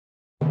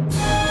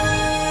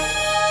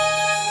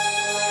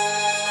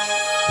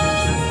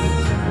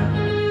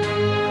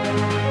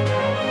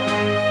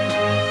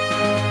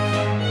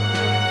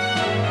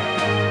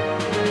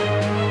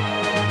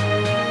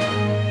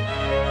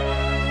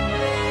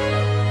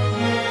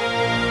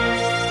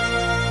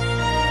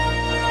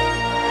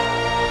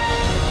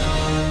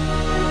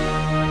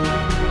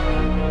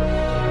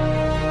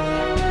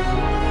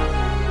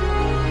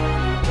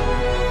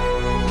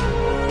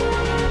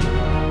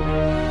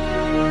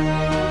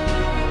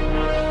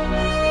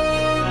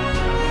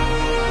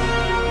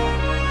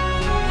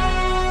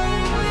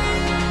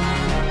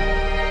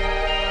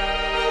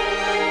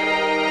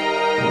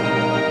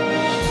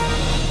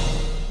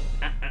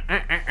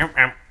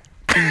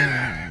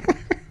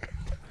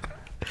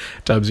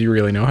Tubbs, you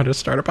really know how to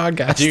start a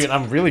podcast. Dude,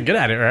 I'm really good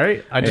at it,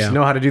 right? I just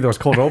know how to do those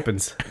cold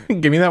opens.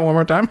 Give me that one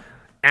more time.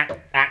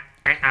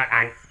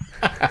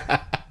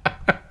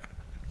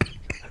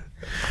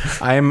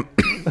 I'm.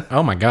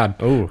 Oh my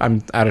god. Ooh.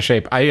 I'm out of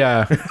shape.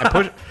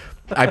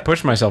 I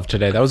pushed myself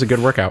today. That was a good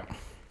workout.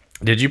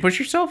 Did you push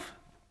yourself?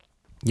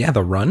 Yeah,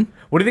 the run.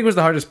 What do you think was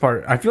the hardest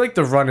part? I feel like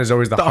the run is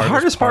always the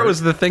hardest part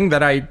was the thing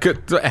that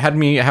had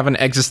me have an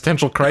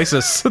existential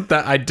crisis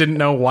that I didn't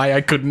know why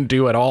I couldn't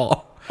do at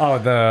all. Oh,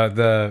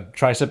 the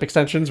tricep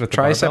extensions with the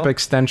Tricep barbell?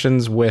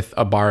 extensions with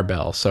a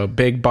barbell. So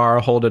big bar,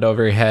 hold it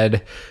over your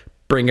head,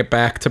 bring it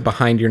back to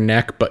behind your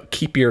neck, but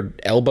keep your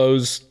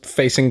elbows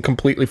facing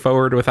completely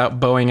forward without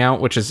bowing out,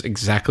 which is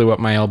exactly what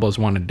my elbows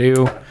want to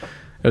do.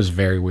 It was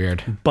very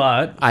weird.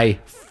 But I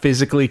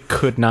physically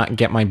could not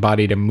get my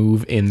body to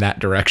move in that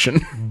direction.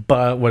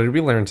 But what did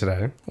we learn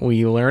today?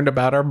 We learned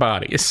about our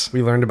bodies.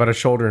 We learned about a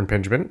shoulder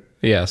impingement.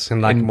 Yes.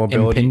 And lack of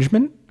mobility.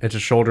 Impingement? It's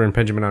a shoulder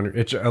impingement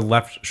it's a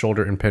left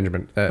shoulder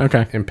impingement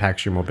that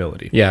impacts your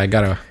mobility. Yeah, I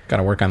gotta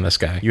work on this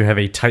guy. You have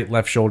a tight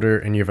left shoulder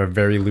and you have a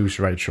very loose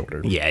right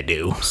shoulder. Yeah, I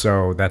do.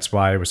 So that's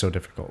why it was so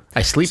difficult.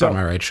 I sleep on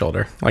my right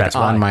shoulder, like That's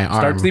on why. my arm.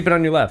 Start sleeping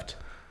on your left.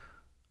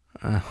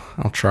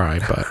 I'll try,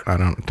 but I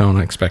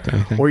don't expect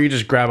anything. Or you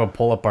just grab a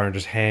pull-up bar and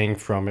just hang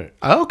from it.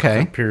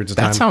 Okay. For periods of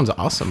That time. sounds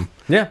awesome.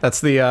 Yeah.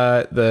 That's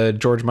the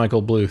George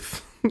Michael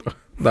Bluth on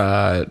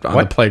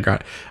the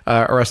playground.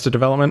 Arrested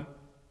Development.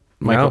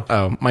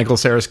 Michael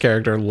Cera's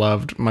character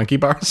loved monkey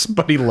bars,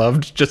 but he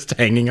loved just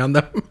hanging on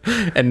them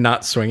and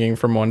not swinging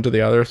from one to the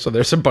other. So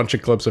there's a bunch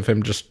of clips of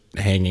him just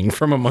hanging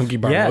from a monkey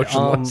bar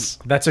motionless.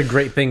 That's a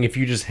great thing if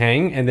you just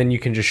hang and then you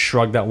can just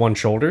shrug that one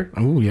shoulder.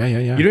 Oh, yeah.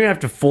 You don't even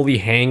have to fully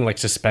hang like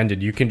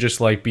suspended. You can just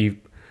like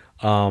be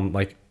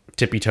like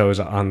tippy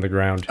toes on the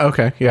ground.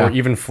 Okay, yeah. Or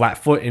even flat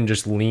foot and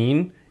just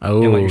lean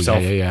Oh, and let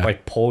yourself yeah.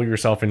 like pull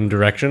yourself in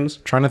directions.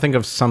 Trying to think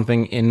of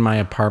something in my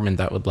apartment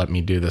that would let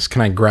me do this.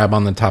 Can I grab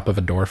on the top of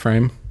a door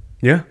frame?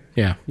 Yeah.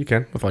 Yeah. You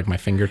can. With like my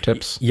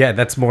fingertips? Yeah,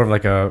 that's more of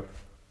like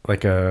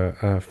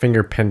a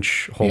finger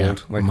pinch hold, Yeah,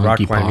 like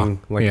monkey rock climbing,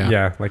 paw. like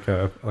Yeah. like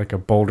a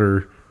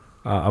boulder,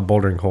 a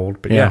bouldering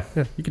hold. But yeah,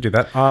 you could do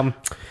that.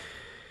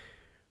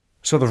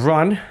 So the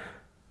run,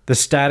 the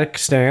static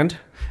stand.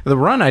 The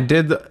run, I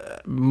did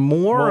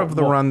more of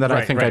the run that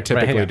I think I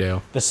typically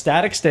do. The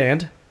static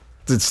stand,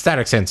 The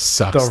static stand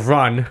sucks. the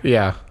run,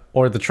 Yeah.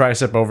 or the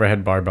tricep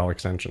overhead barbell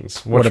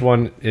extensions. Which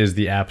one is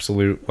the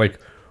absolute, like,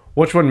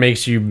 which one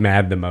makes you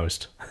mad the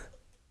most?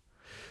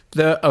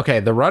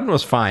 The run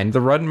was fine.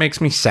 The run makes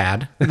me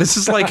sad. This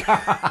is like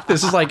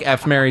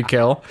F, Marry,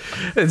 Kill.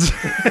 It's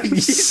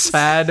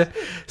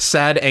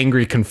sad,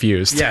 angry,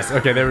 confused. Yes.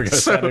 Okay, there we go.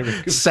 So,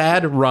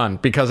 sad run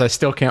because I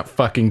still can't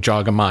fucking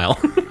jog a mile.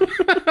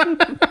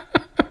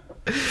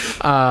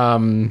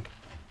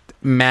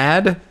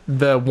 Mad,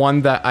 the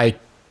one that I'm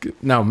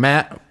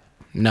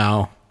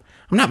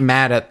not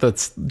mad at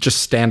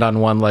just stand on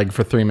one leg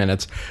for 3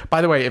 minutes.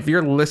 By the way, if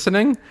you're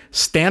listening,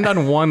 stand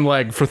on one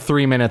leg for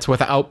 3 minutes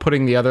without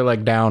putting the other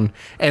leg down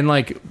and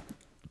like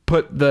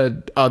put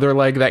the other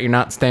leg that you're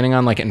not standing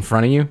on like in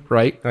front of you,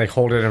 right? Like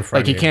hold it in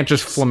front Like you can't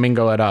just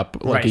flamingo it up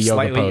like a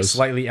yoga pose.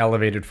 Slightly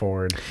elevated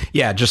forward.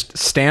 Yeah, just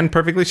stand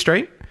perfectly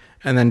straight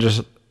and then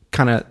just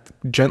kind of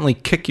gently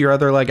kick your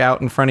other leg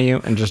out in front of you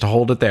and just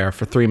hold it there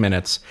for 3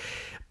 minutes.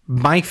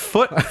 My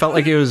foot felt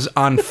like it was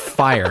on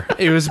fire.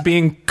 It was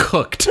being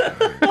cooked,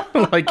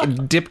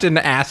 like dipped in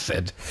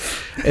acid.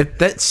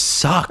 That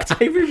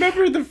sucked. I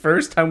remember the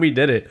first time we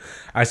did it.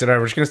 I said, all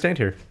right, we're just going to stand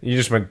here. You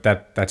just went,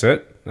 that's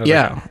it? I was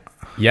Yeah. like,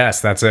 yes,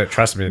 that's it.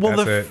 Trust me, Well,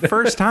 that's the it.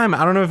 first time,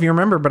 I don't know if you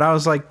remember, but I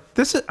was like,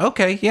 this is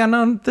okay. Yeah,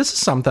 no, this is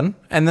something.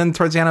 And then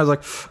towards the end, I was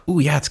like, ooh,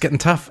 yeah, it's getting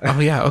tough. Oh,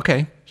 yeah,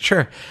 okay, sure.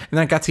 And then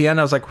I got to the end,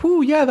 I was like,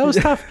 ooh, yeah, that was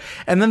tough.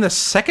 And then the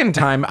second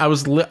time, I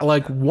was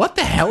like, what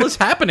the hell is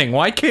happening?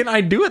 Why can't I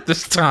do it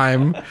this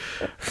time?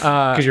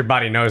 Because your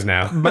body knows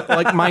now. But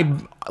like my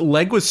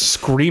leg was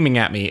screaming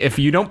at me. If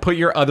you don't put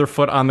your other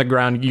foot on the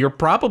ground, you're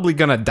probably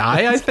gonna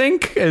die, I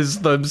think, is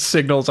the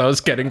signals I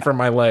was getting from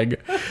my leg.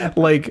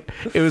 Like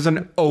it was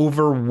an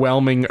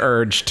overwhelming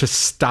urge to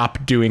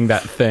stop doing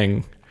that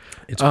thing.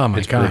 Oh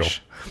my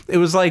gosh. It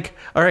was like,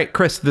 all right,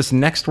 Chris, this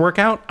next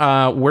workout,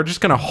 we're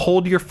just gonna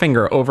hold your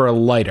finger over a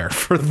lighter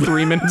for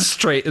 3 minutes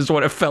straight is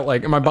what it felt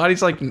like. And my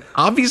body's like,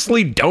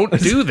 obviously don't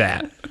do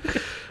that.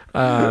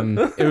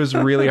 It was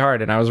really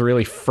hard and I was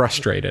really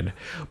frustrated.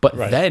 But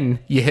then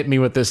you hit me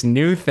with this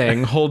new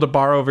thing, hold a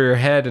bar over your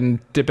head and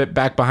dip it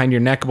back behind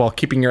your neck while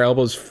keeping your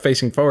elbows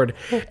facing forward.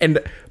 And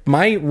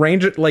my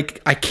range,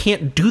 like, I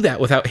can't do that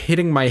without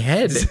hitting my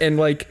head. And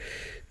like,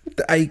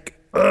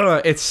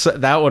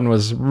 that one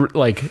was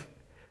like,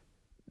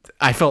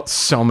 I felt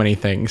so many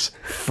things.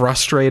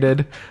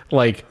 Frustrated,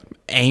 like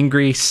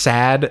angry,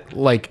 sad,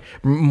 like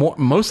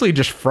mostly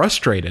just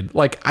frustrated.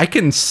 Like I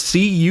can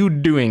see you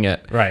doing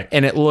it. Right.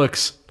 And it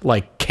looks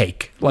like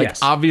cake. Like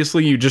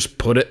obviously you just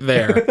put it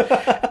there.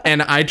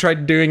 And I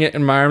tried doing it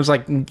and my arms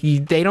like,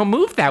 they don't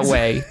move that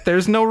way.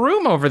 There's no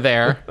room over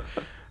there.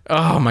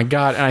 Oh my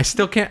God. And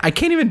I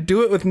can't even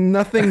do it with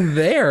nothing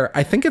there.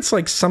 I think it's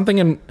like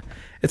something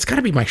It's got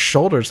to be my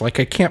shoulders. Like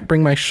I can't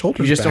bring my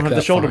shoulders. You just don't back have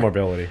the that shoulder far.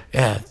 mobility.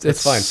 Yeah,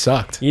 it's fine.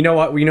 Sucked. You know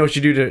what? You know what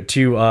you do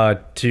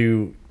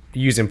to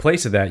use in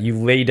place of that? You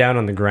lay down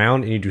on the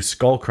ground and you do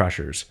skull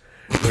crushers,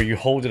 where you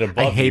hold it above.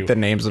 I hate you, the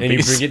names of and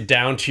these. you bring it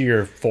down to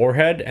your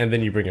forehead, and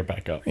then you bring it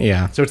back up.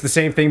 Yeah. So it's the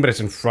same thing, but it's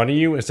in front of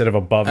you instead of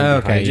above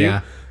and behind you.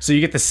 yeah. So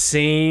you get the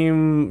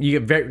same. You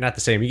get very not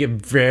the same. You get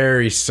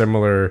very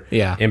similar.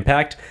 Yeah.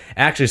 Impact.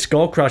 Actually,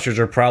 skull crushers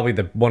are probably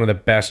one of the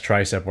best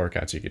tricep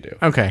workouts you could do.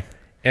 Okay.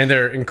 And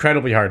they're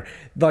incredibly hard.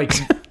 Like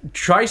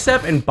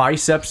tricep and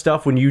bicep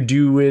stuff, when you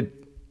do it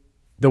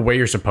the way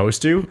you're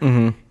supposed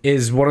to,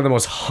 is one of the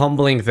most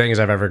humbling things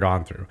I've ever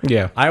gone through.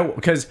 Yeah.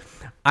 Because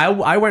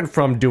I went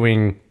from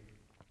doing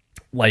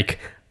like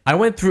I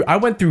went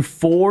through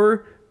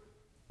four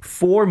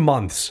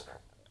months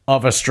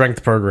of a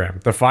strength program,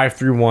 the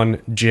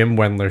 5-3-1 Jim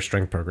Wendler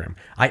strength program.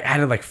 I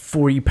added like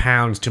 40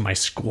 pounds to my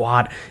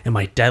squat and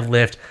my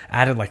deadlift,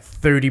 added like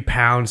 30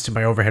 pounds to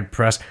my overhead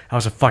press. I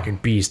was a fucking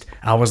beast.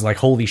 I was like,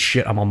 holy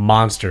shit, I'm a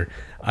monster.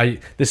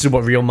 This is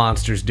what real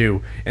monsters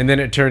do. And then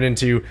it turned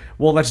into,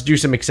 well, let's do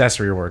some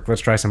accessory work.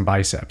 Let's try some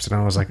biceps. And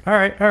I was like, all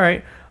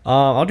right.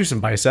 I'll do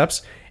some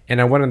biceps. And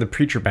I went on the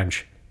preacher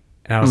bench.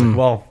 And I was like,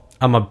 well,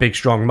 I'm a big,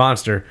 strong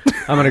monster.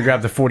 I'm going to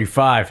grab the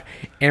 45.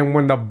 And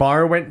when the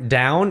bar went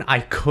down, I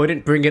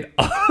couldn't bring it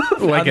up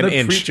Like on an the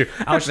inch. preacher.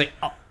 I was like,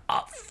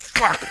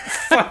 fuck.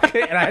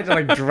 And I had to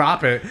like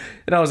drop it.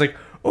 And I was like,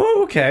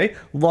 oh, okay.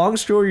 Long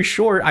story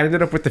short, I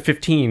ended up with the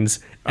 15s.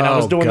 And I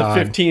was doing God.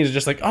 the 15s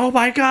just like, oh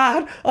my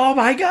God.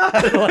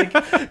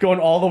 Like going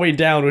all the way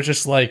down was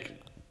just like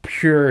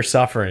pure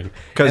suffering.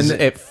 Because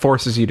And it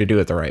forces you to do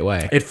it the right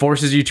way. it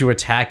forces you to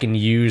attack and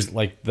use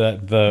like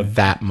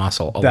That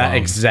muscle alone. that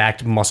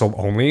exact muscle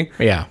only.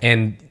 Yeah.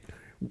 And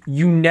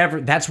you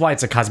never, that's why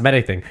it's a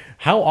cosmetic thing.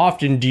 How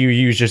often do you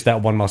use just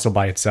that one muscle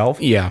by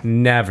itself? Yeah.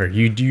 Never.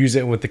 You use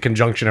it with the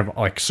conjunction of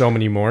like so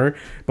many more.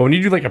 But when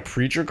you do like a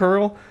preacher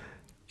curl,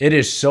 it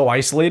is so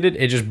isolated.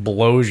 It just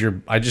blows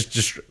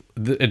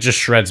it just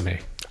shreds me.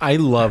 I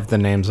love the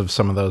names of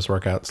some of those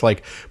workouts.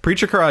 Like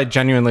preacher curl, I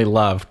genuinely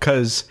love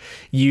because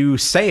you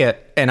say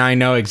it and I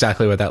know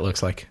exactly what that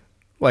looks like.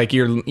 Like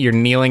you're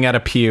kneeling at a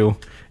pew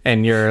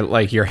and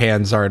your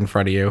hands are in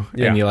front of you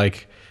Yeah.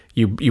 and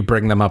you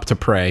bring them up to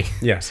pray.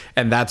 Yes.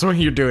 And that's what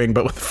you're doing,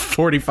 but with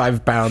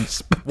 45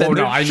 pounds. But Well,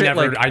 then no, there's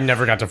shit I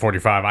never got to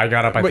 45. I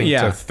got up, I think,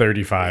 yeah. to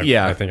 35.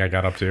 Yeah. I think I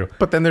got up to.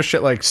 But then there's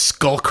shit like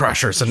skull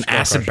crushers and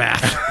acid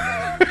bath.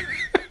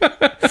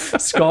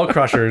 Skull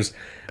crushers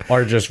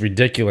are just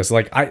ridiculous.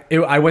 Like I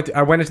went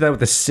into that with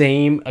the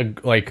same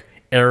like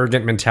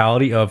arrogant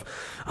mentality of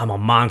I'm a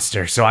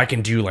monster, so I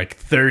can do like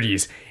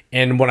 30s.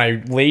 And when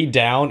I laid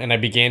down and I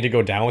began to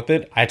go down with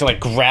it, I had to like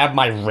grab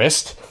my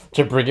wrist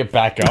to bring it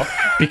back up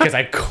because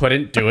I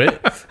couldn't do it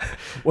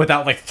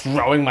without like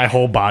throwing my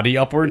whole body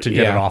upward to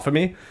get Yeah. it off of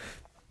me.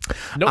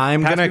 Nope,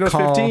 I'm pass me gonna those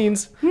call.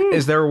 15s.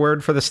 Is there a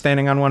word for the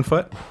standing on one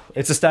foot?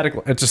 It's a static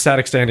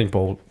standing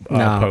pose.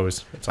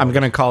 That's all. I'm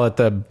gonna call it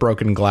the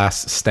broken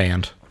glass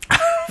stand.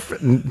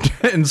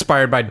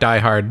 Inspired by Die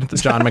Hard,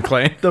 John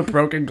McClane. The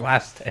broken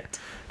glass stand.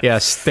 Yeah,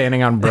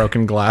 standing on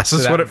broken glass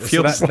is what it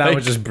feels that like.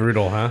 was just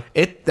brutal, huh?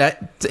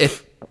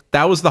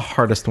 That was the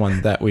hardest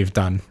one that we've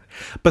done.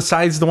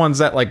 Besides the ones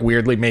that like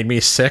weirdly made me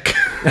sick,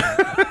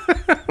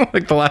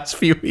 like the last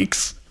few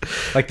weeks.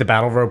 Like the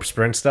battle rope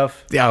sprint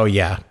stuff. Oh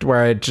yeah,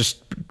 where I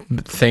just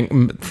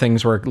think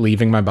things were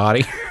leaving my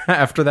body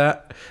after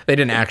that. They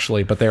didn't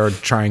actually, but they were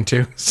trying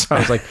to. So I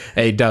was like,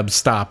 "Hey, Dubs,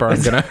 stop, or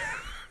I'm gonna."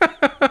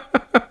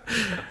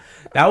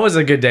 That was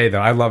a good day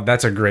though.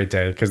 That's a great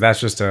day because that's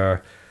just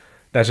a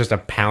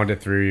pound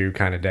it through you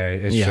kind of day.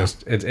 It's Yeah.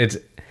 just it's.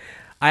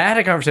 I had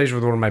a conversation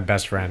with one of my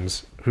best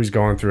friends who's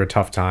going through a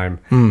tough time,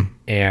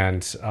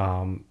 and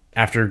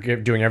after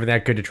doing everything I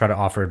could to try to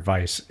offer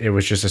advice, it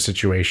was just a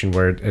situation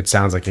where it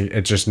sounds like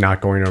it's just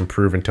not going to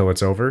improve until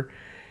it's over.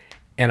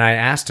 And I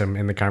asked him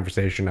in the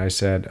conversation, I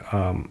said,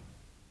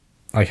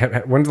 like,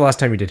 when's the last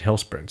time you did hill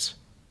sprints?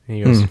 And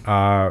he goes,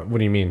 what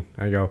do you mean?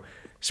 I go,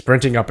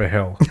 sprinting up a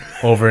hill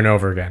over and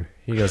over again.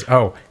 He goes,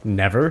 oh,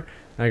 never?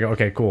 And I go,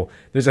 okay, cool.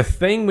 There's a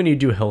thing when you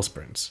do hill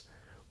sprints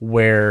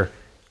where,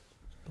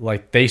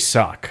 like, they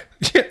suck.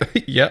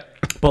 Yep.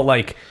 But,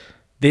 like,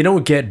 they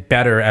don't get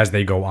better as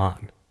they go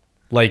on.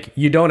 Like,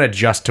 you don't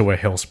adjust to a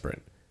hill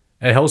sprint.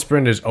 A hill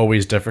sprint is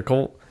always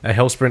difficult. A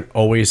hill sprint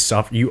always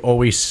suffer. You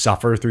always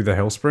suffer through the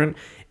hill sprint,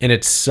 and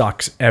it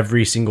sucks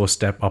every single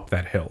step up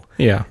that hill.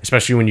 Yeah.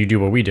 Especially when you do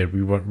what we did.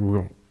 We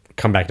won't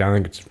come back down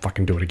and just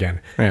fucking do it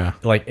again. Yeah.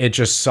 Like, it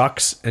just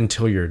sucks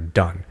until you're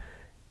done.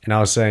 And I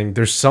was saying,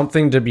 there's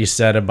something to be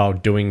said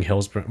about doing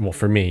hill sprint. Well,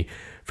 for me,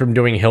 from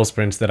doing hill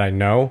sprints that I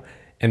know,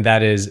 and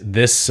that is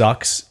this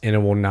sucks, and it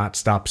will not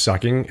stop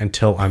sucking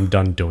until I'm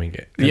done doing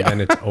it, and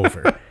then it's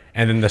over.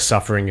 And then the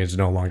suffering is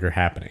no longer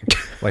happening.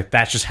 Like,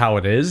 that's just how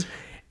it is.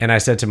 And I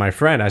said to my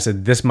friend, I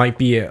said, this might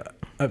be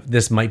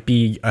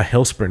a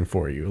hill sprint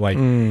for you. Like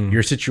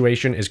your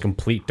situation is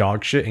complete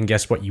dog shit. And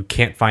guess what? You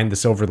can't find the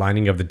silver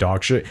lining of the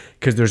dog shit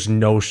because there's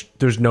no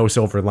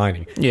silver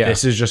lining. Yeah.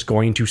 This is just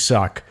going to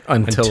suck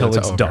until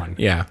it's over. done.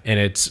 Yeah. And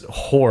it's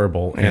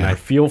horrible. And I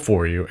feel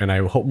for you. And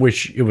I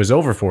wish it was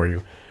over for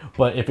you.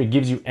 But if it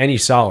gives you any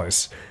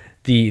solace,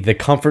 the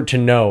comfort to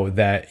know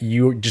that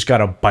you just got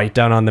to bite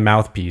down on the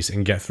mouthpiece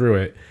and get through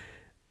it.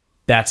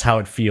 That's how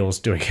it feels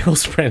doing hill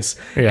sprints.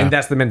 Yeah. And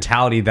that's the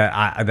mentality that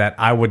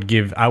I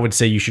would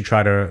say you should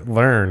try to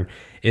learn,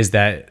 is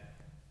that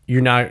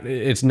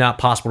it's not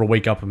possible to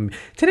wake up and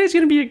today's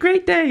going to be a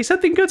great day.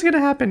 Something good's going to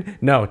happen.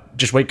 No,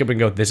 just wake up and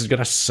go, this is going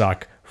to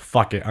suck.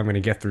 Fuck it. I'm going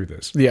to get through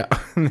this. Yeah.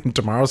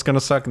 Tomorrow's going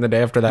to suck and the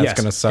day after that's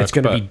going to suck. It's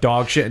going to be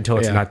dog shit until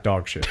it's Yeah. not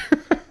dog shit.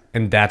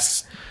 And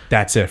that's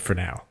it for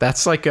now.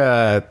 That's like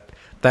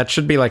that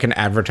should be like an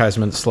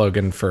advertisement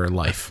slogan for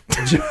life.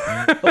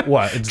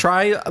 What?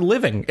 Try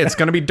living. It's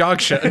going to be dog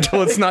shit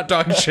until it's not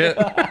dog shit.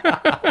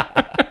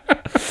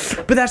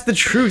 But that's the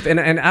truth. And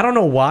I don't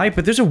know why,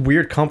 but there's a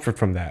weird comfort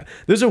from that.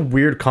 There's a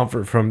weird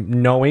comfort from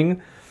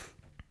knowing,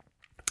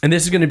 and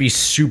this is going to be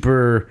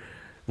super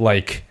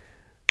like,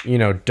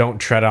 don't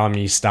tread on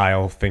me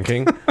style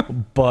thinking,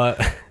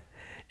 but,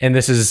 and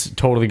this is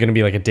totally going to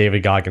be like a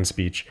David Goggins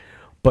speech,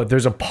 but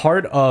there's a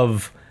part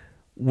of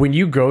when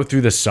you go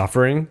through the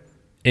suffering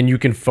and you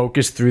can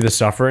focus through the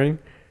suffering,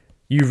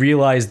 you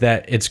realize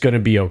that it's going to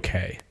be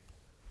okay.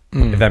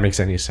 If that makes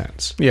any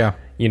sense. Yeah.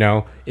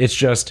 It's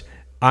just,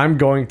 I'm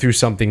going through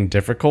something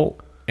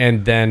difficult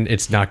and then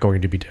it's not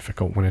going to be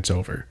difficult when it's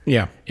over.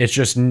 Yeah. It's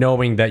just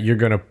knowing that you're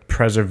going to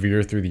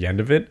persevere through the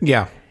end of it.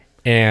 Yeah.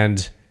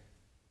 And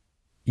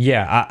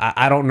yeah,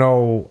 I don't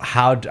know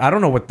how, I don't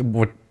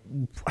know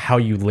how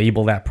you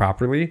label that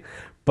properly,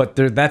 but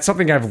that's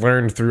something I've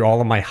learned through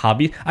all of my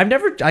hobbies. I've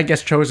never, I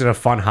guess, chosen a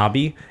fun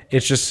hobby.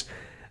 It's just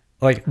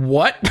like,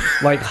 what?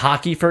 like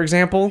hockey, for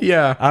example.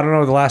 Yeah. I don't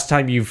know the last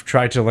time you've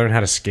tried to learn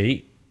how to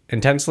skate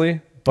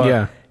intensely, but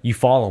Yeah. you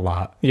fall a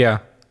lot. Yeah.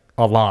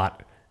 A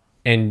lot,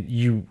 and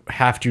you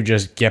have to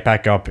just get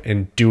back up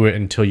and do it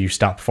until you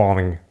stop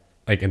falling,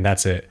 and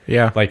that's it.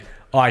 Yeah. Like,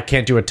 oh, I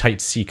can't do a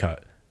tight C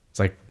cut. It's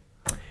like,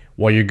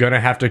 well, you're gonna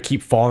have to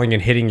keep falling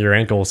and hitting your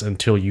ankles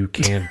until you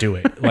can do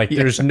it. Like,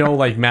 there's no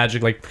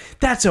magic,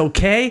 that's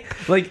okay,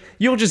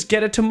 you'll just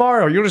get it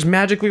tomorrow, you'll just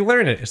magically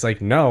learn it. It's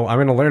like, no, I'm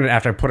gonna learn it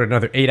after I put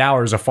another 8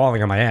 hours of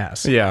falling on my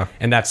ass. Yeah.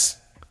 And that's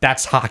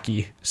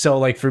hockey.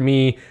 So for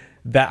me,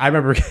 that I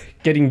remember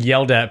getting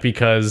yelled at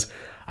because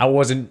I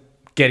wasn't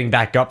getting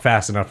back up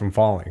fast enough from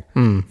falling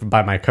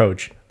by my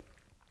coach.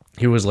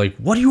 He was like,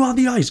 "What are you on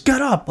the ice?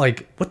 Get up!"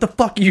 What the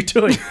fuck are you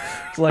doing?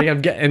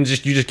 I'm getting you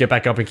just get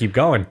back up and keep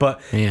going.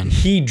 But Man.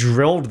 he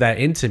drilled that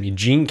into me.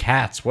 Gene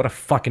Katz, what a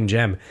fucking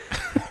gem!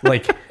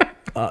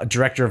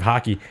 Director of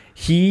hockey,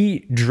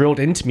 he drilled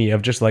into me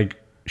of just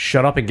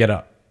shut up and get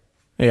up.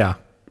 Yeah.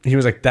 He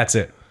was like, "That's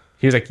it."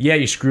 He was like, "Yeah,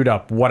 you screwed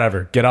up.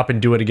 Whatever. Get up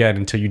and do it again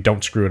until you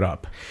don't screw it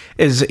up."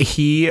 Is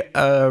he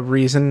a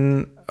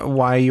reason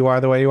why you are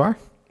the way you are?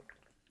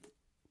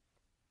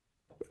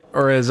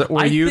 Or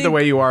were you the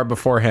way you are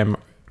before him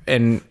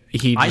and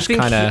he just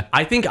kind of...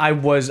 I think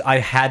I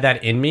had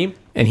that in me.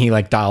 And he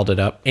dialed it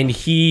up? And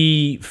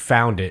he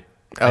found it.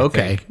 I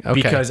Okay. think.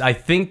 Okay.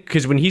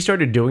 Because when he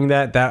started doing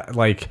that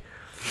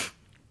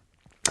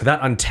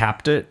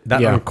untapped it,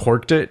 that Yeah.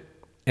 uncorked it.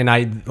 And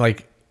I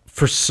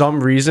for some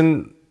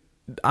reason,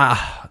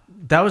 that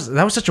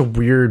was such a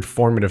weird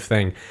formative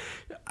thing.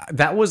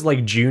 That was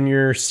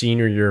junior,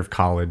 senior year of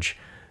college,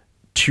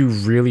 two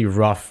really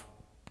rough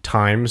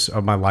times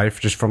of my life,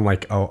 just from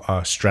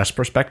a stress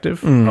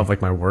perspective of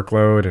my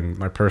workload and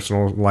my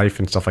personal life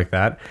and stuff like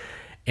that.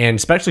 And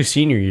especially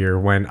senior year,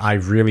 when I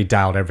really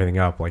dialed everything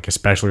up,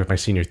 especially with my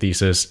senior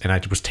thesis, and I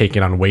was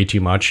taking on way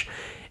too much.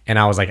 And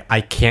I was like,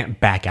 I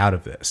can't back out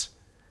of this.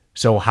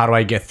 So how do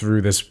I get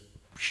through this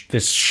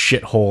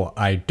shithole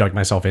I dug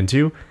myself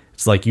into?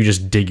 It's you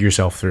just dig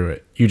yourself through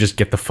it. You just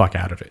get the fuck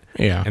out of it.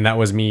 Yeah. And that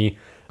was me.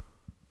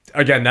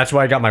 Again, that's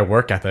why I got my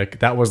work ethic.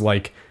 That was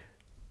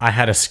I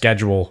had a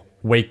schedule,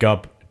 wake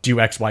up, do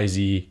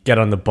XYZ, get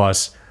on the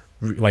bus,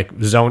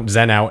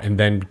 zen out, and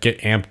then get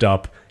amped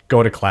up,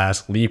 go to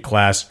class, leave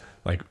class,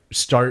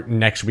 start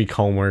next week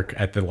homework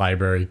at the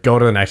library, go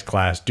to the next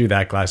class, do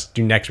that class,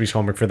 do next week's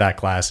homework for that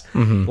class.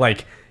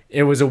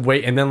 It was a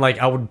way. And then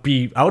I would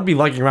be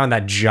lugging around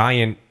that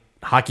giant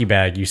hockey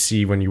bag you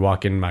see when you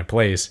walk in my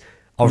place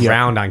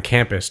around on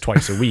campus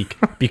twice a week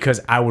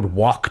because I would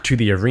walk to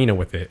the arena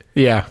with it.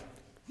 Yeah.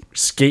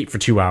 Skate for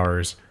 2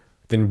 hours,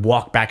 then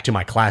walk back to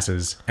my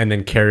classes, and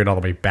then carry it all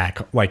the way back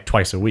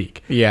twice a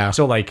week. Yeah.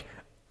 So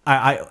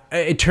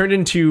it turned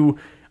into,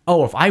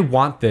 oh, if I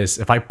want this,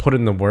 if I put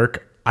in the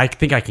work, I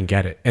think I can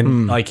get it.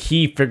 And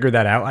he figured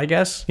that out, I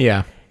guess.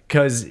 Yeah.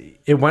 Because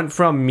it went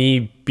from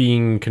me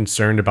being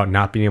concerned about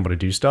not being able to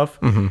do stuff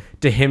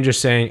to him just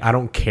saying, I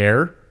don't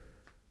care.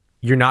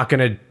 You're not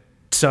going to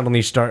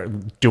suddenly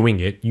start doing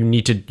it. You're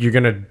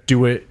going to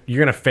do it.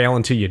 You're going to fail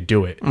until you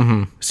do it.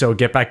 So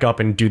get back up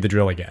and do the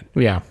drill again.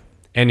 Yeah.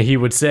 And he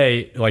would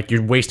say, like,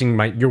 you're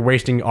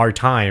wasting our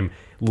time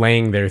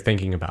laying there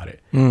thinking about it.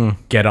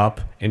 Get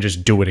up and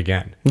just do it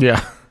again.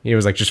 Yeah. He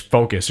was like, just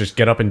focus, just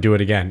get up and do it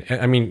again.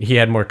 I mean, he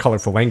had more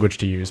colorful language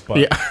to use,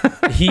 but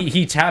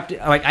he tapped,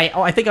 like,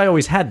 I think I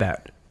always had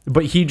that,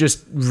 but he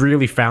just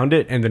really found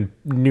it and then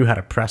knew how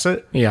to press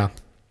it. Yeah.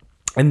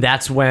 And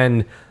that's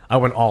when I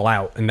went all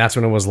out. And that's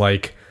when it was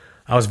like,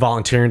 I was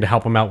volunteering to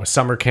help him out with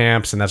summer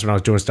camps. And that's when I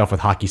was doing stuff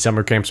with hockey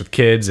summer camps with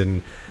kids.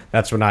 And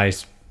that's when I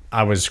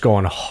was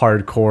going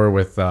hardcore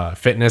with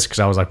fitness, because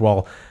I was like,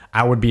 well,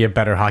 I would be a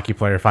better hockey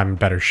player if I'm in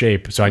better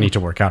shape. So I need to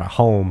work out at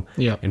home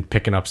and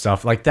picking up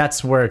stuff. Like,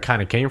 that's where it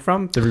kind of came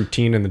from, the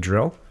routine and the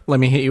drill. Let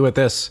me hit you with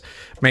this.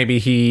 Maybe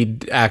he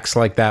acts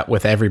like that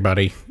with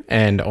everybody,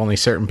 and only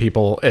certain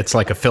people, it's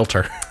like a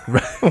filter.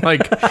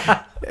 Like,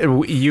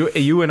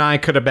 you and I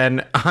could have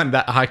been on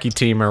that hockey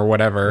team or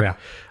whatever. Yeah.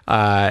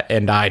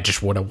 And I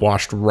just would have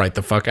washed right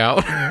the fuck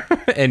out,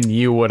 and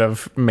you would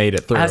have made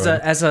it through. As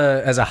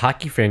a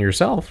hockey fan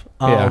yourself,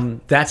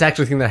 that's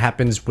actually the thing that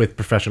happens with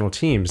professional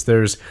teams.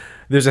 There's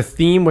a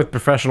theme with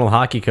professional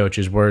hockey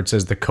coaches where it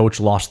says the coach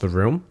lost the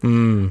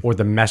room, or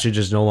the message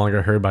is no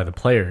longer heard by the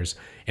players,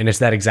 and it's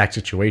that exact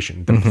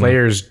situation. The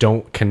players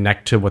don't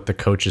connect to what the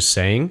coach is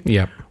saying,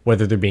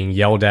 whether they're being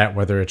yelled at,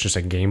 whether it's just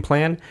a game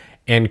plan,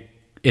 and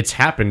it's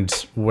happened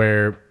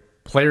where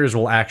players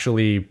will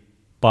actually,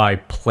 by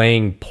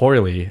playing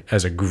poorly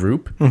as a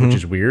group, which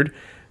is weird,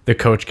 the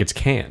coach gets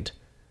canned.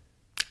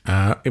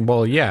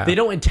 Well, yeah. They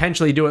don't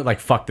intentionally do it like,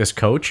 fuck this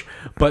coach,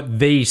 but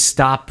they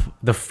stop,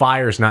 the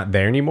fire's not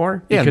there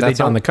anymore. Yeah, because that's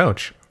they don't, on the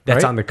coach.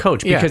 That's right? on the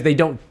coach, because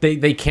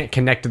they can't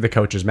connect to the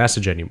coach's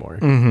message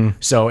anymore.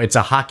 So it's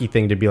a hockey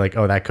thing to be like,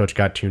 oh, that coach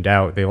got tuned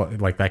out. They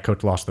like, that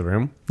coach lost the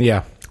room.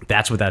 Yeah.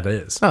 That's what that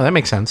is. Oh, that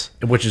makes sense.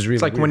 Which is really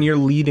It's like weird. when you're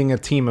leading a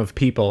team of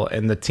people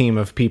and the team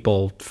of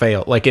people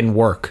fail, like in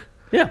work.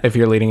 Yeah. If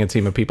you're leading a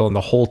team of people and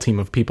the whole team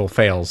of people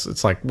fails,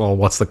 it's like, well,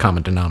 what's the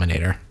common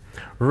denominator?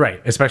 Right.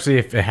 Especially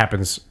if it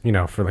happens,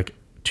 for like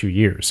 2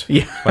 years.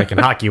 Yeah. Like in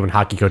hockey, when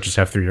hockey coaches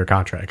have 3-year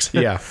contracts.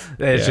 Yeah.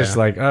 It's just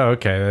like, oh,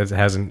 okay, that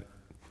hasn't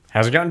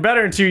gotten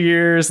better in 2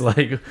 years.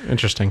 Like,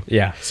 Interesting.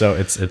 yeah. So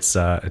it's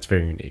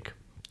very unique.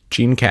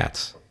 Gene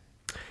Katz.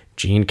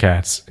 Gene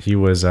Katz. He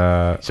was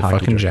a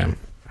fucking gem.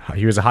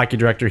 He was a hockey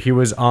director. He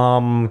was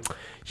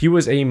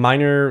a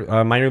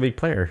minor league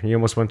player. He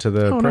almost went to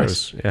the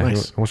pros. Nice. Yeah,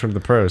 Nice. he almost went to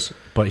the pros.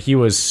 But he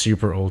was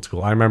super old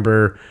school. I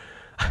remember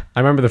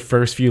the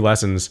first few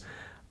lessons.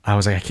 I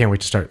was like, I can't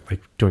wait to start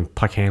like doing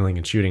puck handling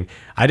and shooting.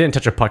 I didn't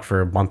touch a puck for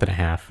a month and a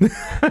half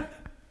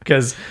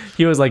because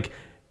he was like,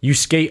 "You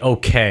skate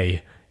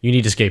okay. You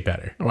need to skate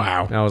better."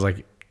 Wow. And I was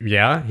like,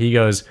 "Yeah." He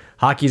goes,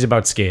 "Hockey's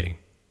about skating."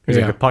 He's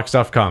Yeah. like, "The puck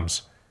stuff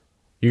comes.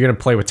 You're gonna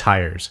play with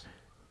tires."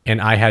 And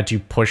I had to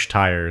push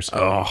tires,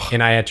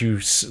 and I had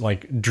to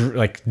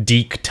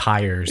deke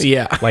tires,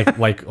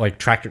 like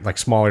tractor, like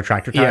smaller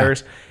tractor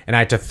tires, and I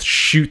had to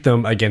shoot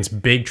them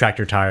against big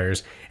tractor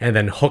tires, and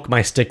then hook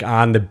my stick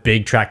on the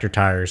big tractor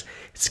tires,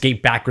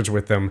 skate backwards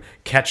with them,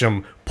 catch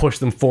them, push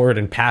them forward,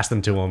 and pass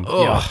them to them.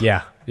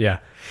 Yeah.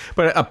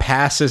 But a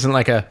pass isn't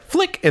like a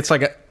flick. It's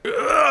like a...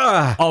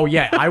 Oh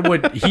yeah, I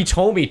would. He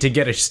told me to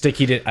get a stick.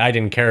 I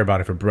didn't care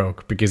about if it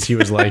broke, because he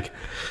was like,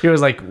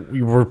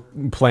 we were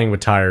playing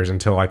with tires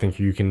until I think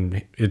you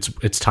can.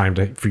 It's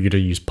time for you to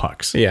use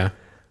pucks. Yeah.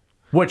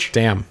 Which,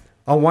 Damn.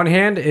 on one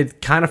hand,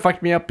 it kind of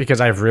fucked me up because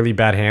I have really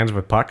bad hands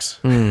with pucks.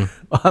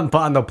 But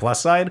on the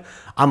plus side,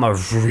 I'm a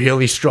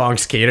really strong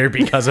skater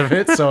because of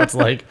it. So it's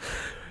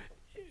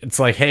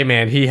like, hey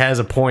man, he has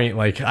a point.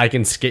 Like, I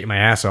can skate my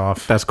ass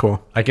off. That's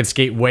cool. I can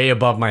skate way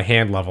above my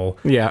hand level.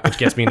 Yeah. Which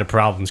gets me into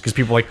problems because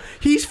people are like,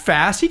 he's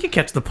fast, he can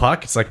catch the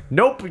puck. It's like,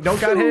 nope, don't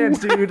got hands,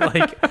 dude.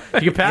 Like,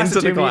 you can pass Into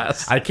it to the me.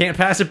 glass. I can't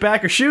pass it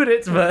back or shoot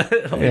it,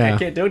 but I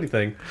can't do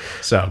anything.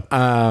 So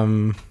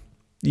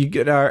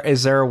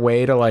Is there a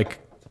way to like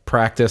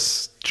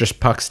practice just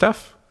puck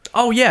stuff?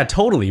 oh yeah,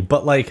 totally.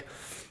 But like,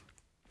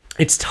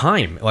 it's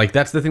time. Like,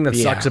 that's the thing that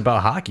sucks Yeah.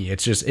 about hockey.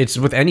 It's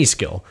with any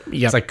skill. Yep.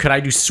 It's like, could I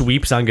do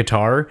sweeps on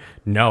guitar?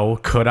 No.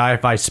 Could I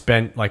if I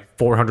spent like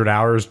 400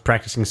 hours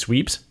practicing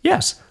sweeps?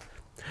 Yes.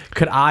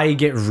 Could I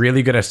get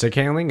really good at stick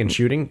handling and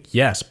shooting?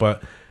 Yes.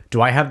 But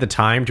do I have the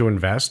time to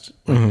invest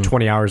like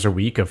 20 hours a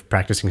week of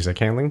practicing stick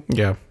handling?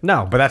 Yeah.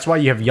 No. But that's why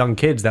you have young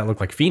kids that look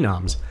like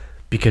phenoms,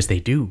 because they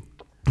do.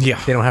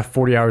 Yeah. They don't have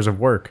 40 hours of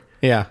work.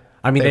 Yeah.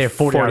 I mean, they have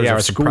 40 hours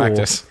of school.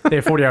 practice. They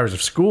have 40 hours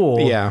of school.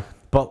 Yeah.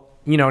 But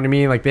you know what I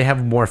mean? Like, they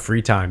have more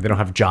free time. They don't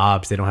have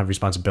jobs. They don't have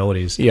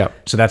responsibilities. Yeah.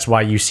 So that's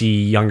why you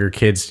see younger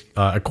kids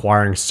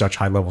acquiring such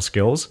high level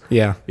skills.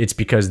 Yeah. It's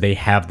because they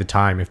have the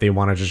time. If they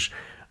want to just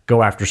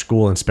go after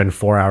school and spend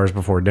 4 hours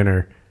before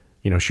dinner,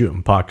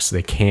 shooting pucks,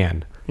 they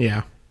can.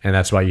 Yeah. And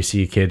that's why you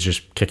see kids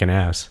just kicking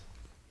ass.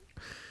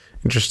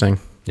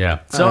 Interesting. Yeah.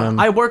 So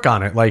I work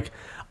on it. Like,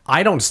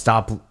 I don't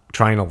stop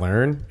trying to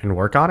learn and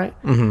work on it.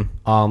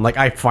 Like,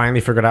 I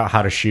finally figured out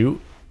how to shoot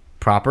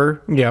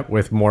proper. Yep.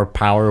 With more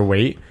power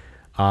weight.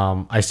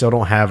 I still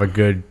don't have a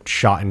good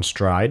shot in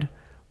stride,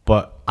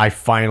 but I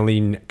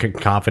finally can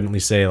confidently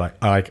say like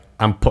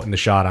I'm putting the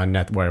shot on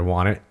net where I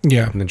want it.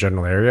 Yeah. In the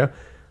general area.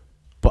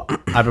 but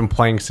I've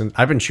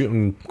been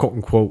shooting, quote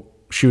unquote,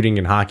 shooting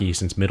in hockey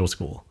since middle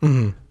school.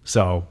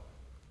 So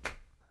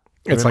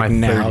It's I'm like in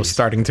my now 30s.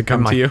 starting to I'm come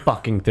in my to you.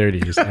 fucking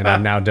 30s, and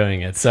I'm now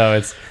doing it.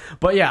 So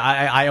but yeah,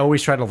 I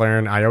always try to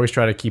learn. I always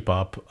try to keep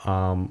up.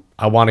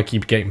 I want to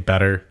keep getting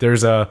better.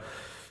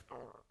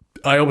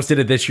 I almost did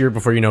it this year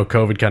before,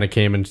 COVID kind of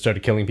came and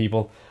started killing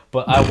people.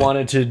 But I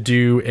wanted to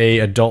do a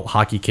adult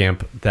hockey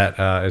camp that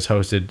is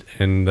hosted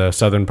in the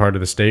southern part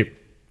of the state.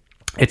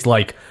 It's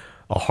like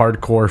a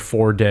hardcore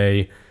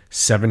 4-day,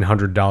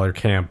 $700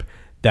 camp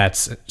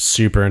that's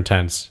super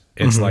intense.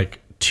 It's like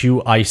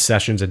 2 ice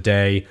sessions a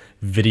day,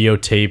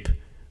 videotape,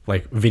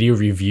 like video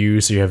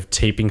reviews. So you have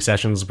taping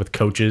sessions with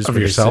coaches Of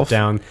where yourself? you sit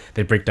down.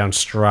 They break down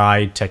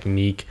stride,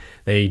 technique.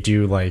 They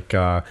do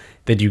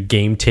they do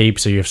game tape.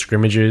 So you have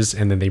scrimmages,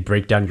 and then they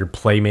break down your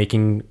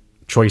playmaking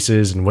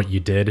choices and what you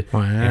did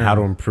and how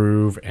to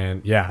improve.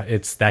 And yeah,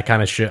 it's that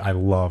kind of shit I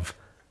love.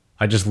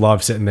 I just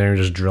love sitting there and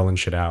just drilling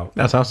shit out.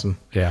 That's awesome.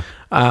 Yeah.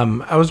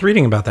 I was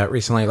reading about that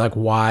recently, like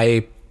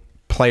why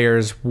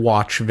players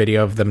watch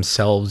video of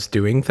themselves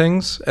doing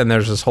things, and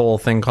there's this whole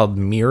thing called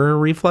mirror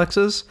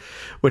reflexes,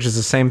 which is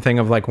the same thing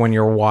of like when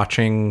you're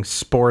watching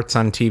sports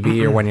on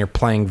TV or when you're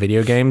playing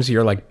video games,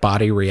 your like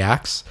body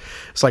reacts.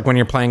 It's like when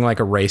you're playing like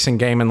a racing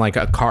game and like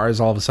a car is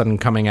all of a sudden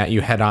coming at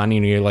you head on,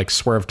 you like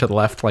swerve to the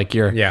left, like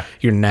your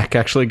neck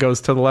actually goes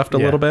to the left a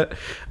little bit.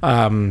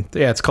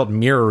 It's called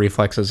mirror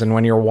reflexes, and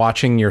when you're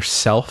watching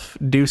yourself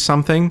do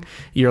something,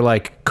 you're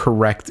like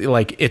correct,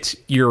 like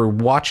you're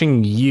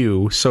watching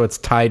you, so it's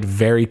tied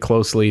very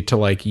closely to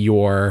like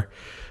your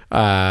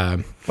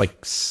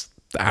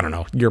I don't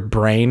know, your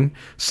brain.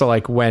 So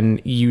like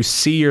when you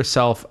see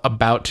yourself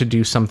about to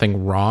do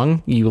something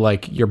wrong, you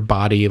like your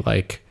body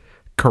like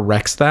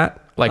corrects that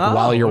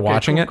while you're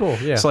watching it. Cool,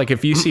 yeah. So like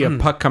if you see a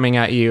puck coming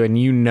at you and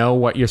you know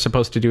what you're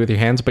supposed to do with your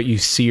hands, but you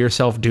see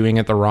yourself doing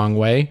it the wrong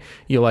way,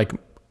 you like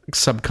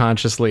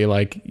subconsciously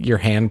like your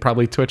hand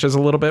probably twitches a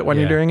little bit when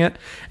you're doing it,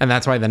 and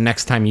that's why the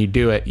next time you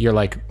do it you're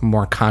like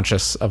more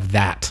conscious of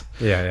that.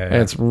 And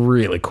it's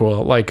really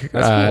cool. Like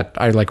cool.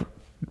 I like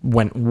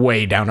went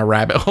way down a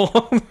rabbit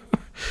hole.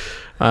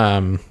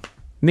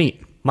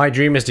 Neat. My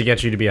dream is to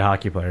get you to be a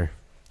hockey player.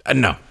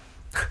 No.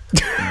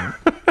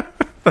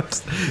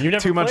 That's You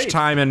never too much played.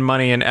 time and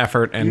money and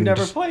effort and You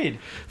never played.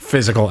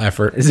 physical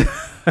effort.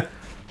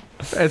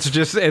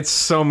 It's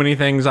so many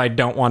things I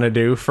don't want to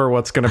do for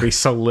what's going to be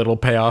so little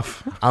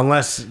payoff.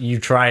 Unless you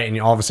try it and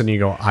all of a sudden you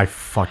go, I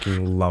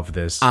fucking love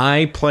this.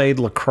 I played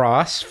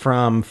lacrosse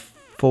from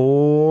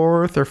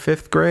 4th or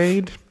 5th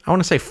grade. I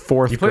want to say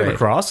 4th You played grade.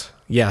 lacrosse?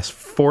 Yes,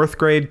 4th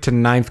grade to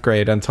 9th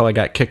grade until I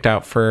got kicked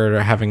out for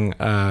having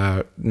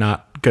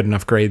not good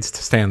enough grades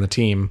to stay on the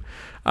team.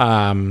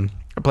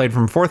 I played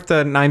from 4th to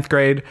 9th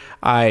grade.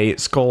 I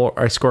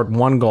scored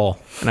 1 goal,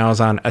 and I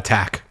was on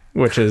attack,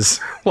 which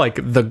is like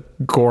the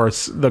goal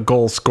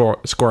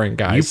scoring You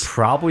guys.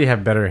 probably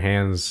have better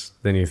hands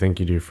than you think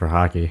you do for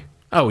hockey.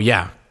 Oh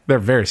yeah, they're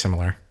very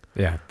similar.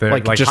 Yeah.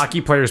 Like, Like just-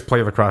 hockey players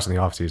play lacrosse in the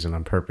offseason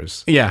on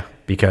purpose. Yeah,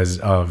 Because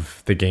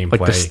of the gameplay.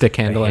 Like the stick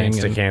handling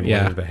stick and-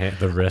 handling, yeah.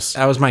 the wrist.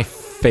 that was my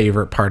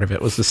favorite part of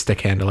it, was the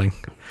stick handling.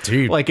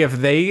 Dude. Like if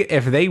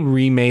they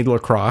remade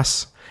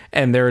lacrosse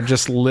and there were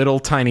just little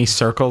tiny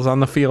circles on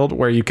the field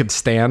where you could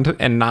stand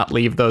and not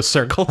leave those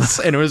circles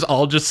and it was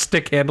all just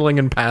stick handling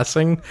and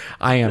passing,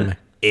 I am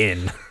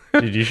in.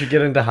 Dude, you should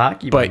get into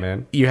hockey, But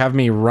man. you have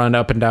me run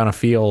up and down a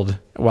field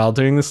while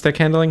doing the stick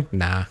handling?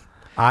 Nah.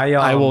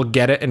 I will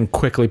get it and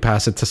quickly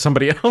pass it to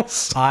somebody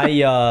else.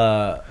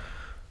 I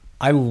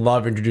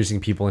love introducing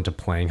people into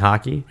playing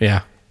hockey.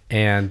 Yeah.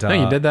 And No,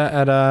 you did that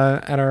at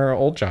our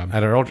old job.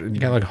 at our old, You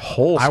got like a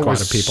whole I squad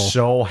was of people.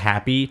 so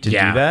happy to do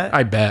that.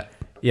 I bet.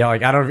 Yeah,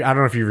 like I don't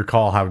know if you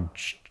recall how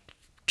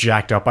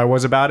jacked up I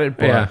was about it,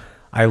 but Yeah.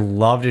 I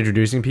loved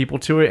introducing people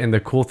to it. And the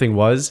cool thing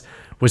was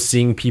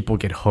seeing people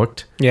get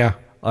hooked. Yeah.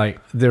 Like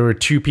there were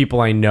 2 people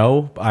I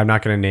know, I'm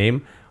not going to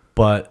name,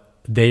 but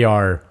they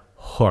are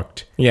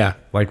hooked. Yeah.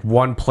 Like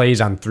one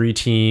plays on 3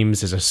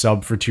 teams, is a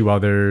sub for 2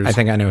 others. I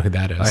think I know who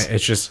that is.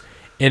 It's just,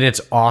 and it's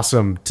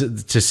awesome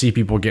to see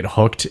people get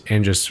hooked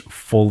and just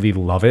fully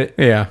love it.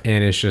 Yeah.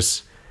 And it's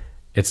just,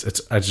 it's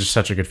just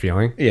such a good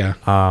feeling. Yeah.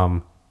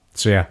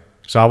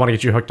 So I want to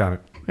get you hooked on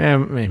it. Yeah,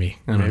 maybe.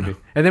 I don't know.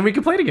 And then we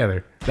can play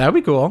together. That would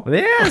be cool.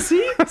 Yeah,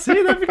 see,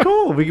 that'd be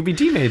cool. We could be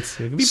teammates.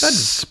 We could be buddies.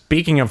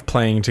 Speaking of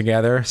playing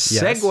together,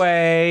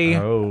 segue.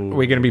 Oh. Are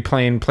we going to be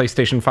playing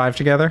PlayStation 5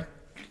 together?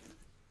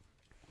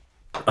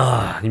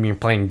 You mean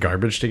playing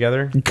garbage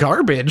together?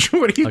 Garbage?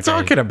 What are you Okay,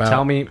 talking about?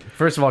 Tell me.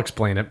 First of all,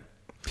 explain it.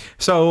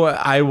 So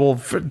I will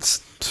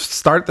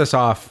start this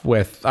off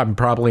with I'm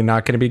probably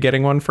not going to be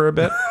getting one for a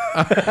bit.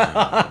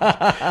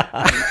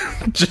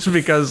 Just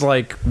because,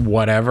 like,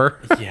 whatever.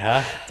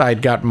 Yeah.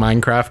 I'd got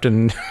Minecraft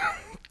and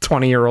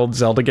 20-year-old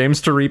Zelda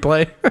games to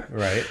replay.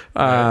 Right.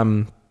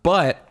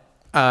 But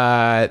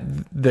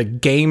the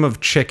game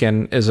of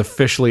chicken is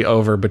officially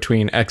over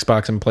between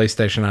Xbox and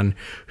PlayStation on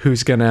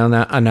who's going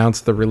to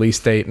announce the release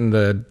date and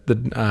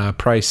the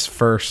price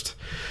first.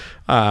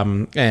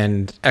 And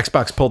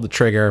Xbox pulled the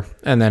trigger,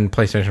 and then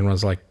PlayStation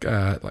was like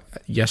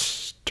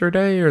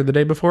yesterday or the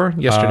day before?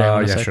 Yesterday. I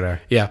wanna say. Yesterday.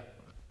 Yeah.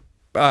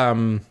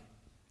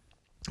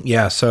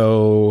 Yeah.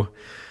 So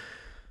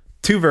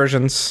two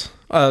versions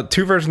of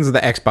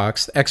the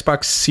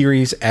Xbox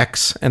Series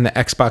X and the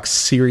Xbox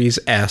Series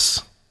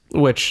S,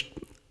 which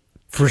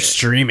For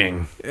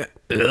streaming.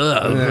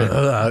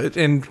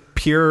 in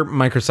pure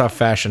Microsoft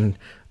fashion,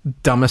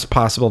 dumbest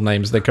possible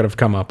names they could have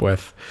come up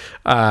with.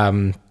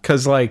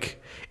 Because like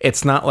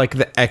it's not like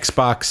the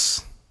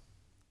Xbox.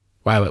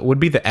 Wow, it would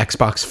be the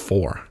Xbox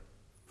 4.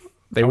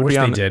 They would wish be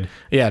on they did.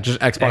 Yeah, just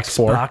Xbox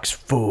 4. Xbox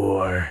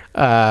 4.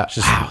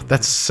 Wow,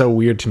 that's so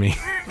weird to me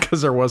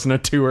because there wasn't a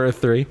 2 or a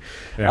 3.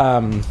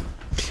 Yeah.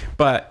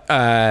 But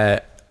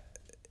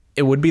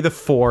it would be the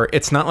 4.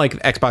 It's not like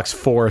Xbox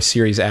 4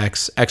 Series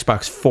X,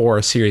 Xbox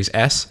 4 Series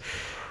S.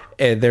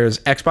 There's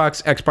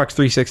Xbox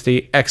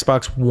 360,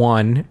 Xbox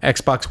One,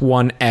 Xbox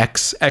One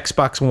X,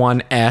 Xbox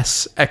One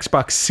S,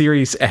 Xbox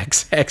Series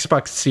X,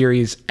 Xbox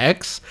Series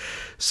X.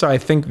 So I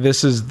think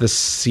this is the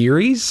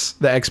series,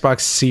 the Xbox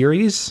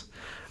Series.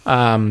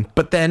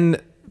 But then,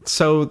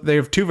 so they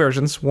have two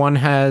versions. One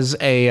has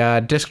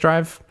a disk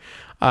drive.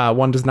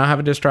 One does not have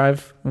a disk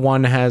drive.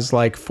 One has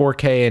like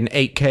 4K and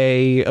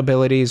 8K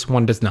abilities.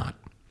 One does not.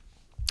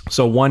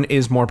 So one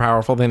is more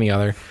powerful than the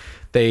other.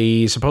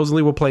 They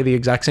supposedly will play the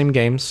exact same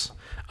games,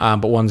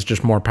 but one's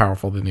just more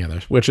powerful than the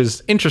other, which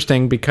is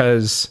interesting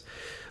because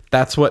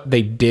that's what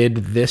they did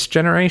this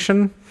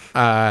generation.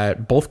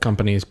 Both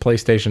companies,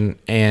 PlayStation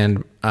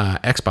and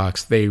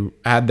Xbox, they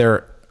had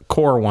their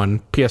core one,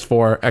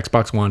 PS4,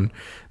 Xbox One.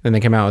 Then they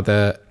came out with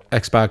the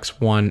Xbox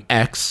One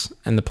X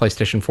and the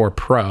PlayStation 4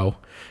 Pro.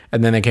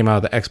 And then they came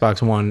out with the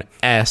Xbox One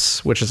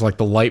S, which is like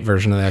the light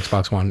version of the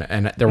Xbox One.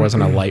 And there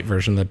wasn't a light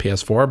version of the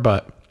PS4,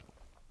 but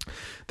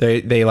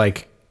they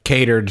like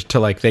catered to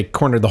like, they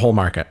cornered the whole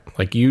market.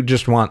 Like you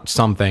just want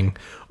something,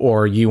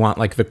 or you want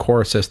like the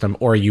core system,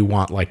 or you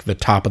want like the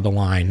top of the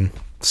line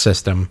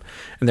system.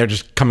 And they're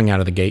just coming out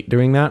of the gate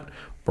doing that.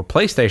 For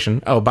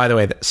PlayStation, oh, by the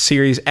way, the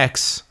Series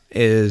X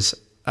is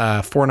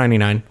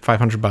 $499,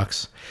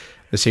 $500.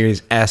 The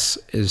Series S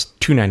is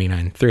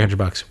 $299,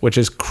 $300, which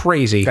is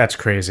crazy. That's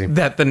crazy.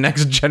 That the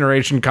next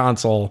generation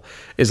console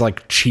is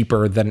like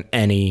cheaper than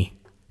any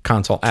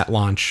console at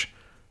launch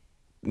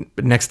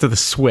next to the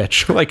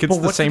Switch. Like it's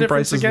the same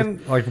price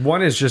again. Like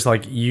one is just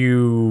like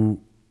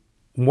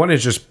one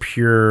is just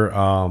pure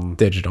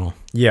digital.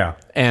 Yeah.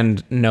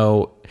 And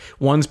no,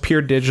 one's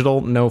pure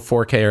digital, no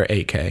 4K or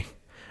 8K.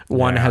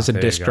 One has a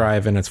disk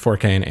drive and it's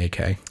 4K and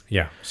 8K.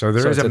 Yeah. So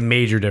there is a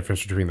major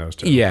difference between those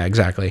two. Yeah,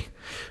 exactly.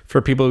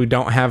 For people who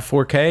don't have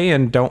 4K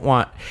and don't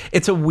want...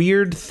 It's a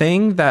weird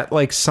thing that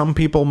like some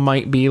people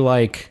might be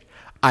like,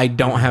 I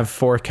don't have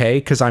 4K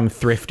because I'm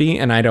thrifty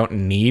and I don't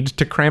need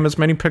to cram as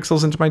many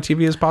pixels into my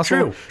TV as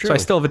possible. True. So I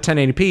still have a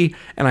 1080p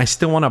and I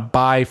still want to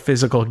buy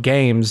physical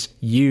games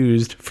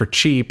used for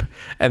cheap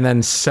and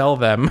then sell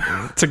them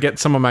to get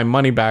some of my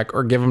money back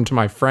or give them to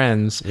my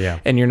friends. Yeah.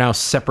 And you're now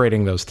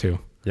separating those two.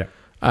 Yeah.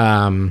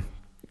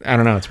 I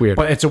don't know. It's weird.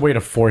 But it's a way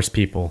to force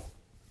people.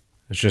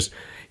 It's just,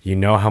 you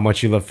know how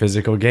much you love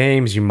physical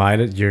games.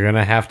 You're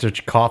gonna have to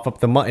cough up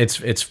the money.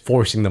 It's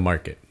forcing the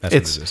market. That's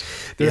what it is.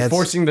 They're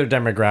forcing their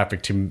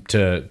demographic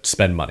to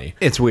spend money.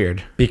 It's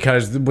weird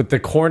because with the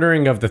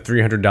cornering of the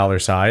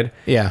 $300 side,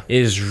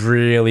 is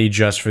really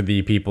just for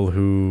the people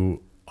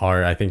who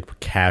are, I think,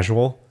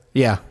 casual.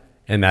 Yeah,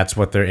 and that's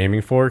what they're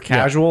aiming for.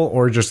 Casual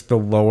or just the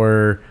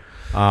lower.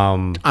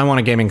 I want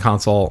a gaming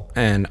console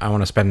and I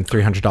want to spend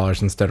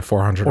 $300 instead of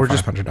 $400 or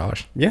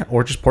 $500. Yeah,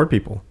 or just poor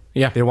people.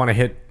 Yeah, they want to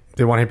hit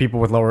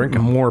people with lower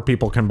income. More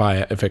people can buy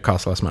it if it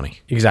costs less money.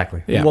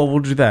 Exactly. Yeah. Well, we'll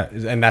do that,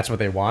 and that's what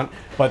they want.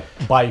 But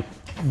by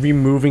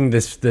removing the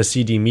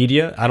CD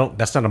media,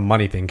 that's not a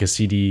money thing because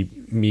CD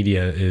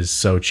media is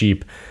so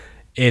cheap.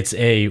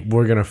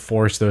 We're gonna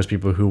force those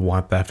people who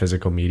want that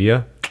physical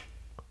media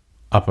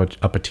up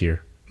a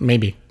tier.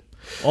 Maybe.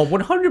 Oh,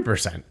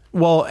 100%.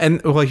 Well,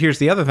 here's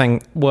the other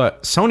thing.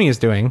 What Sony is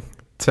doing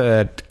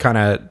to kind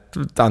of,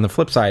 on the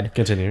flip side,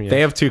 continue. Yes.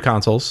 They have two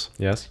consoles.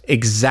 Yes.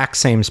 Exact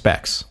same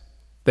specs.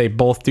 They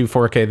both do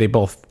 4K. They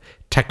both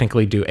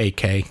technically do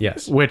 8K.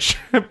 Yes. Which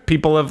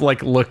people have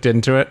like looked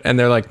into it and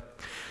they're like,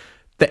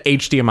 the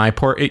HDMI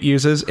port it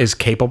uses is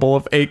capable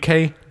of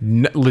 8K.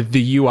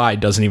 The UI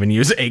doesn't even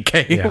use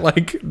 8K. Yeah.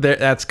 Like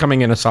that's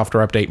coming in a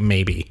software update,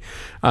 maybe.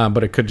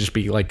 But it could just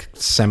be like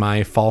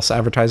semi-false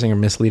advertising or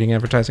misleading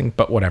advertising.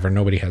 But whatever,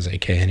 nobody has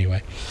 8K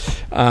anyway.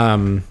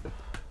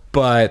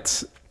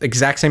 But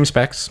exact same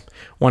specs.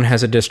 One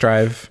has a disk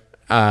drive.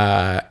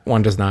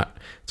 One does not.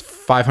 It's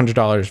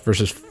 $500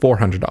 versus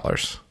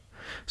 $400.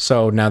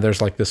 So now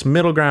there's like this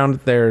middle ground.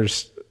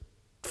 There's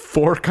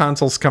 4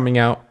 consoles coming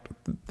out.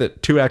 the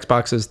 2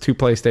 Xboxes, 2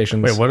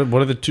 PlayStations. Wait,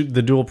 what are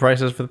the dual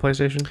prices for the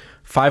PlayStation?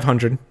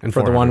 500 And for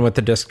the one 400. with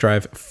the disc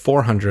drive,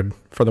 400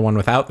 for the one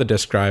without the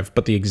disc drive,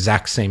 but the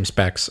exact same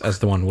specs as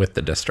the one with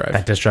the disc drive.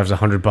 That disc drive's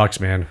 $100,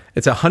 man.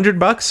 It's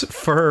 $100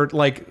 for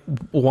like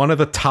one of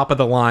the top of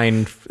the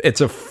line.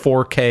 It's a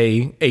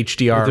 4K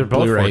HDR They're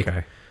both Blu-ray.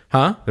 4K.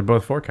 Huh? They're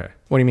both 4K.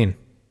 What do you mean?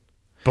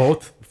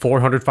 Both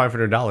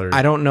 $400.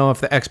 I don't know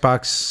if the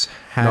Xbox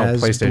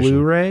has PlayStation.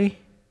 Blu-ray.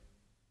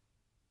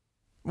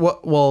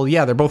 Well,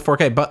 yeah, they're both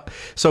 4K. But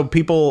so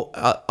people,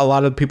 a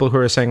lot of people who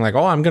are saying like,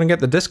 "Oh, I'm going to get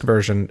the disc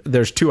version."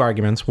 There's 2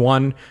 arguments.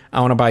 One, I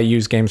want to buy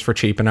used games for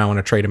cheap, and I want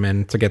to trade them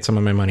in to get some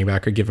of my money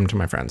back or give them to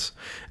my friends.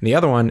 And the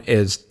other one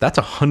is that's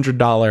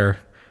 $100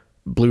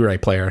 Blu-ray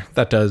player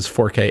that does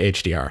 4K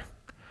HDR,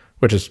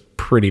 which is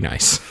pretty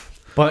nice.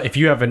 But if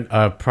you have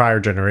a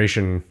prior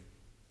generation,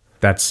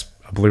 that's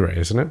a Blu-ray,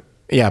 isn't it?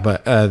 Yeah,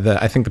 but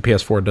I think the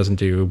PS4 doesn't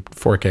do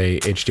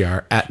 4K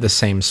HDR at the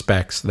same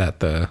specs that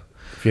the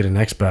If you had an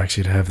Xbox,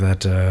 you'd have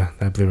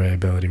that Blu-ray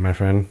ability, my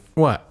friend.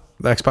 what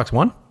the Xbox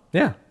One.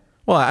 Yeah.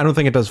 Well, I don't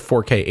think it does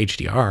 4K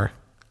HDR.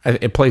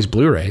 It plays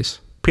Blu-rays.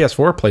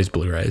 PS4 plays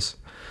Blu-rays,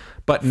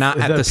 but not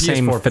at the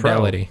same PS4 Pro.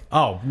 fidelity.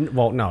 Oh,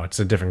 well, no, it's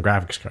a different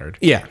graphics card.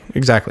 Yeah,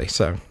 exactly.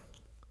 So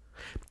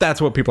that's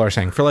what people are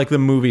saying for like the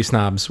movie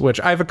snobs, which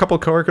I have a couple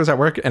of coworkers at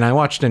work and I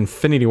watched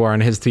Infinity War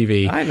on his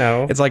TV. I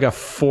know. It's like a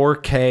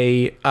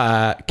 4K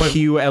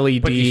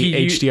QLED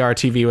he- HDR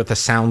TV with a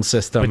sound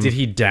system. Did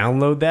he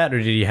download that, or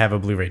did he have a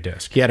Blu-ray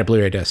disc? He had a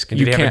Blu-ray disc. Did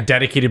he have a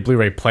dedicated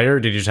Blu-ray player, or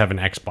did he just have an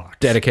Xbox?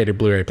 dedicated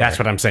Blu-ray player. That's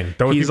what I'm saying.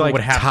 Those He's people like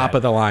would have top that.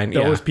 of the line.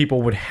 Those Yeah.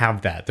 people would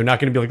have that. They're not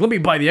going to be like, let me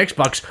buy the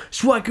Xbox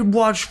so I could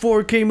watch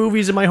 4K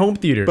movies in my home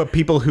theater. But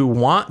people who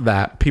want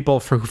that, people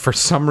who for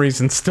some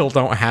reason still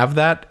don't have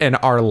that and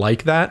are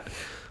like that,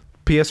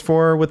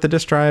 PS4 with the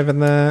disc drive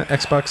and the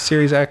Xbox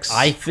Series X.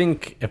 I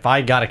think if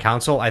I got a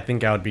console, I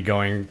think I would be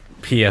going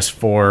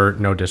PS4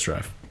 no disc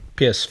drive.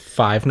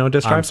 PS5 no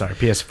disc drive. I'm sorry,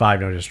 PS5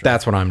 no disc drive.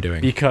 That's what I'm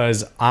doing.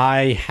 Because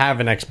I have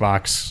an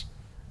Xbox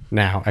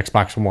now,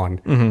 Xbox One,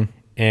 Mm-hmm.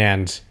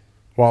 and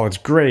while it's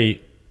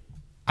great,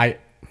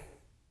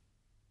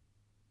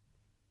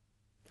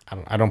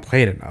 I don't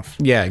play it enough.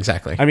 Yeah,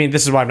 exactly. I mean,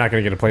 this is why I'm not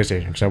going to get a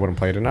PlayStation, because I wouldn't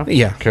play it enough.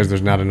 Yeah. Because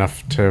there's not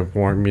enough to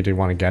warrant me to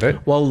want to get it.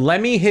 Well,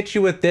 let me hit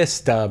you with this,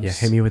 Stubbs. Yeah,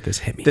 hit me with this.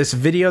 Hit me. This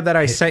video that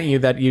I sent you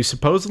that you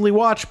supposedly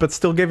watched but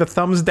still gave a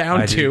thumbs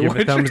down I to, did give a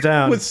which thumbs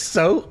down. was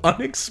so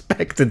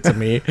unexpected to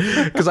me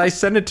because I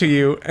sent it to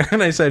you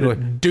and I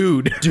said,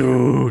 "Dude."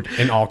 Dude,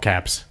 in all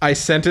caps. I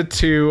sent it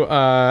to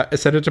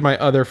my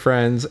other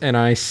friends and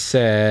I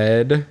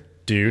said,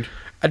 Dude.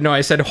 no,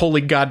 I said,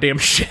 "Holy goddamn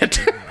shit."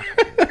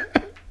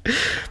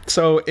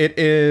 So it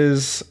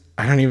is.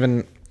 I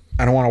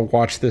don't want to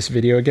watch this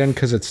video again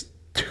because it's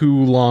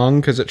too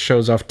long because it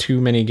shows off too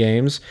many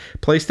games.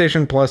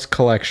 PlayStation Plus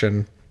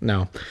collection.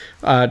 No.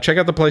 Check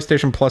out the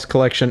PlayStation Plus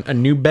collection, a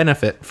new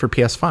benefit for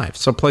PS5.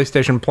 So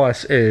PlayStation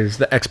Plus is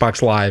the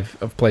Xbox Live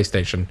of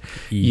PlayStation.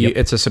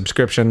 It's a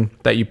subscription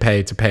that you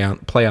pay to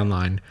play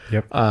online.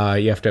 Yep.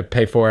 You have to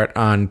pay for it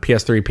on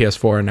PS3,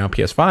 PS4, and now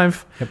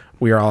PS5. Yep.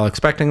 We are all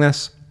expecting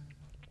this.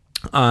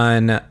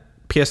 On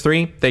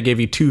PS3, they gave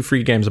you 2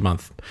 free games a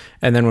month.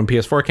 And then when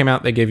PS4 came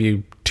out, they gave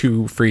you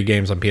 2 free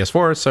games on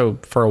PS4. So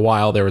for a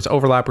while, there was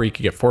overlap where you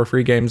could get 4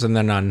 free games. And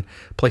then on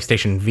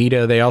PlayStation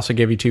Vita, they also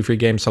gave you 2 free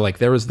games. So like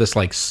there was this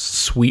like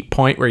sweet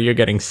point where you're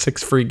getting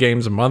 6 free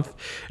games a month.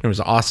 And it was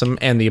awesome.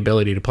 And the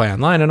ability to play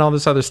online and all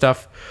this other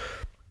stuff.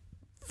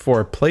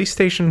 For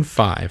PlayStation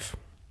 5,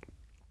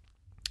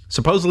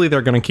 supposedly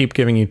they're going to keep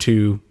giving you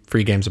 2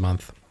 free games a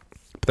month.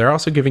 But they're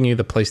also giving you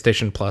the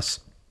PlayStation Plus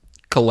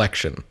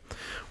collection,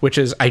 which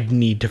is, I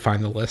need to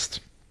find the list.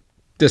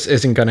 This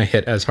isn't going to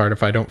hit as hard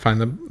if I don't find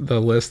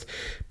the list.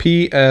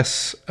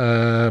 PS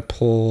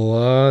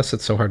Plus,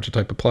 it's so hard to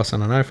type a plus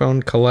on an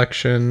iPhone.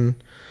 Collection.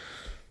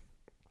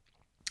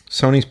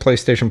 Sony's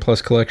PlayStation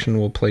Plus collection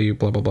will play you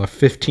blah, blah, blah.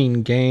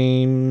 15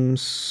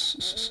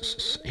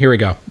 games. Here we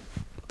go.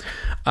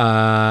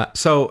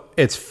 So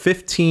it's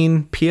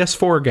 15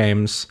 PS4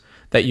 games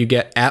that you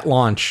get at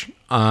launch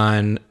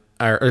on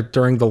or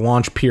during the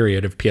launch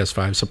period of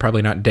PS5, so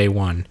probably not day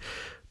one.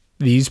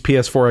 These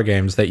PS4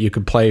 games that you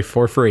could play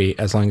for free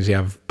as long as you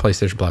have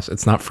PlayStation Plus.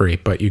 It's not free,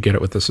 but you get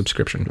it with the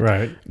subscription.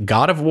 Right.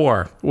 God of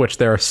War, which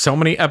there are so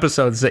many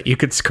episodes that you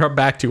could scrub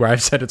back to where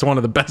I've said it's one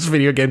of the best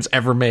video games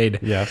ever made.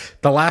 Yes.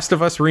 The Last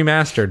of Us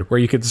Remastered, where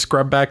you could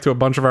scrub back to a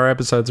bunch of our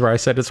episodes where I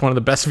said it's one of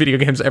the best video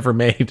games ever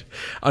made.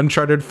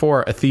 Uncharted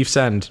 4, A Thief's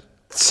End,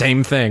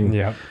 same thing.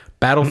 Yep.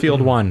 Battlefield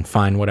 1,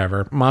 fine,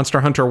 whatever.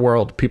 Monster Hunter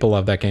World, people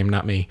love that game,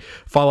 not me.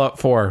 Fallout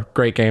 4,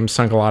 great game,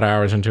 sunk a lot of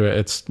hours into it,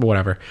 it's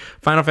whatever.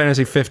 Final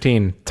Fantasy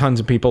 15, tons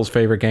of people's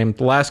favorite game.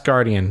 The Last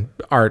Guardian,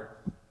 art,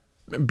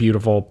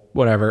 beautiful,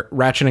 whatever.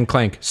 Ratchet and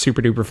Clank,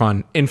 super duper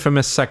fun.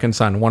 Infamous Second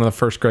Son, one of the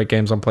first great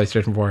games on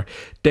PlayStation 4.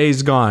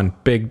 Days Gone,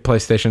 big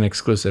PlayStation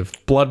exclusive.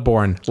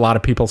 Bloodborne, a lot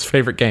of people's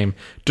favorite game.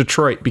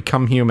 Detroit,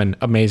 Become Human,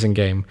 amazing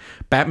game.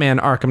 Batman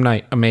Arkham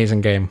Knight,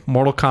 amazing game.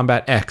 Mortal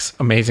Kombat X,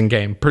 amazing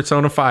game.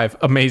 Persona 5,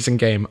 amazing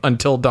game.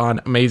 Until Dawn,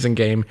 amazing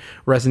game.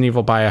 Resident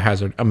Evil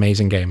Biohazard,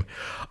 amazing game.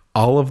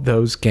 all of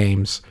those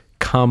games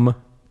come,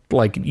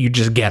 like, you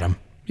just get them.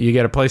 You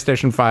get a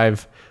PlayStation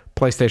 5,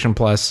 PlayStation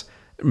Plus,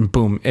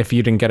 boom. If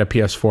you didn't get a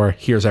PS4,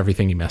 here's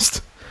everything you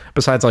missed.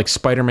 Besides, like,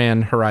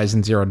 Spider-Man,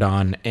 Horizon Zero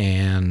Dawn,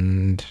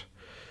 and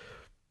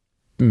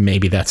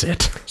maybe that's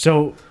it.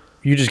 So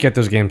you just get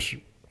those games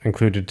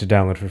included to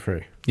download for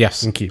free.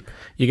 Yes. And keep.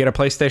 You get a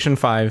PlayStation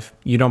 5.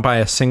 You don't buy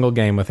a single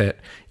game with it.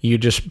 You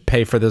just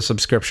pay for the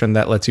subscription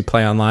that lets you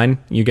play online.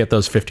 You get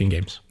those 15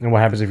 games. And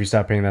what happens if you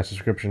stop paying that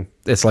subscription?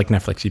 It's like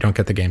Netflix. You don't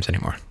get the games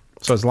anymore.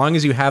 So as long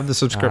as you have the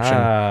subscription,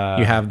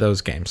 you have those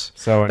games.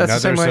 So That's the another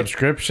same way-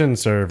 subscription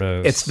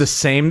service. It's the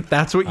same.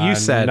 That's what you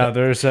said.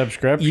 Another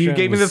subscription. You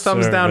gave me the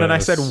thumbs down, and I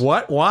said, service.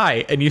 "What?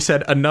 Why?" And you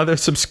said, "Another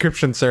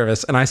subscription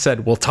service." And I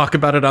said, "We'll talk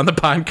about it on the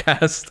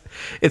podcast."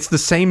 It's the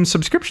same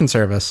subscription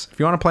service. If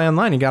you want to play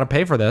online, you got to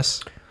pay for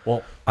this.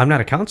 Well, I'm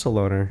not a console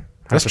owner.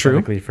 That's true.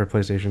 hypothetically, for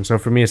PlayStation. So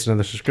for me, it's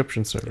another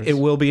subscription service. It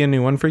will be a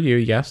new one for you.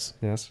 Yes.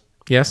 Yes.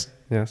 Yes.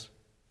 Yes.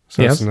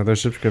 So Yes. it's another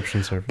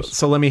subscription service.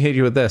 So let me hit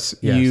you with this.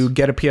 Yes. You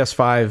get a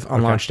PS5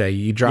 on launch day.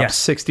 You drop Yes.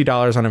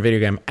 $60 on a video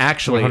game.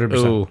 Actually,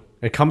 100%. ooh,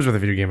 It comes with a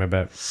video game, I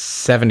bet.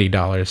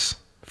 $70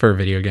 for a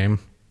video game.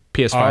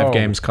 PS5 Oh.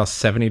 games cost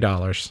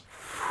 $70.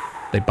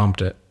 They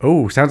bumped it.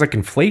 Oh, sounds like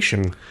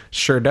inflation.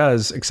 Sure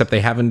does, except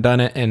they haven't done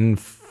it in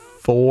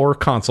 4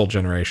 console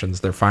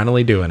generations. They're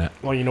finally doing it.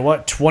 Well, you know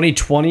what?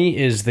 2020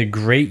 is the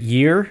great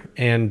year,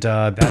 and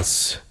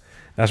that's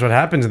what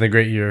happens in the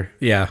great year.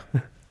 Yeah.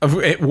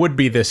 It would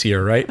be this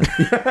year, right?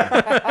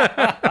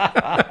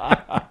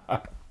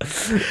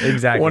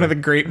 Exactly. One of the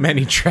great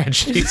many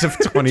tragedies of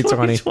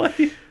 2020.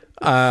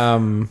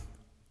 2020.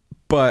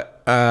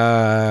 But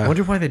I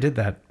wonder why they did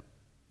that.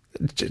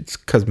 it's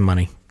because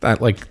money.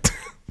 Like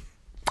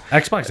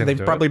Xbox. didn't they've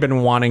do probably it.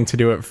 been wanting to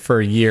do it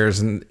for years,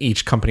 and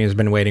each company has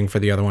been waiting for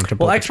the other one to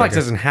pull Well, the Xbox trigger.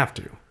 doesn't have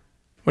to. What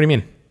do you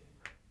mean?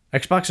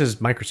 Xbox is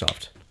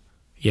Microsoft.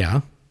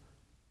 Yeah.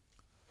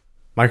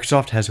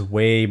 Microsoft has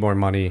way more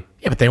money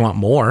Yeah, but they want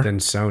more. than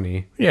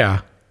Sony.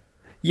 Yeah.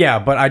 Yeah,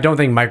 but I don't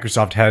think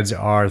Microsoft heads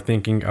are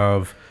thinking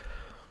of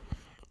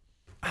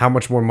how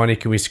much more money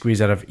can we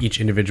squeeze out of each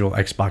individual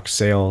Xbox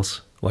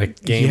sales,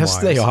 like game. Yes,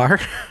 they are.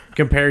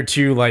 Compared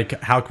to like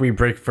how can we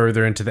break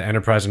further into the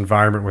enterprise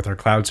environment with our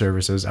cloud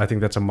services. I think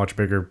that's a much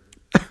bigger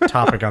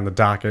topic on the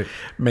docket.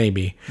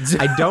 Maybe.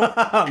 I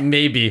don't.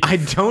 Maybe. I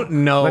don't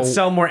know. Let's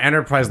sell more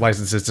enterprise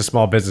licenses to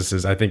small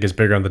businesses. I think is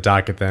bigger on the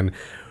docket than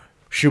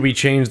should we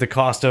change the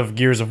cost of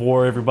Gears of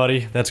War,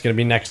 everybody? That's going to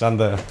be next on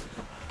the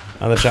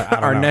chat.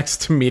 Our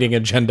next meeting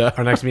agenda.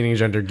 Our next meeting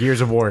agenda, Gears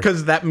of War.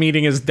 Because that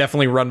meeting is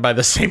definitely run by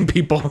the same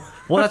people.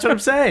 Well, that's what I'm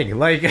saying.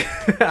 Like,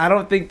 I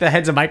don't think the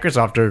heads of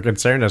Microsoft are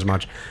concerned as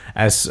much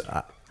as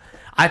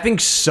I think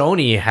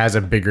Sony has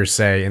a bigger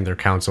say in their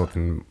council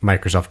than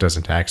Microsoft does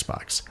into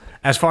Xbox.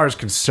 As far as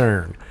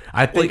concern,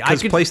 I think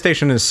Because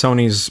PlayStation is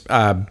Sony's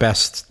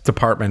best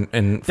department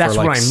for that's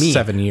like what I mean.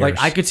 7 years. Like,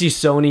 I could see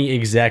Sony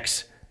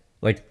execs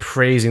like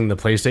praising the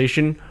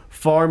PlayStation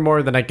far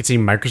more than I could see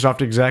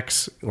Microsoft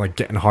execs like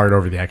getting hard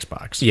over the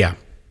Xbox. Yeah.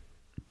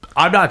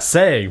 I'm not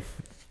saying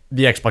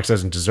the Xbox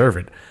doesn't deserve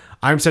it.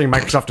 I'm saying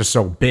Microsoft is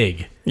so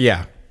big.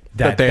 Yeah.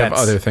 That they have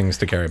that's- other things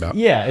to care about.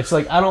 Yeah, it's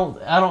like I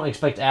don't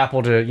expect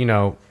Apple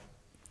to,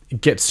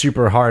 get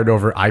super hard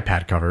over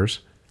iPad covers.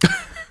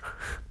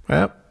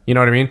 Well, You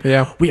know what I mean?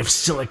 Yeah. We have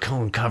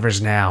silicone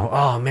covers now.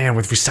 Oh man,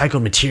 with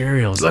recycled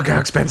materials. look how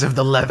expensive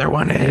the leather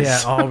one is.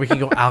 Yeah, oh, we can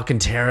go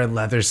Alcantara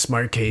leather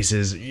smart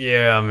cases.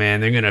 Yeah, man,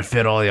 they're gonna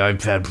fit all the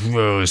iPad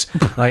Pros.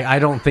 Like, I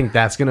don't think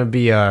that's gonna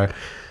be a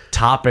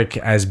topic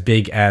as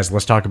big as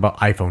let's talk about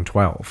iPhone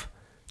 12.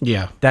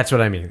 Yeah. That's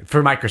what I mean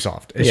for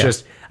Microsoft. It's Yeah.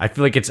 just I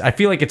feel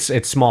like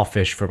it's small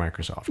fish for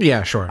Microsoft.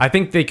 Yeah, sure. I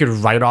think they could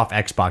write off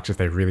Xbox if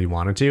they really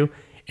wanted to,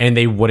 and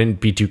they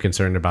wouldn't be too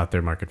concerned about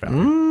their market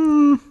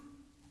value.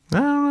 I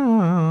don't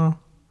know.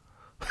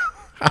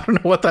 I don't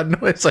know what that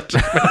noise I just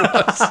made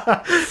was.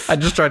 I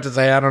just tried to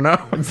say I don't know.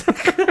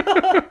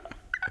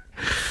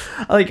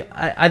 Like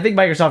I think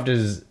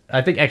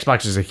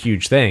Xbox is a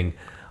huge thing.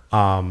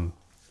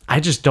 I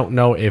just don't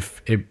know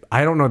if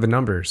I don't know the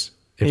numbers.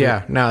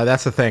 Yeah, no,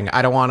 that's the thing.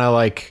 I don't want to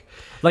like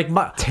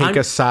take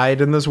a side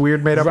in this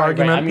weird made up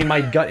argument. I mean,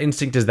 my gut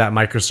instinct is that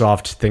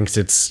Microsoft thinks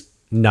it's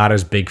not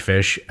as big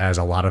fish as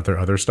a lot of their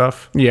other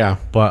stuff. Yeah.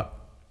 But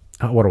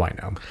what do I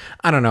know?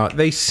 I don't know.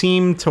 They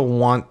seem to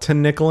want to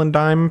nickel and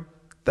dime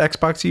the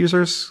Xbox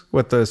users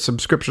with the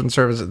subscription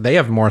services. They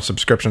have more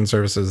subscription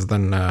services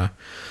than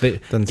Game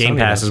Sony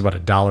Pass does. is what,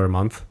 $1 a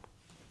month?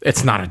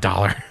 It's not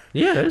 $1.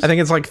 Yeah, it is. I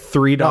think it's like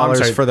 $3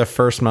 sorry. for the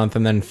first month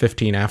and then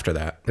 $15 after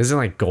that. Isn't it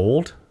like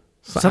gold?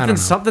 I don't know.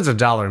 Something's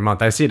 $1 a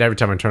month. I see it every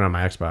time I turn on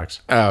my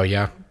Xbox. Oh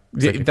yeah,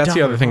 like that's the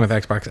 $1 other thing with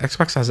Xbox.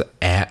 Xbox has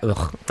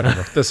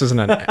whatever. This isn't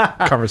a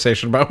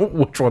conversation about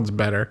which one's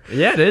better.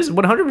 Yeah, it is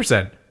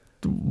 100%.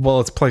 Well,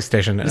 it's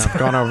PlayStation, and I've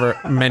gone over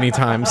it many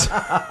times.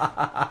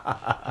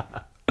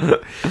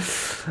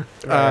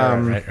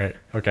 Right.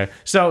 Okay.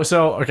 So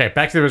okay.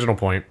 Back to the original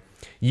point.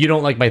 You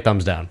don't like my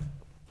thumbs down.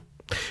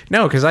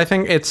 No, because I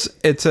think it's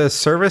a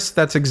service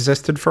that's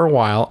existed for a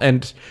while,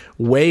 and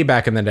way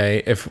back in the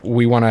day, if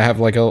we want to have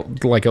like a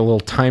little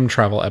time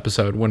travel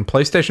episode, when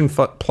PlayStation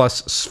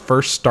Plus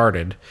first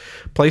started,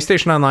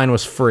 PlayStation Online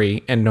was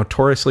free and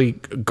notoriously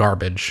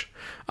garbage.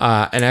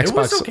 And Xbox It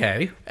was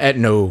okay.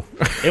 No,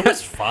 It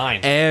was fine.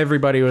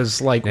 everybody was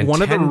like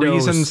one of the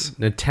reasons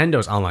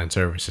Nintendo online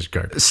service is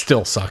garbage.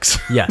 still sucks.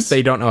 Yes.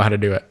 they don't know how to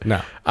do it.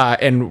 No.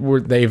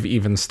 And they've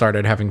even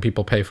started having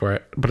people pay for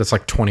it, but it's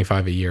like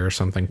 $25 a year or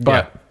something.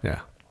 But yeah.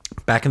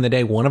 back in the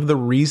day, one of the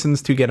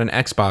reasons to get an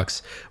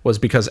Xbox was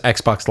because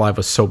Xbox Live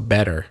was so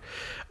better.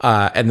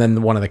 And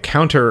then one of the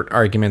counter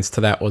arguments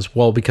to that was,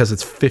 well, because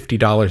it's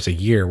 $50 a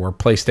year, where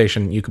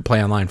PlayStation, you could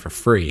play online for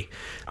free.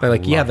 They're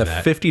like, yeah, the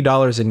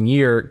 $50 a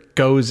year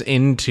goes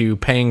into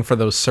paying for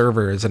those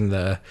servers and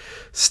the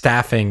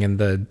staffing and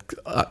the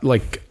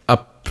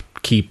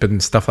upkeep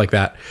and stuff like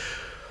that.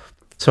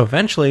 So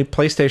eventually,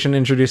 PlayStation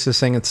introduced this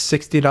thing. It's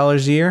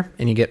 $60 a year,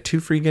 and you get 2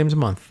 free games a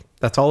month.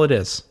 That's all it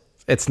is.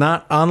 It's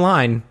not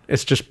online.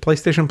 It's just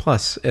PlayStation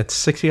Plus. It's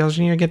 $60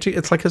 a year.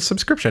 It's like a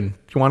subscription.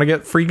 You want to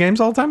get free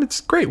games all the time?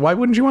 It's great. Why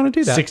wouldn't you want to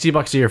do that?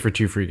 $60 a year for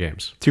 2 free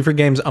games. 2 free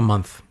games a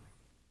month.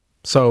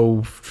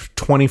 So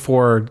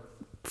 24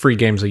 free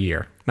games a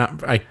year.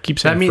 Not. I keep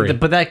saying free.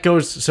 But that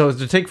goes. So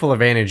to take full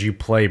advantage, you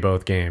play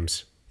both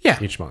games.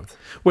 Yeah. Each month.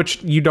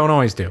 Which you don't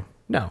always do.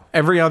 No.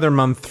 Every other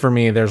month for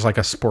me, there's like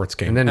a sports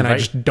game, and I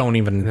just don't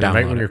even Right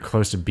download when you're it.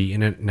 close to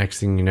beating it, next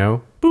thing you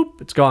know,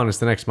 boop, it's gone. It's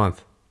the next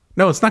month.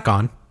 No, it's not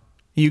gone.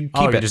 You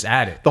keep it. You just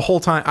add it. The whole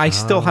time. I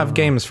still have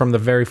games from the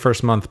very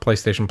first month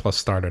PlayStation Plus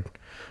started.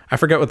 I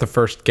forget what the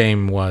first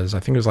game was. I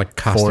think it was like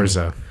Costume.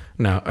 Forza.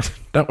 No.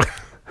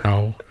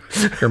 No.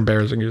 You're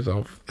embarrassing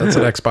yourself. That's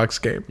an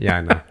Xbox game.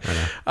 Yeah,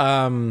 I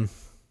know.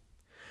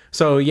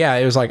 So yeah,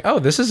 it was like, oh,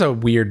 this is a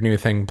weird new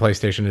thing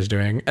PlayStation is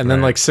doing. And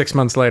then like 6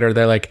 months later,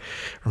 they're like,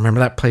 remember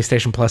that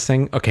PlayStation Plus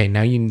thing? Okay,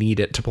 now you need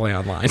it to play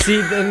online.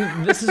 See,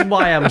 then this is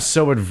why I'm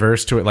so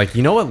adverse to it. Like,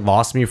 you know what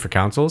lost me for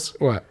consoles?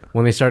 What?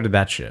 When they started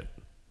that shit.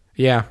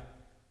 Yeah.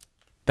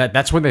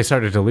 That's when they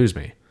started to lose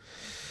me.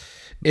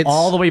 It's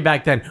All the way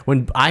back then.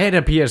 When I had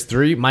a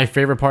PS3, my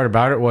favorite part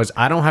about it was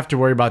I don't have to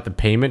worry about the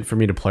payment for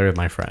me to play with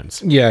my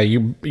friends. Yeah,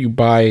 you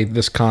buy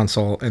this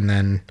console and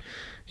then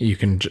you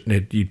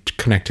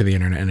connect to the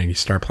internet and then you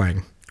start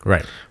playing.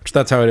 Right. Which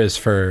that's how it is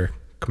for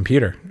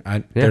computer.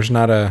 There's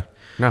not a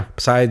No.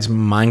 besides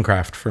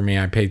Minecraft for me.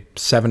 I pay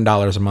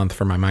 $7 a month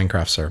for my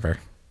Minecraft server.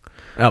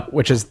 Oh.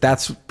 Which is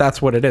that's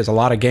what it is. A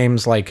lot of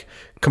games like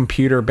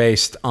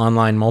computer-based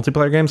online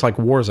multiplayer games like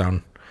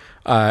Warzone,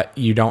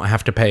 you don't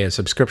have to pay a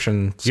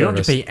subscription service. You don't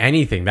have to pay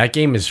anything. That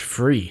game is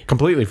free.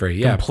 Completely free,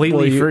 yeah.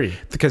 Completely free.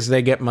 Because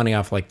they get money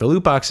off like the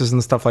loot boxes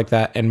and stuff like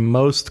that. And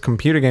most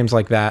computer games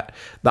like that,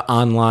 the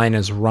online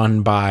is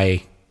run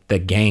by the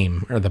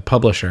game or the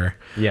publisher.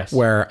 Yes.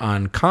 Where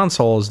on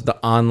consoles, the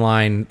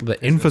online, the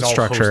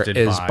infrastructure hosted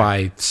is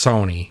by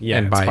Sony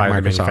and by the Microsoft.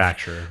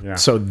 manufacturer. Yeah.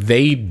 So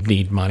they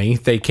need money.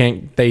 They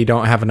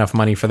don't have enough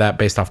money for that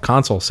based off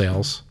console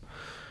sales,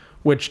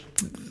 which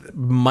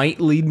might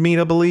lead me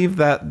to believe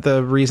that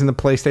the reason the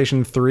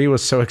PlayStation 3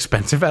 was so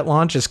expensive at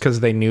launch is because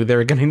they knew they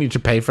were going to need to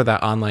pay for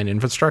that online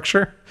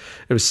infrastructure.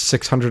 It was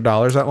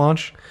 $600 at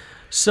launch.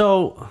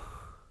 So,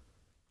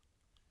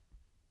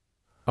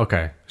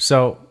 okay.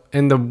 So,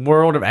 in the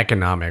world of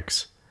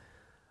economics,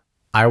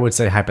 I would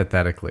say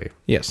hypothetically,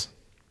 Yes.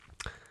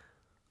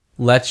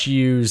 let's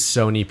use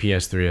Sony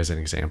PS3 as an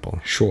example.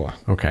 Sure.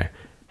 Okay.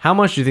 How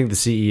much do you think the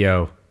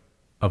CEO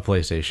of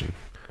PlayStation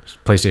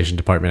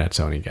department at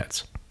Sony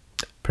gets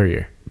per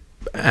year?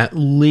 At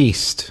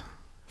least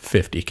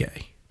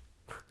 $50K.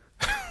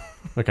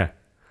 Okay.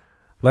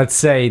 Let's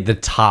say the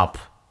top,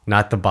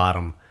 not the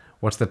bottom.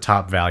 What's the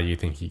top value you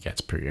think he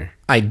gets per year?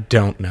 I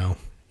don't know.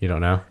 You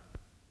don't know?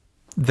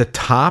 The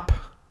top,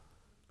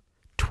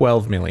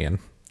 $12 million.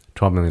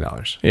 $12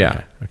 million.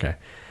 Yeah. Okay.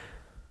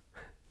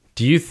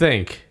 Do you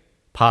think,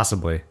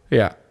 possibly,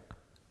 Yeah.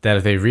 that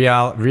if they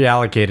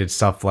reallocated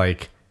stuff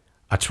like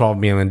a $12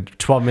 million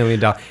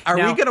Are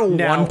we gonna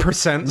 1%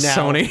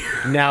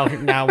 Sony?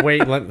 Now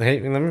wait, let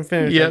me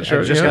finish.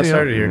 I just got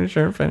started here.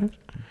 Sure, finish.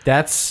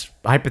 That's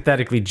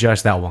hypothetically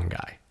just that one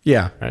guy,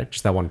 Yeah. right?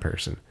 Just that one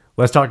person.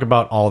 Let's talk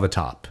about all the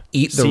top.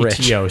 Eat the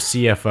CTO,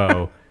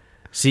 CFO,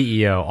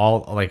 CEO,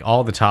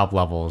 all the top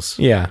levels.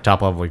 Yeah.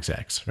 Top level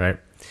execs, right?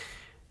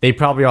 They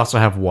probably also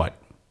have what?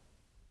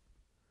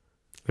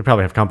 They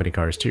probably have company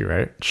cars too,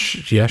 right?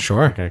 Yeah,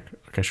 sure. Okay,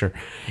 sure.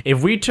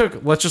 If we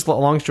took, let's just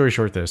long story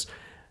short this,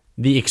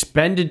 the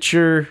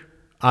expenditure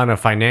on a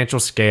financial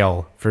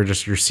scale for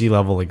just your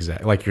C-level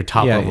exec, like your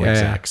top level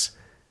execs,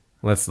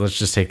 let's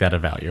just take that a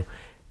value.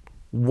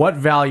 What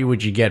value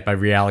would you get by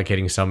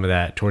reallocating some of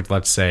that towards,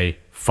 let's say,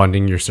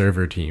 funding your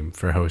server team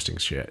for hosting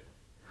shit?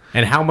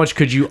 And how much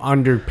could you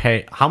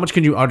underpay? How much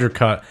could you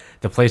undercut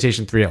the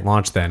PlayStation 3 at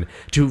launch then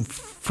to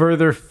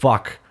further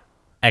fuck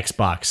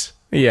Xbox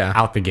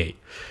out the gate?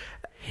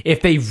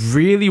 If they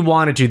really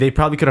wanted to, they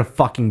probably could have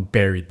fucking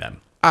buried them.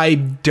 I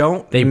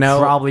don't They know.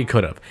 probably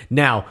could have.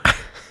 Now,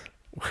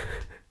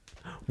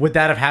 would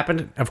that have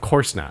happened? Of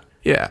course not.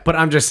 Yeah. But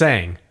I'm just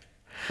saying,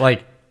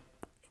 like,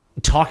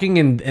 talking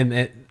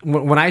and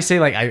when I say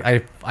like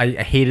I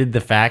hated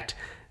the fact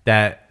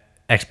that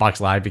Xbox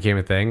Live became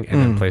a thing and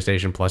then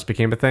PlayStation Plus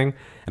became a thing,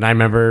 and I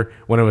remember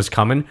when it was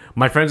coming,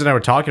 my friends and I were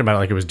talking about it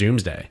like it was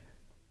doomsday,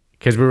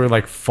 because we were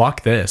like,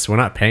 fuck this, we're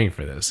not paying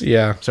for this.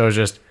 Yeah. So it was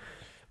just,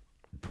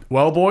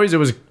 well, boys,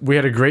 we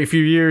had a great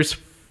few years,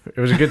 it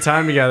was a good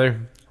time together,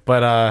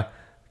 but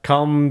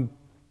come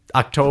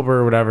October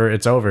or whatever,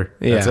 it's over.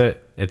 That's Yeah.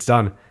 it, it's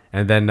done.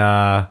 And then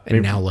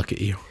And now look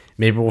at you.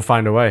 maybe we'll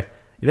find a way.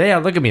 Yeah,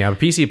 look at me, I'm a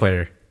PC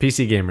player,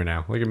 PC gamer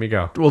now, look at me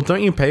go. Well,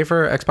 don't you pay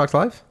for Xbox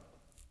Live?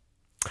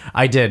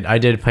 I did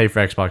pay for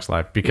Xbox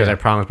Live because I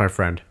promised my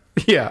friend.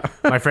 Yeah.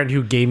 My friend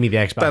who gave me the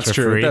Xbox That's for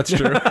true. free. That's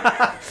true.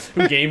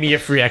 Who gave me a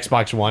free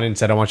Xbox One and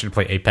said, I want you to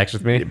play Apex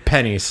with me.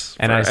 Pennies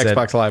And for I said-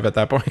 Xbox Live at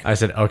that point. I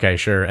said, okay,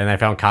 sure. And I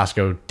found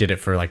Costco did it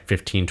for like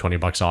 15, 20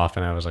 bucks off.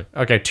 And I was like,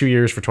 okay, 2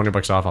 years for 20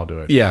 bucks off, I'll do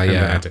it. Yeah, and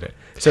yeah. then I did it.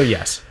 So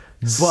yes.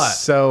 But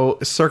So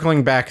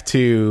circling back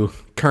to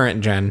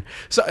current gen.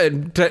 So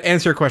to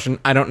answer your question,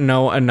 I don't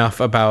know enough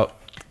about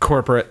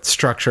corporate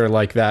structure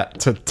like that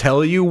to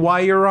tell you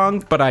why you're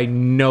wrong, but I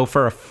know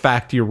for a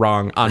fact you're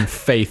wrong on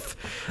faith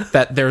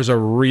that there's a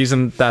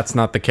reason that's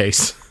not the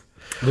case.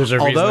 there's a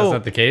reason Although- that's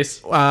not the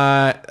case.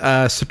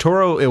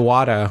 Satoru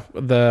Iwata,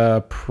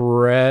 the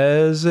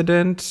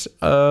president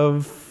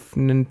of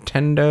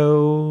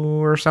Nintendo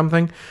or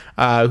something,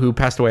 who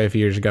passed away a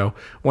few years ago,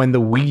 when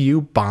the Wii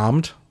U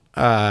bombed,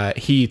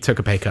 he took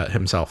a pay cut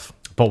himself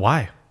But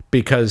why?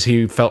 because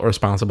he felt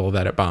responsible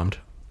that it bombed,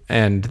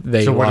 and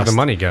they So where did lost. the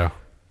money go?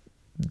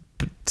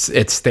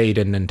 It stayed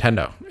in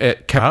Nintendo.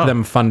 It kept Oh.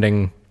 them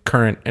funding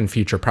current and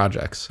future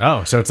projects.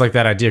 Oh, so it's like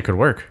that idea could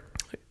work.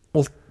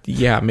 Well,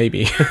 yeah,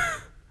 maybe.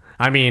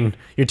 I mean,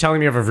 you're telling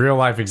me of a real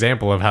life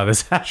example of how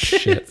this happened.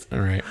 Shit. All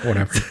right,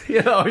 whatever.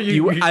 You know,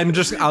 I'm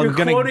you're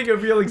gonna. quoting a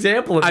real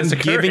example of I'm this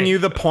giving occurring. you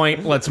the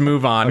point. Let's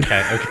move on.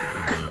 Okay.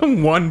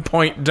 1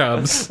 point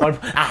dubs.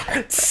 That's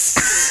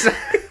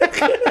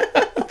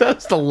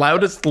the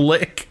loudest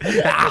lick.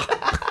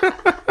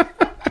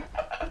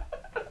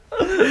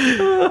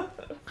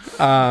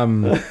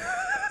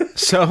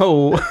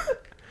 So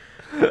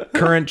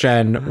current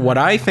gen, what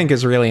I think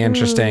is really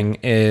interesting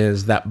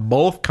is that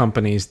both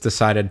companies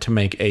decided to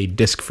make a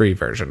disc-free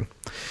version.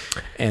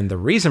 And the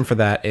reason for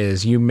that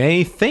is you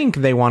may think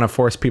they want to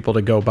force people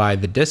to go buy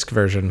the disc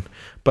version,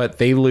 but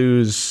they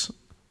lose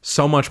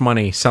so much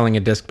money selling a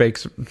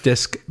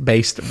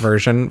disc-based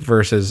version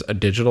versus a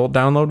digital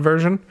download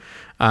version,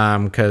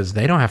 because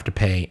they don't have to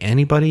pay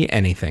anybody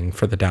anything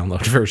for the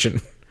download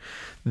version.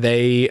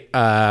 They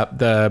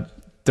the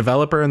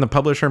developer and the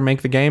publisher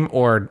make the game,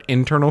 or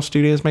internal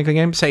studios make the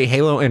game. Say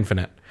Halo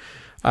Infinite.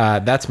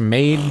 That's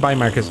made by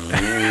Microsoft.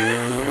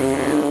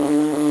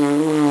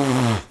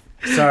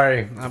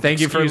 Sorry. Thank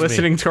you for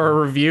listening to our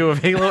review of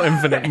Halo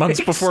Infinite months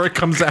before it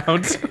comes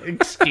out.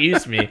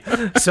 Excuse me.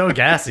 So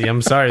gassy.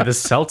 I'm sorry. This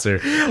seltzer.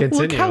 Continue.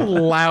 Look how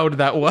loud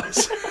that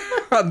was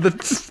on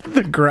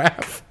the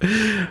graph.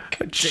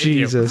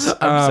 Jesus.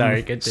 I'm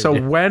sorry, continue.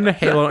 So when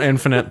Halo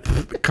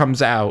Infinite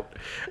comes out,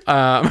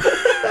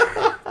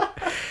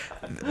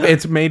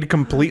 it's made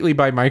completely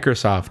by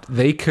Microsoft.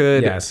 They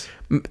could Yes.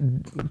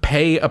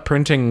 pay a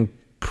printing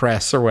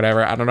press or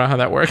whatever. I don't know how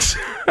that works.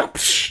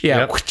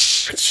 Yeah.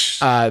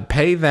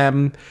 Pay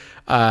them,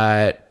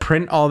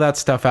 print all that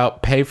stuff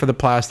out, pay for the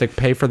plastic,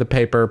 pay for the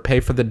paper, pay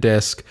for the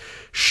disc,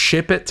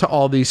 ship it to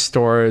all these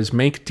stores,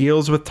 make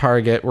deals with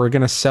Target. We're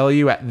going to sell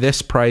you at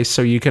this price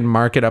so you can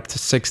mark it up to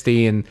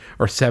 60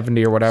 or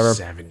 70 or whatever.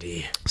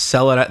 70.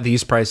 Sell it at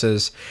these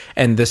prices,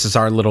 and this is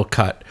our little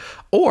cut.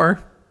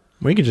 Or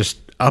we could just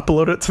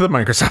upload it to the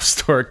Microsoft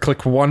Store,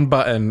 click one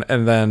button,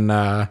 and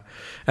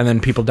then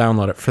people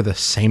download it for the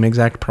same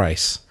exact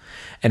price.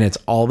 And it's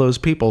all those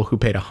people who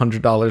paid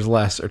 $100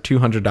 less or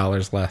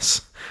 $200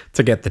 less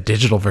to get the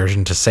digital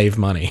version to save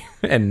money.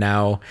 And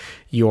now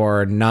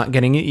you're not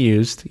getting it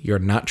used. You're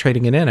not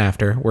trading it in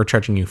after. We're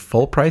charging you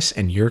full price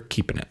and you're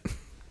keeping it.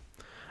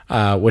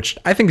 Which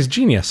I think is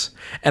genius.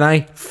 And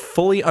I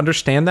fully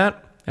understand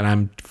that. And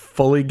I'm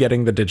fully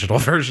getting the digital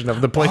version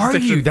of the PlayStation Are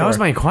you? 4. That was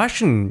my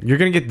question. You're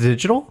going to get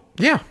digital?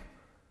 Yeah.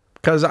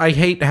 Because I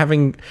hate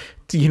having,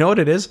 you know what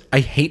it is? I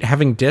hate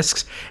having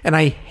discs, and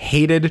I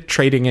hated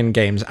trading in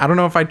games. I don't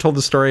know if I told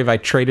the story of I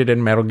traded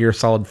in Metal Gear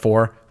Solid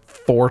 4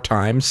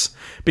 times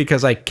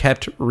because I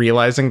kept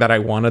realizing that I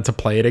wanted to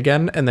play it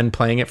again, and then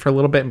playing it for a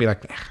little bit and be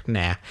like,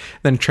 nah.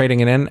 Then trading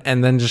it in,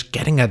 and then just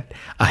getting a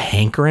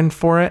hankering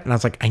for it. And I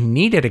was like, I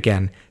need it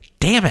again.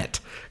 Damn it.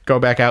 Go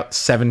back out,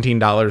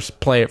 $17,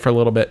 play it for a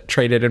little bit,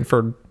 trade it in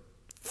for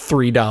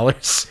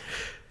 $3.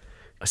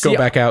 Go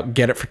back out,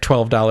 get it for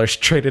 $12,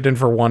 trade it in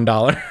for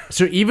 $1.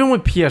 So even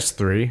with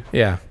PS3,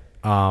 Yeah.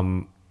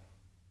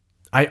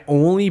 I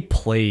only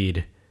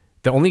played,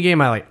 the only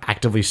game I like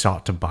actively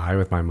sought to buy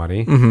with my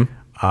money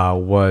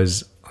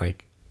was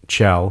like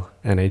Chell,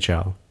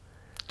 NHL,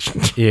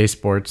 EA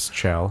Sports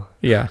Chell,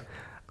 Yeah.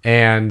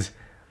 and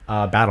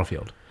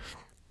Battlefield,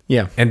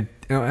 Yeah. and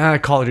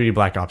Call of Duty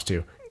Black Ops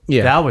 2.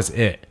 Yeah. That was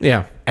it.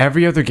 Yeah.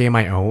 Every other game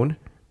I own,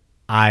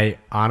 I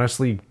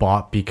honestly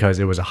bought because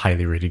it was a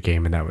highly rated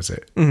game, and that was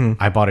it.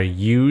 I bought a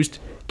used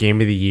Game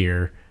of the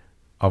Year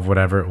of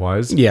whatever it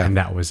was, Yeah. and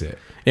that was it.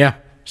 Yeah.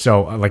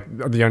 So, like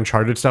the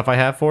Uncharted stuff I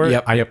have for it,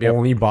 Yep, I yep, yep.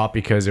 only bought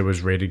because it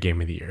was rated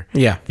Game of the Year.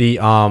 Yeah. The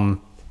oh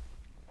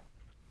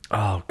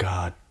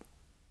god,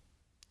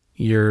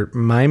 You're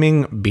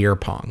miming beer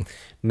pong.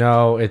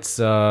 no, it's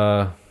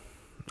I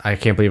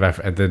can't believe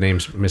the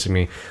name's missing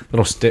me.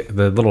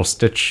 The little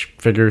Stitch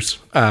figures,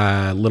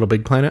 Little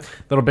Big Planet.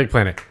 Little Big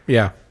Planet.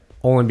 Yeah.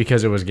 Only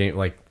because it was Game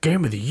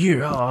of the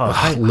Year.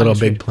 Oh, Little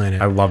Big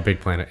Planet. I love Big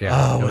Planet.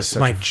 Yeah, Oh, it's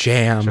my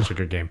jam. such a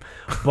good game.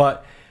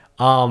 But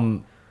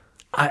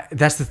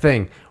that's the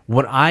thing.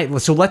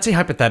 So let's say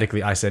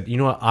hypothetically, I said, you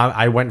know what,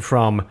 I went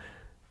from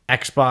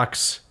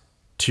Xbox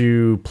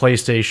to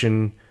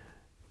PlayStation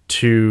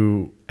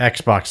to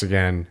Xbox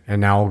again, and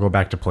now I'll go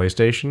back to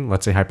PlayStation.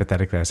 Let's say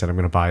hypothetically, I said I'm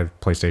going to buy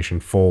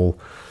PlayStation full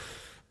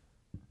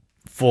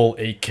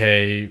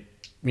 8K,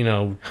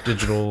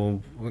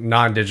 digital,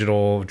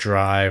 non-digital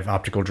drive,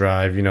 optical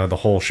drive, the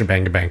whole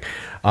shebang bang.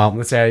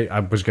 Let's say I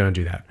was going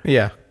to do that.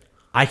 Yeah.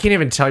 I can't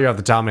even tell you off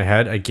the top of my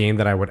head a game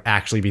that I would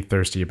actually be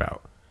thirsty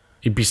about.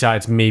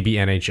 Besides maybe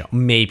NHL.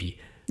 Maybe.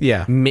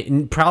 Yeah.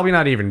 Probably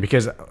not even,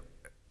 because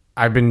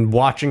I've been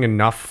watching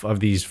enough of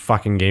these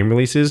fucking game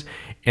releases,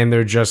 and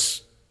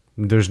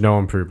there's no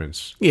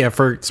improvements. Yeah.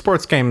 For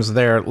sports games,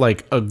 they're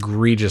like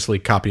egregiously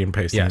copy and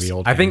pasting the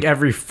old I game. think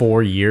every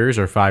 4 years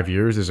or 5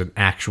 years is an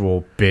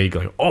actual big,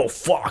 like, oh,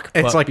 fuck.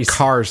 It's But like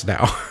Cars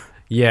now.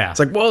 yeah. It's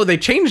like, whoa, they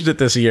changed it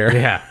this year.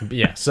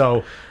 Yeah.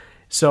 So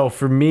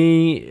for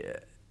me,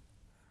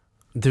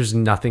 there's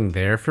nothing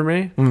there for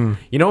me.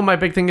 You know what my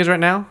big thing is right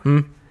now?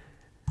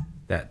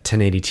 That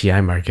 1080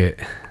 Ti market,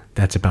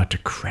 that's about to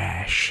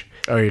crash.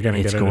 Oh, you're going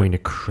to It's get going to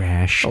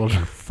crash and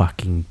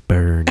fucking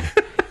burn.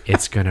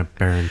 It's going to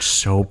burn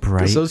so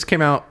bright. So those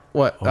came out,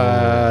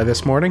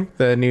 this morning?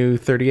 The new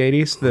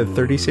 3080s, the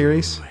 30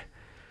 series?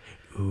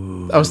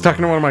 I was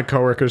talking to one of my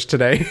coworkers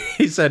today.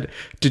 He said,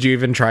 "Did you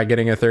even try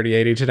getting a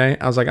 3080 today?"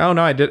 I was like, "Oh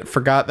no, I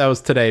forgot that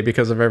was today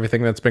because of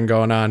everything that's been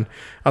going on."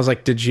 I was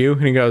like, "Did you?"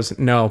 And he goes,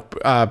 "No,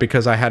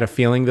 because I had a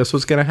feeling this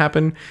was going to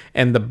happen,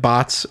 and the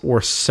bots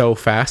were so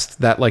fast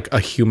that like a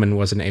human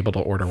wasn't able to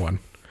order one."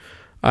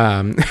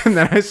 And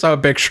then I saw a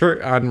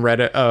picture on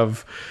Reddit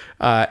of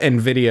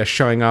Nvidia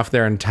showing off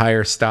their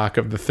entire stock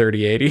of the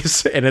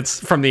 3080s, and it's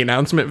from the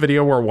announcement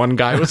video where one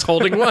guy was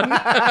holding one.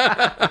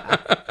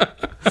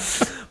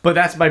 But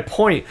that's my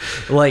point.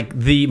 Like,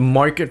 the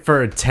market for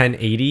a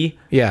 1080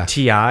 Yeah.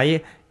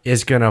 Ti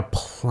is going to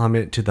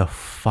plummet to the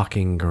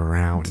fucking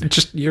ground.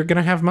 Just, you're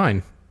gonna have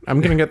mine. I'm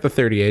gonna get the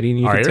 3080, and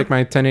you Are can you? take my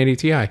 1080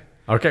 Ti. Okay,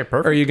 Or are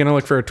perfect. you gonna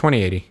look for a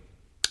 2080?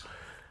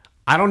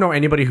 I don't know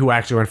anybody who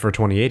actually went for a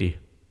 2080.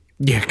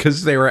 Yeah,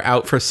 because they were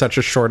out for such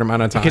a short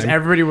amount of time. Because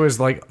everybody was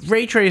like,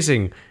 ray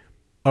tracing.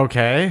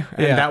 Okay.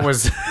 And Yeah. that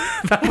was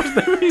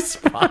the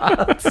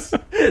response.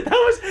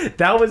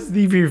 that was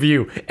the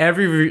review.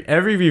 Every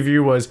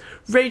review was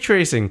ray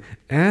tracing.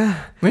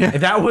 Yeah.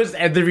 That was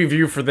the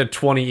review for the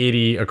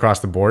 2080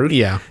 across the board.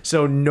 Yeah.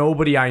 So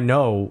nobody I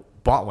know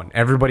bought one.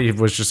 Everybody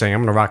was just saying,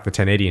 I'm gonna rock the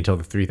 1080 until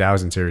the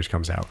 3000 series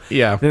comes out.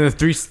 Yeah. Then the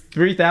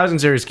 3000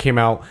 series came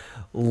out,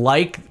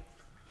 like,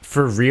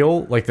 for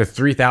real, like the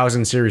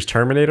 3000 series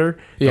Terminator,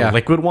 Yeah. the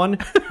liquid one,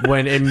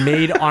 when it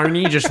made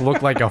Arnie just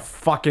look like a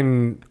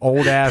fucking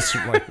old ass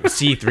like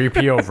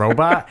C-3PO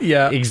robot.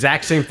 Yeah.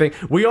 Exact same thing.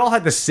 We all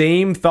had the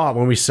same thought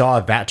when we saw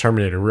that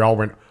Terminator. We all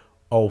went,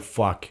 oh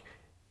fuck,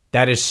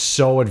 that is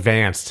so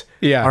advanced.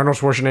 Yeah. Arnold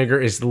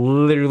Schwarzenegger is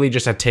literally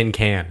just a tin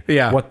can.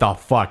 Yeah. What the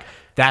fuck?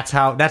 That's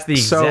the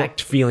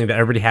exact feeling that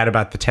everybody had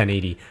about the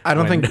 1080. I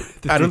don't think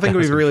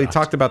we've really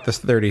talked about this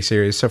 30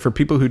 series. So for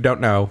people who don't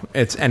know,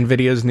 it's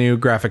Nvidia's new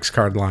graphics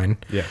card line.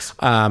 Yes.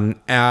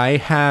 I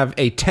have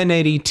a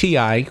 1080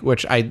 Ti,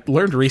 which I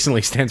learned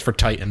recently stands for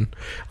Titan.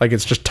 Like,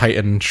 it's just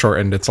Titan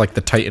shortened. It's like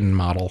the Titan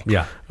model.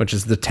 Yeah. Which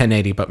is the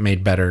 1080 but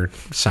made better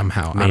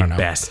somehow. I don't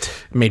know.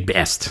 Made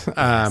best.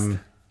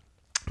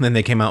 Then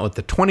they came out with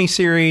the 20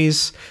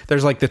 series.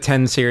 There's like the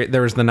 10 series.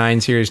 There was the 9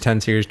 series,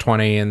 10 series,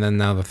 20, and then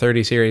now the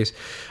 30 series.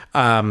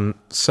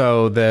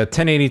 So the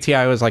 1080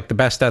 Ti was like the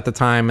best at the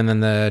time, and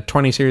then the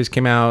 20 series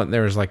came out.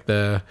 There was like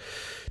the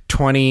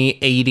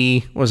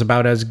 2080 was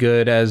about as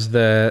good as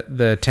the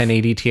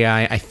 1080 Ti,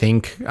 I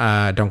think.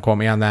 Don't quote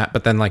me on that.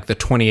 But then like the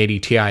 2080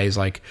 Ti is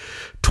like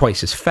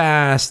twice as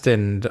fast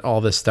and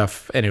all this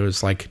stuff. And it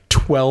was like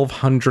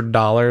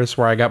 $1,200,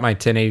 where I got my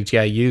 1080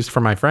 Ti used for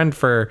my friend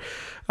for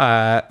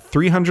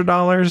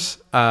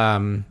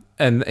 $300.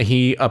 And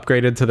he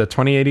upgraded to the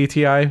 2080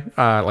 Ti,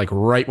 like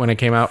right when it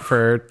came out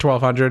for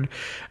 $1,200.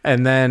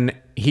 And then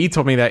he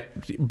told me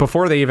that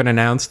before they even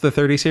announced the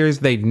 30 series,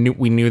 we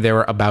knew they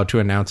were about to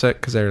announce it,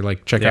 because they're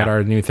like, check out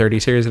our new 30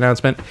 series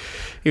announcement.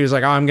 He was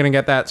like, oh, I'm going to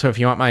get that. So if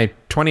you want my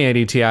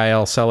 2080 Ti,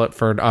 I'll sell it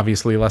for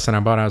obviously less than I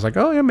bought. I was like,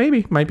 oh yeah,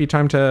 maybe might be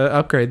time to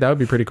upgrade. That would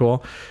be pretty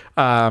cool.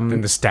 And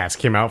the stats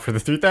came out for the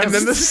 3000. And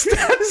then the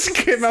stats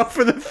came out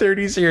for the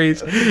 30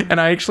 series. And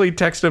I actually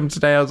texted him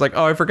today. I was like,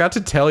 oh, I forgot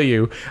to tell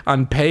you,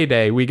 on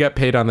payday, we get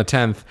paid on the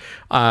 10th.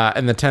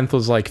 And the 10th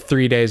was like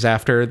 3 days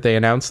after they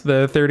announced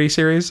the 30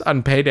 series.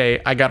 On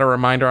payday, I got a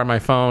reminder on my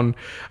phone,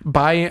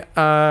 buy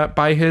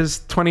his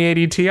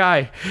 2080 Ti.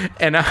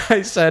 And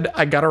I said,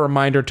 I got a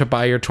reminder to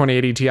buy your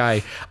 2080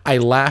 Ti. I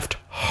laughed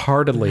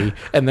heartily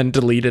and then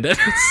deleted it.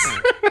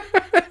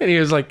 And he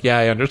was like, yeah,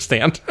 I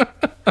understand.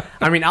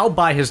 I mean, I'll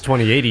buy his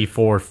 2080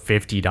 for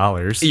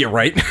 $50. You're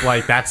right.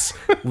 Like, that's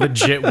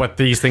legit what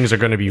these things are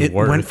going to be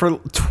worth. Went for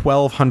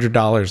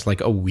 $1,200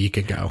 like a week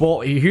ago.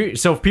 Well,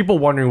 so if people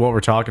wondering what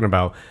we're talking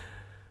about,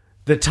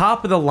 the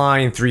top of the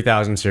line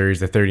 3000 series,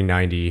 the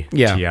 3090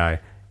 Ti,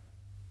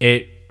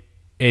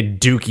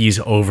 it dookies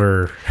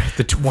over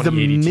the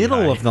 2080 The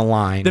middle Ti. of the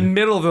line. The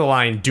middle of the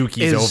line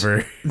dookies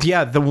over.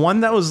 Yeah, the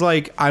one that was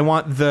like, I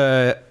want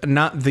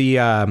not the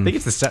I think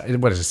it's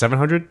what is it,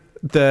 700?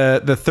 the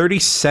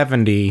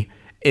 3070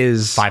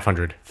 is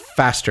 500.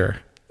 faster.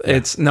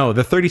 It's the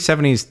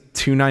 3070 is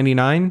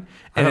 $299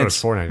 and it was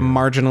it's $499.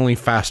 marginally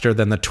faster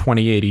than the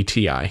 2080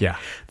 Ti. Yeah.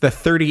 The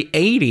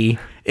 3080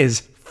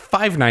 is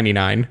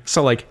 $599,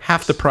 so like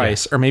half the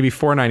price, or maybe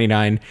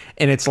 $499,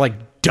 and it's like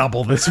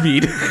double the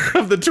speed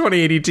of the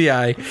 2080 Ti.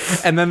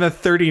 And then the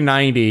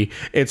 3090,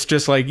 it's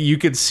just like you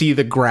could see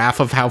the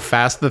graph of how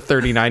fast the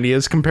 3090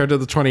 is compared to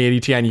the 2080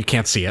 Ti, and you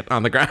can't see it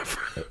on the graph.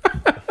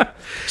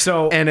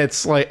 So, And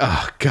it's like,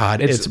 oh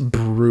god, it's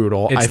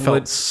brutal. I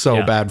felt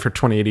so bad for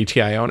 2080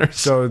 Ti owners.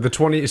 so the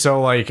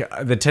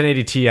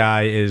 1080 Ti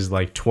is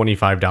like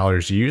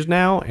 $25 used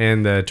now,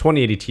 and the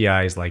 2080 Ti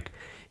is like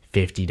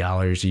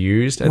 $50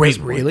 used. Wait,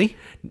 really?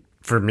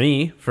 For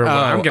me, for what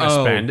I'm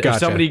gonna spend. Gotcha. If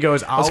somebody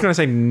goes, I was gonna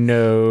say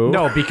no.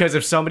 no, because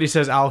if somebody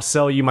says I'll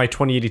sell you my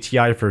 2080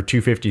 Ti for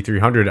 $250,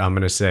 $300, I'm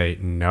gonna say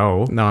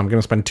no. No, I'm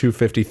gonna spend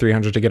 $250,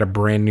 $300 to get a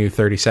brand new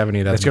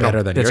 3070 that's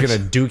better than yours. That's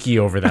gonna dookie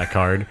over that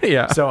card.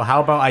 Yeah. So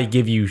how about I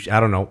give you, I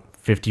don't know,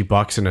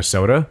 $50 in a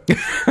soda?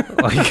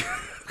 Like,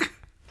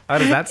 how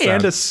does that sound?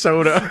 And a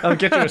soda. I'll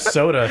get you a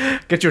soda.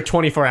 Get you a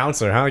 24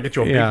 ouncer. I'll get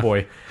you a big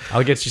boy.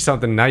 I'll get you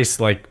something nice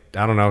like,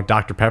 I don't know,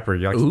 Dr. Pepper.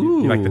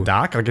 You like the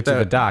Doc? I'll get you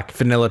the Doc.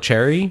 Vanilla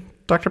cherry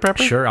Dr.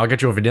 Pepper? Sure, I'll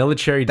get you a vanilla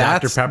cherry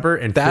Dr. Pepper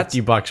and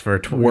 $50 for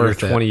a worth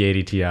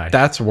 2080 Ti.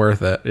 That's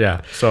worth it.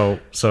 Yeah. So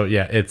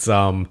yeah, it's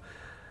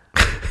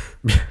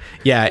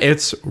Yeah,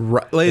 it's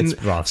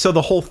rough. So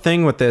the whole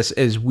thing with this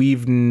is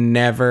we've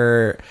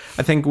never,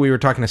 I think we were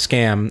talking to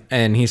Scam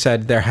and he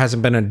said there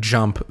hasn't been a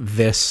jump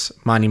this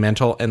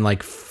monumental in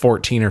like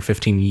 14 or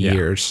 15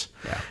 years.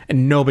 Yeah.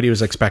 And nobody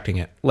was expecting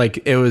it.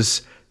 Like it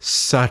was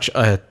such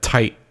a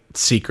tight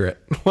secret.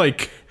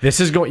 Like this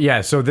is going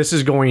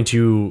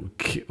to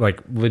like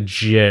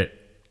legit,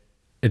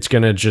 it's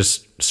going to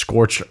just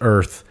scorch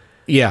earth.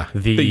 Yeah,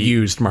 the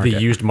used market.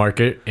 The used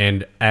market.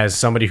 And as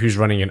somebody who's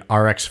running an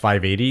RX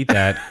 580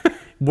 that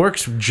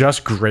works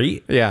just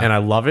great, and I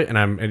love it, and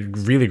I'm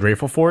really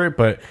grateful for it,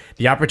 but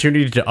the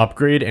opportunity to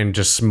upgrade and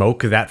just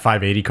smoke that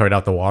 580 card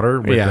out the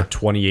water with a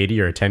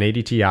 2080 or a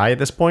 1080 Ti at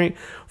this point,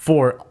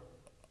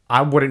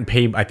 I wouldn't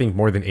pay, I think,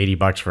 more than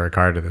 $80 for a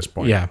card at this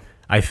point. Yeah.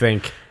 I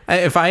think...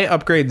 If I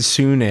upgrade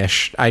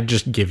soonish, I'd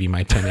just give you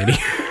my 1080.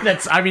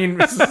 That's, I mean...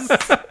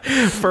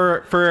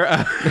 for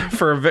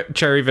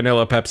cherry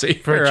vanilla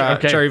Pepsi.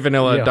 Cherry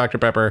vanilla Dr.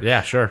 Pepper.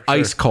 Yeah, sure.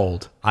 Ice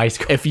cold. Ice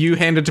cold. If you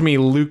hand it to me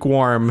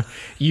lukewarm,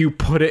 you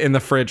put it in the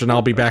fridge and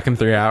I'll be back in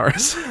 3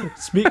 hours.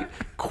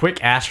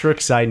 Quick asterisk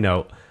side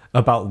note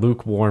about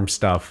lukewarm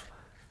stuff.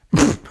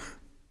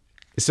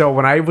 So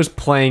when I was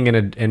playing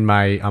on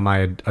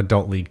my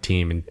adult league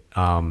team,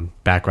 and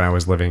back when I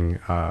was living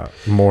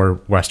more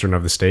western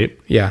of the state,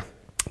 Yeah.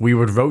 we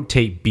would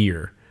rotate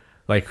beer,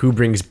 like who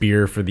brings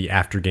beer for the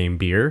after game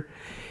beer,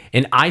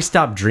 and I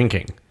stopped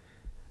drinking.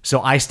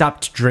 So I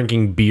stopped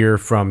drinking beer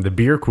from the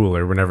beer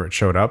cooler whenever it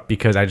showed up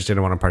because I just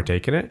didn't want to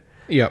partake in it.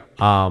 Yep.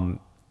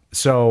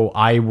 So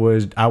I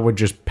would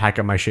just pack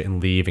up my shit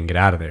and leave and get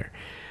out of there.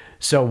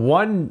 So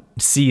one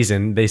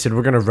season they said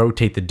we're gonna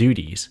rotate the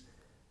duties.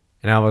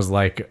 And I was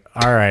like,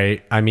 all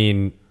right, I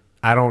mean,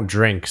 I don't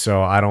drink,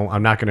 so I don't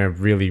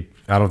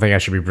think I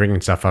should be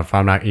bringing stuff if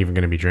I'm not even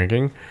going to be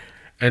drinking.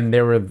 And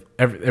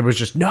it was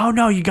just,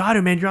 no, you got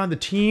to, man. You're on the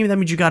team. That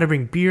means you got to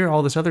bring beer,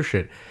 all this other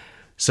shit.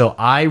 So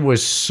I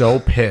was so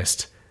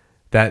pissed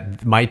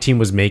that my team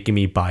was making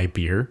me buy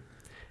beer.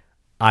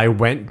 I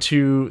went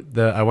to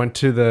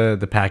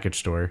the package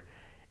store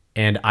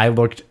and I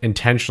looked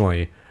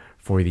intentionally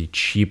for the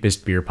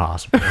cheapest beer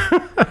possible.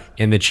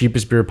 And the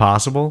cheapest beer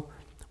possible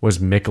was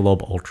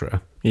Michelob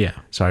Ultra. Yeah.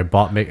 So I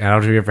bought I don't know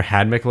if you ever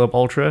had Michelob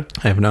Ultra.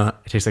 I have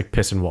not. It tastes like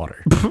piss and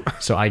water.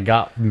 So I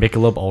got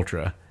Michelob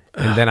Ultra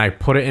and then I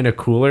put it in a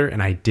cooler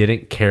and I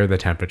didn't care the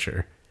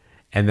temperature.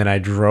 And then I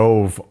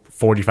drove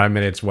 45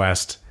 minutes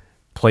west,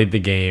 played the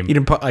game. You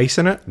didn't put ice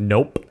in it?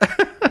 Nope.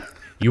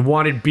 You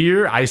wanted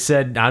beer? I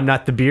said, I'm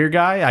not the beer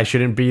guy. I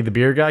shouldn't be the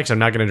beer guy because I'm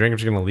not going to drink. I'm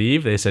just going to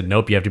leave. They said,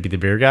 nope, you have to be the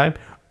beer guy.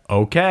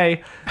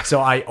 okay.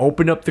 So I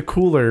opened up the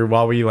cooler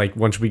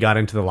once we got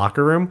into the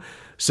locker room.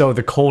 So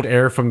the cold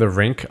air from the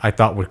rink, I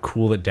thought would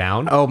cool it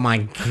down. Oh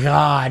my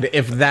God.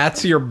 If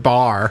that's your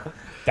bar.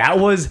 That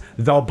was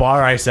the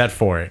bar I set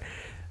for it.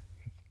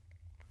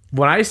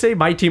 When I say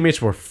my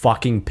teammates were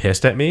fucking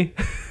pissed at me,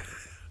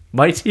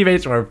 my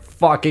teammates were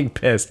fucking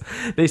pissed.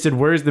 They said,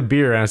 "Where's the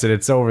beer?" And I said,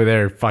 "It's over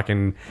there.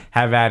 Fucking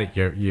have at it,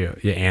 you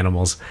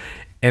animals."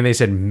 And they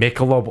said,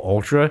 "Michelob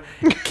Ultra."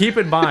 Keep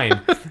in mind,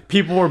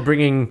 people were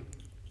bringing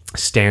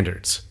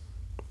standards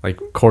like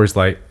Coors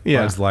Light,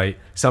 Buzz Light.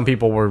 Some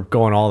people were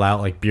going all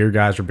out, like beer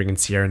guys were bringing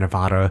Sierra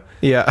Nevada,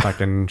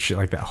 fucking shit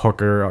like that,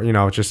 Hooker,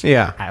 just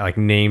like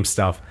name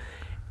stuff.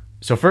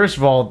 So first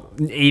of all,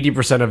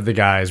 80% of the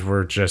guys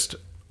were just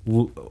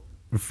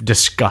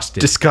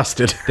disgusted.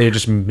 They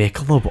just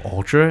Michelob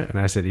Ultra, and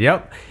I said,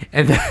 "Yep."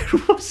 And then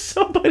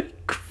somebody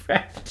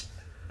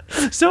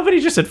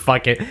just said,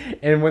 "Fuck it."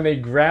 And when they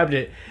grabbed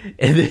it,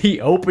 and then he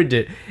opened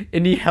it,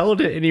 and he held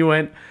it, and he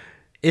went,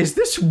 "Is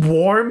this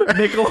warm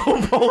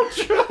Michelob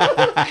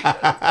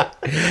Ultra?"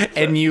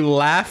 And you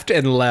laughed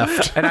and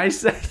left. And I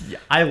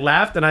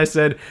laughed and I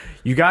said,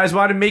 "You guys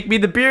want to make me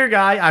the beer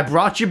guy? I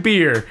brought you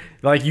beer.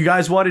 Like, you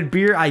guys wanted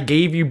beer, I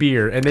gave you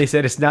beer." And they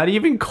said, "It's not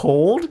even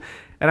cold."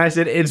 And I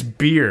said, "It's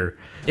beer."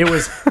 It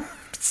was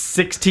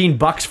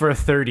 $16 for a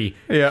 30.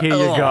 Yeah. Here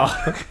you go.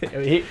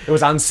 It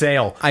was on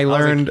sale. I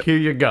learned. Here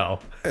you go.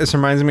 This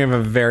reminds me of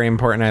a very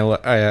important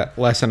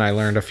lesson I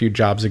learned a few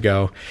jobs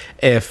ago.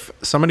 If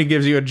somebody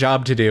gives you a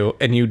job to do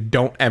and you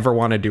don't ever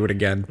want to do it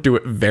again, do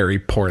it very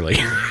poorly.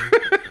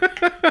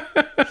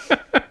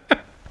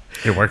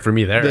 It worked for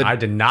me there. I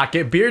did not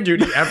get beer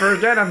duty ever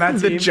again on that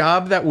team. The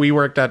job that we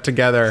worked at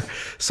together,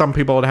 some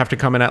people would have to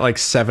come in at like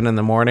 7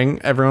 a.m.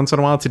 every once in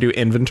a while to do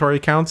inventory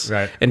counts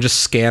and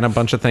just scan a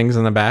bunch of things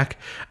in the back.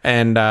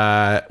 And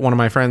one of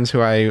my friends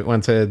who I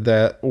went to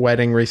the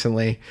wedding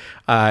recently,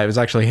 it was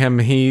actually him.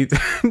 He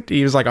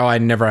was like, "Oh, I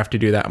never have to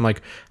do that." I'm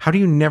like, "How do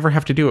you never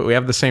have to do it? We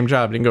have the same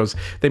job." And he goes,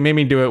 "They made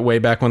me do it way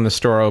back when the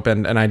store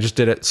opened, and I just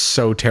did it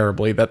so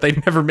terribly that they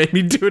never made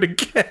me do it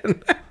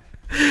again."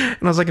 And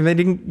I was like, "And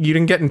you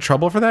didn't get in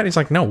trouble for that?" And he's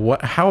like, "No,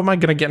 what? How am I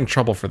going to get in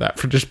trouble for that?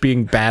 For just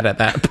being bad at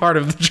that part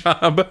of the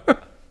job?"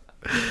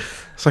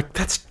 It's like,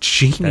 that's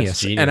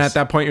genius. And at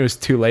that point, it was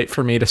too late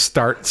for me to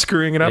start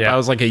screwing it up. I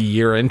was like a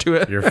year into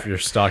it. You're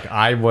stuck.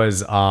 I was,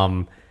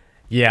 so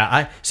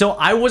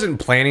I wasn't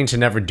planning to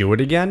never do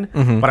it again,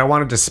 but I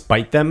wanted to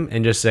spite them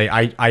and just say,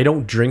 I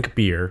don't drink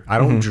beer. I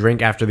don't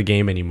drink after the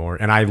game anymore,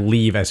 and I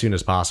leave as soon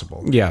as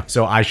possible. Yeah.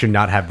 So I should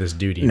not have this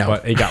duty. No.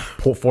 But it got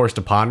forced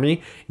upon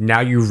me. Now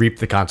you reap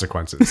the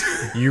consequences.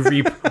 You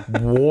reap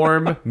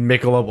warm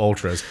Michelob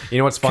Ultras. You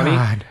know what's funny?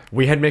 God.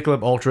 We had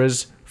Michelob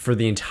Ultras for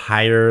the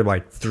entire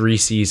 3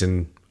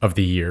 season of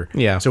the year.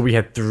 Yeah. So we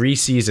had 3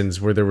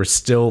 seasons where there was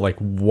still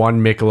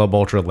 1 Michelob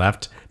Ultra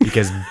left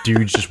because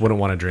dudes just wouldn't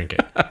want to drink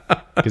it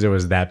because it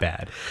was that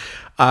bad.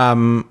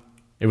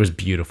 It was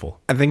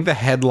beautiful. I think the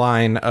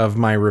headline of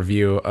my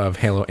review of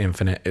Halo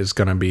Infinite is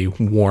going to be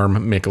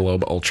warm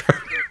Michelob Ultra.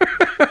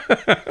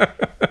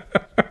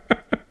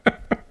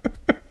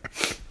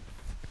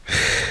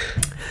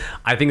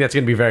 I think that's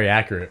going to be very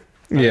accurate.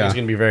 It's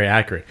going to be very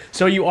accurate.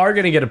 So you are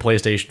going to get a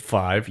PlayStation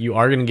 5. You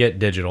are going to get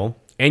digital.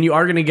 And you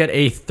are going to get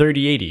a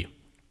 3080.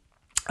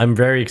 I'm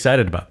very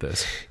excited about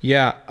this.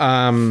 Yeah.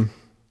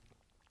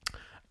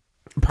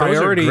 Priority.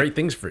 Those are great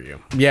things for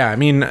you. Yeah. I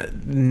mean,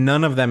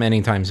 none of them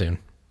anytime soon.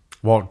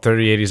 Well,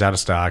 3080 is out of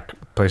stock.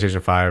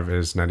 PlayStation 5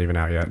 is not even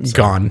out yet. So.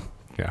 Gone.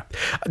 Yeah.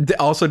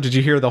 Also, did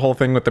you hear the whole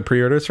thing with the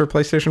pre-orders for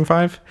PlayStation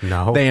 5?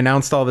 No. They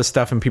announced all this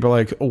stuff and people are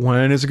like,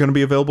 "When is it going to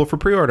be available for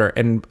pre-order?"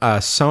 And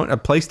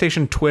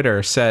PlayStation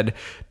Twitter said,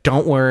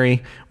 "Don't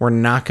worry, we're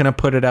not going to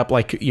put it up.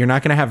 You're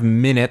not going to have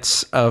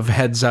minutes of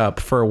heads up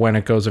for when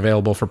it goes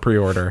available for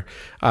pre-order.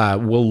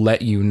 We'll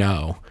let you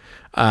know."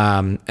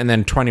 And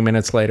then 20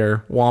 minutes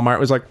later, Walmart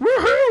was like,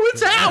 "Woohoo,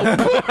 it's out!"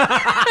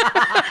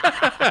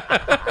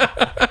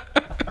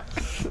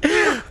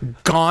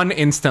 Gone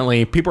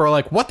instantly. People are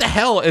like, "What the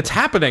hell? It's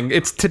happening.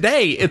 It's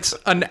today. It's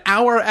an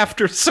hour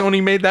after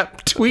Sony made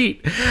that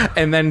tweet."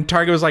 And then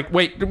Target was like,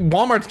 "Wait,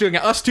 Walmart's doing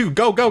it. Us too.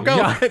 Go, go, go."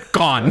 Yeah.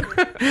 Gone.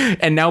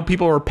 And now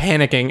people were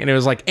panicking and it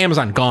was like,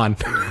 Amazon gone.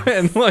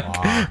 And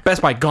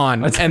Best Buy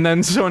gone. And then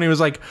Sony was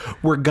like,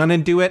 "We're going to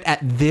do it at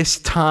this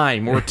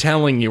time. We're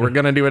telling you, we're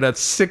going to do it at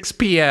 6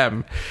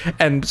 p.m.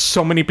 And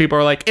so many people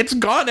are like, "It's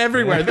gone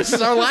everywhere. This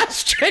is our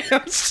last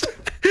chance."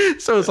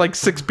 So it's like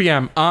 6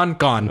 p.m.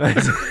 gone.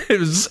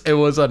 It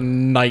was a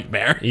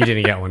nightmare. You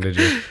didn't get one, did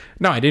you?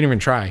 No, I didn't even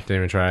try. Didn't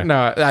even try?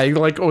 No, I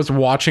was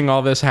watching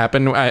all this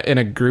happen in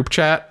a group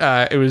chat.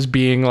 It was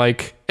being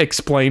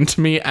explained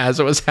to me as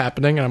it was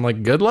happening, and I'm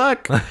like, "Good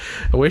luck. I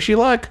wish you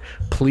luck.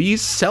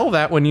 Please sell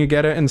that when you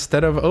get it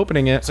instead of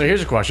opening it." So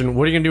here's a question: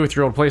 what are you gonna do with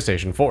your old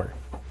PlayStation 4?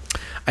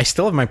 I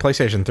still have my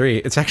PlayStation 3.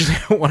 It's actually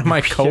at one of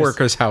my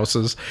coworkers'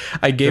 houses.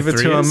 I gave it to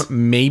 3 him is?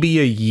 maybe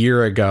a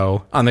year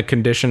ago on the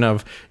condition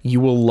of you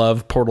will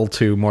love Portal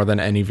 2 more than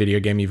any video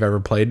game you've ever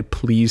played.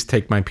 Please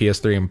take my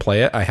PS3 and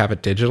play it. I have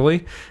it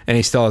digitally, and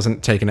he still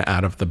hasn't taken it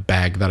out of the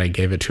bag that I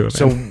gave it to him.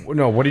 So in.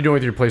 no, what are you doing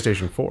with your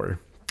PlayStation 4?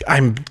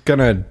 I'm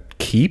gonna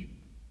keep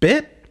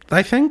it,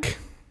 I think.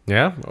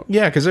 Yeah.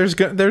 Yeah, because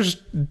there's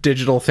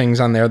digital things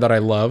on there that I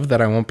love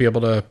that I won't be able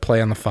to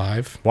play on the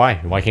 5. Why?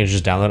 Why can't you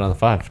just download it on the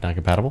 5? Not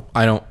compatible?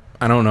 I don't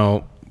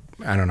know.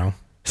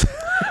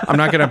 I'm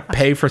not gonna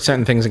pay for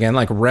certain things again,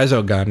 like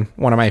Resogun,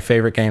 one of my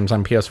favorite games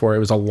on PS4. It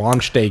was a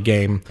launch day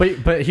game.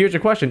 But here's a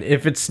question: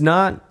 if it's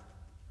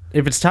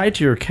tied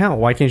to your account,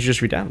 why can't you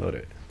just re-download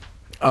it?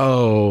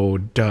 Oh,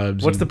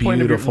 Dubs, What's the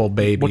point of beautiful your,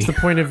 baby? What's the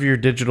point of your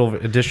digital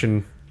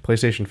edition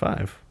PlayStation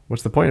 5?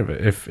 What's the point of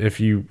it if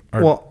you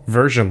are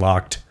version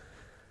locked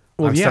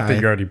on stuff that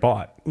you already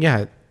bought?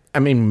 Yeah, I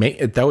mean,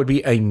 that would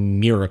be a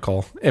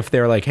miracle if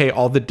they're like, hey,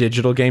 all the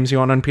digital games you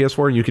want on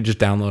PS4, you could just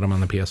download them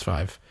on the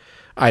PS5.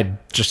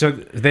 So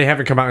they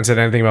haven't come out and said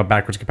anything about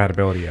backwards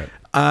compatibility yet.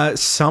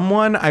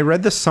 I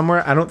read this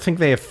somewhere. I don't think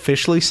they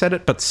officially said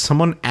it, but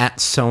someone at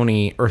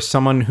Sony or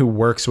someone who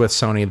works with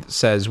Sony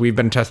says we've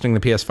been testing the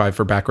PS5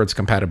 for backwards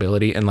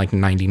compatibility, and like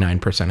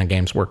 99% of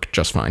games work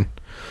just fine.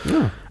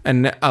 Yeah.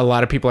 And a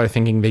lot of people are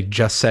thinking they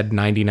just said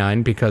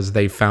 99 because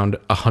they found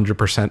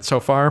 100% so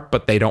far,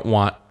 but they don't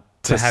want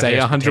to say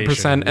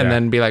 100% and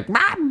then be like,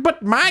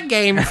 but my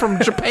game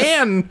from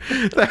Japan,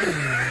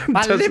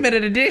 my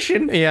limited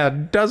edition,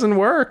 doesn't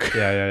work.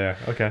 Yeah.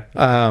 Okay.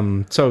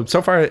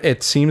 So far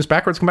it seems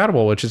backwards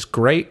compatible, which is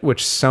great,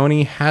 which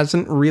Sony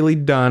hasn't really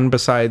done.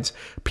 Besides,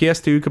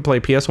 PS2 could play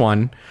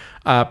PS1,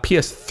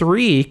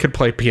 PS3 could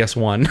play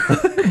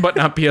PS1, but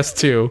not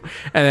PS2,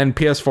 and then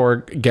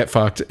PS4 get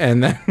fucked,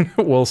 and then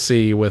we'll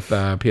see with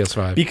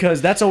PS5.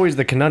 Because that's always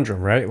the conundrum,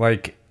 right?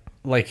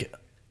 Like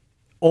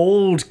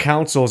old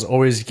consoles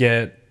always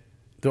get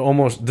they're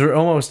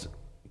almost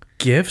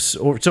gifts.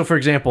 Or so, for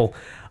example,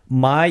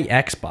 my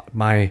Xbox,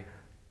 my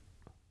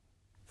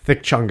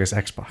thick chungus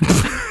Xbox,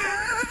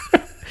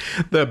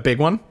 the big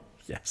one,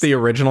 yes, the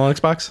original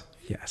Xbox,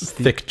 yes,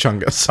 thick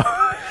chungus.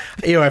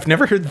 Ew, I've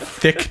never heard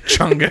thick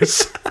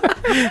chungus.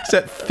 Is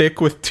that thick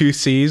with 2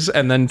 C's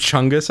and then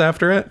chungus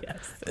after it?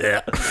 Yes.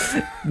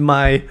 Yeah.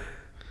 My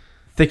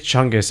thick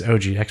chungus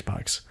OG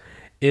Xbox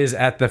is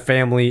at the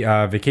family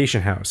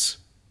vacation house.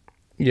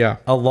 Yeah.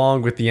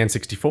 Along with the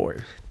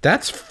N64.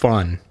 That's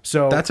fun.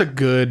 So that's a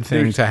good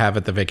thing to have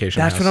at the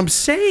vacation house. That's what I'm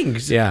saying.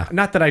 Yeah.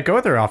 Not that I go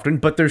there often,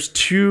 but there's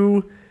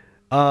 2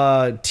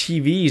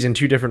 TVs in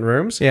 2 different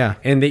rooms. Yeah.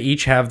 And they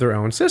each have their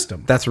own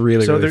system. That's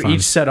really so really they're fun.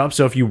 each set up.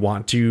 So if you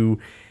want to,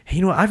 hey,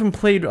 you know what? I haven't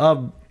played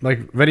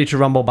like Ready to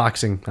Rumble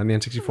boxing on the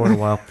N64 in a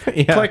while.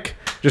 Yeah. Click.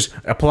 Just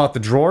pull out the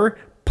drawer,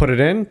 put it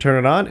in,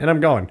 turn it on, and I'm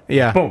going.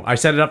 Yeah. Boom. I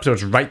set it up so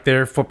it's right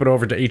there. Flip it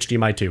over to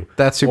HDMI 2.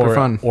 That's super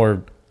fun.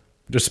 Or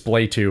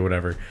Display 2,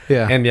 whatever.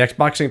 Yeah. And the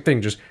Xbox same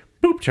thing. Just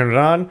boop, turn it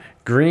on.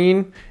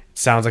 Green.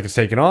 Sounds like it's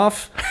taking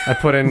off. I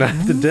put in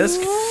the disc.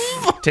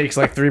 Takes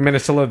like 3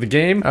 minutes to load the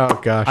game.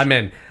 Oh gosh. I'm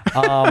in.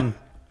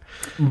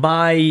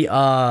 My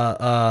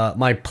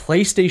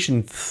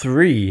PlayStation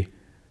 3.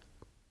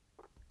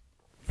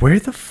 Where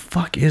the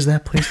fuck is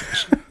that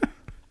PlayStation?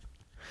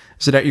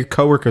 Is it at your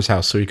coworker's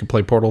house so you can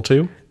play Portal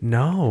 2?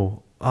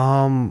 No.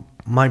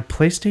 My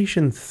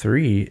PlayStation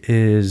 3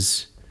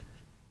 is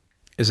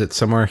it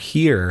somewhere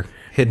here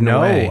hidden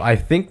away? No, I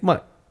think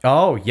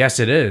oh, yes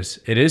it is.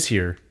 It is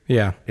here.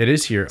 Yeah. It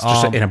is here. It's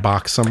just in a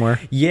box somewhere.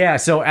 Yeah,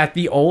 so at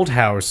the old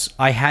house,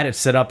 I had it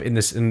set up in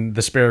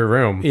the spare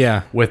room.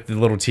 Yeah. With the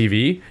little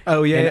TV.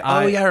 Oh yeah.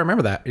 And I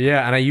remember that.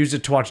 Yeah, and I used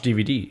it to watch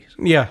DVDs.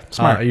 Yeah,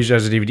 smart. I used it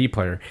as a DVD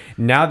player.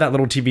 Now that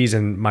little TV's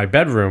in my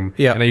bedroom,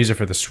 yeah, and I use it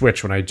for the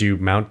Switch when I do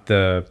mount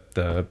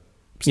the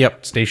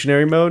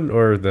stationary mode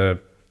or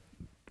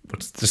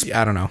what's this?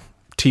 I don't know.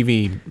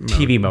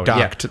 TV mode.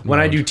 Docked When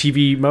I do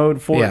TV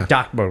mode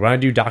docked mode. When I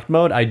do docked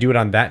mode, I do it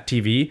on that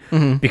TV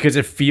because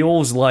it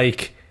feels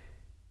like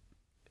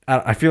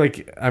I feel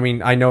like, I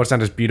mean, I know it's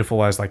not as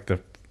beautiful as like the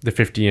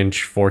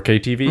 50-inch 4K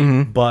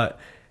TV, but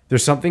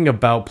there's something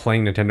about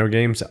playing Nintendo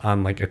games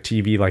on like a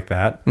TV like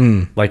that,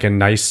 like a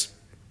nice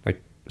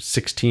like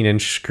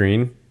 16-inch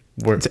screen.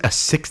 It's a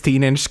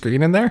 16-inch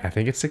screen in there? I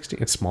think it's 16.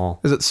 It's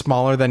small. Is it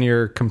smaller than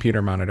your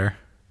computer monitor?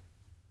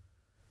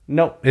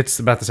 No, it's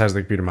about the size of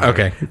the computer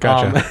monitor. Okay,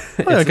 gotcha.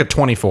 Like a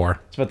 24.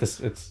 It's about this.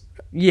 It's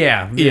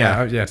yeah.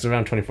 It's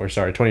around 24.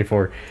 Sorry,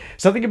 24.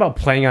 Something about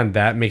playing on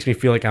that makes me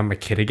feel like I'm a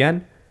kid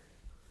again.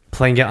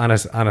 Playing it on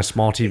a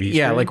small TV screen.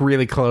 Yeah, like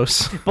really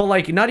close. But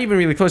like not even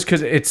really close because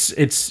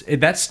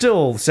that's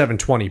still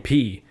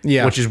 720p.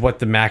 Yeah, which is what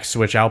the max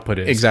Switch output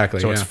is.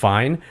 Exactly. So it's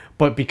fine.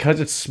 But because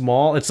it's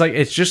small, it's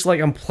just like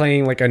I'm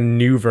playing like a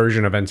new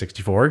version of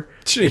N64.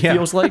 It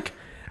feels like,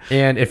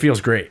 and it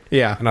feels great.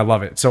 Yeah, and I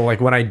love it. So like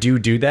when I do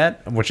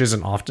that, which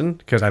isn't often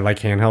because I like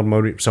handheld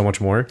mode so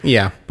much more.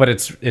 Yeah, but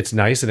it's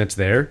nice and it's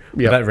there.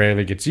 Yeah, that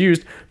rarely gets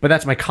used. But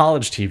that's my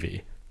college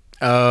TV.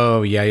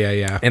 Oh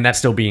yeah. And that's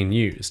still being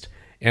used.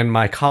 and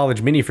my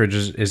college mini fridge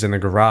is in the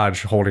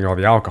garage holding all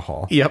the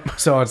alcohol. Yep.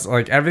 So it's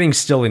like everything's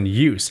still in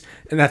use,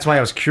 and that's why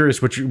I was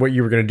curious what you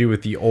were going to do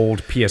with the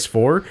old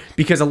PS4,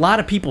 because a lot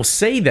of people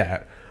say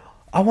that.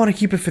 I want to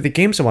keep it for the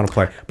games I want to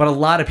play, but a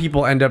lot of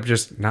people end up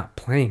just not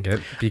playing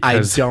it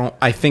because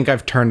I think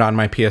I've turned on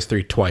my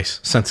PS3 twice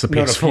since the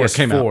PS4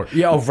 came out.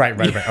 Yeah, oh right.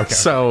 Okay.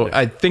 So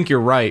I think you're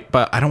right,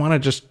 but I don't want to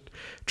just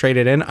trade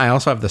it in. I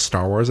also have the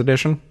Star Wars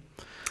edition.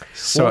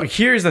 So Well,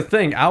 here's the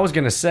thing. I was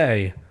gonna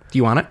say, do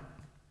you want it?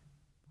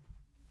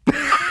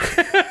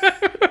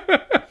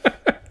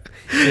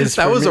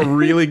 That was a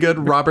really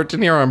good Robert De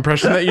Niro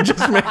impression that you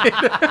just made.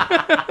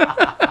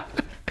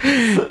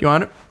 You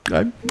want it?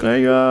 I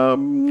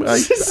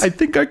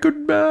think I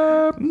could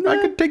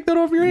take that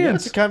off your yeah,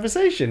 hands. it's a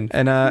conversation.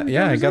 And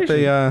yeah, I got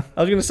the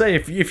I was gonna say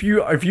if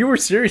you were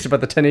serious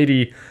about the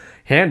 1080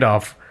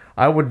 handoff,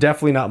 I would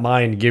definitely not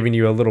mind giving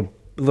you a little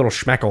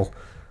schmeckle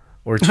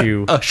or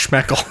two. a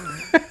schmeckle.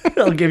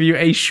 I'll give you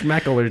a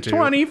schmeckle or two.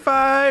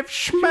 25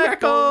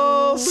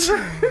 schmeckles.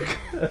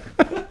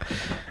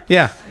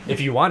 Yeah. If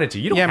you wanted to,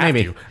 you don't Yeah, have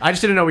maybe. to. I just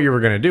didn't know what you were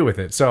gonna do with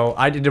it, so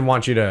I didn't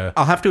want you to.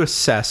 I'll have to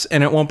assess,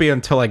 and it won't be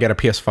until I get a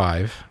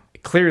PS5.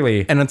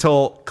 Clearly, And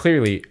until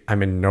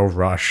I'm in no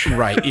rush.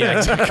 right, yeah,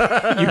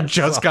 exactly. You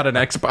just got an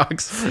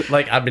Xbox.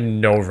 Like I'm in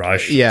no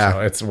rush. Yeah.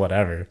 so it's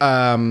whatever.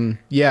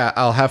 Yeah,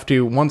 I'll have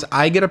to once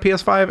I get a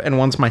PS5 and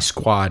once my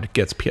squad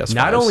gets PS5.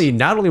 Not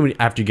only when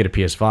after you get a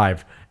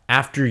PS5,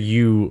 after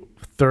you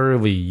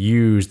thoroughly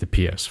use the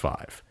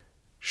PS5.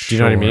 Do you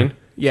know what I mean?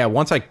 Yeah,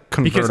 once I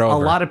convert Because over. a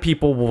lot of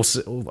people will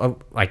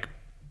like.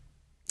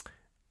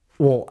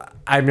 Well,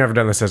 I've never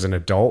done this as an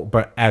adult,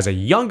 but as a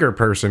younger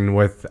person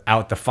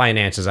without the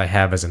finances I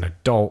have as an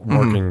adult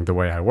working the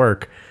way I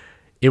work,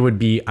 it would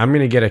be I'm going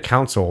to get a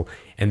console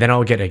and then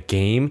I'll get a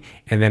game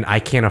and then I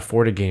can't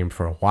afford a game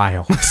for a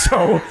while.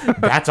 So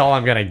that's all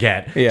I'm going to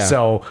get. Yeah.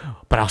 So,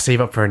 but I'll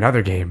save up for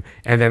another game.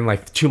 And then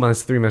like 2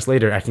 months, 3 months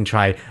later, I can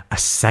try a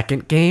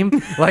second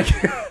game. Like,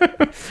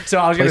 so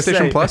I was going to say.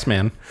 PlayStation Plus,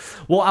 man.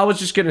 Well, I was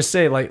just gonna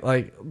say, like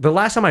the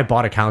last time I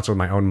bought a console with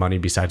my own money,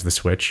 besides the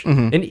Switch,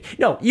 and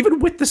even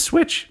with the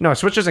Switch, no,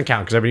 Switch doesn't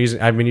count because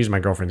I've been using my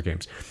girlfriend's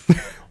games.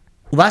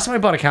 Last time I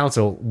bought a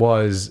console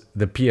was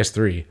the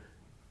PS3,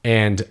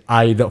 and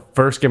the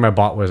first game I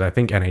bought was I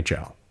think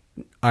NHL,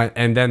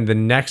 and then the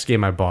next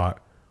game I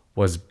bought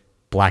was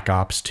Black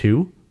Ops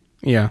 2,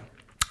 Yeah.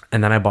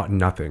 and then I bought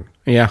nothing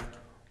Yeah.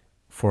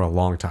 for a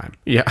long time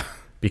Yeah.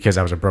 because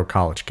I was a broke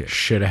college kid.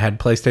 Should have had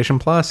PlayStation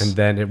Plus. And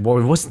then that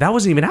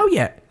wasn't even out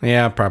yet.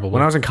 Yeah, probably.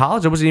 When I was in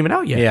college, it wasn't even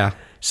out yet. Yeah.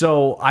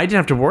 So I didn't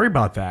have to worry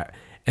about that.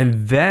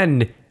 And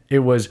then it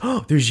was,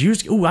 there's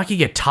used, I could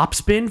get Top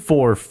Spin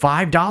for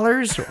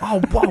 $5.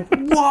 Oh,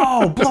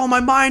 whoa, blow my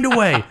mind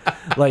away.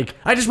 Like,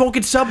 I just won't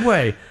get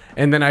Subway.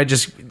 And then I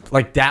just,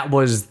 like, that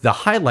was the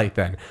highlight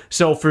then.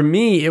 So for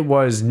me, it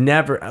was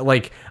never,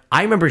 like,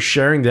 I remember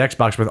sharing the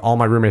Xbox with all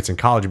my roommates in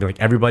college and be like,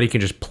 everybody can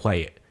just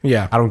play it.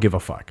 Yeah. I don't give a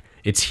fuck.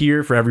 It's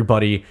here for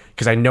everybody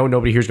because I know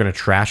nobody here is going to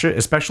trash it,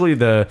 especially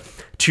the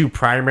two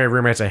primary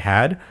roommates I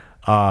had.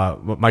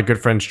 My good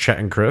friends Chet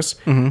and Chris.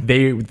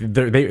 They're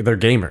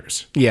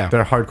gamers. Yeah.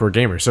 They're hardcore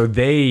gamers. So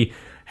they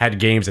had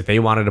games that they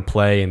wanted to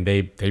play, and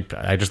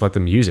I just let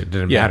them use it. It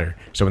didn't Yeah. matter.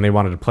 So when they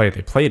wanted to play it,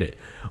 they played it.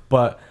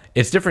 But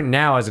it's different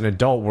now as an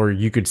adult where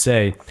you could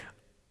say,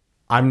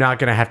 I'm not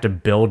going to have to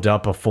build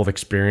up a full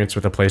experience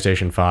with a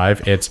PlayStation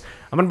 5. I'm going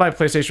to buy a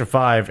PlayStation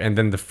 5 and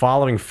then the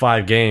following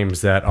 5 games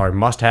that are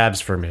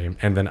must-haves for me,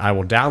 and then I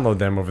will download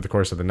them over the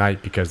course of the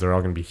night because they're all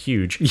going to be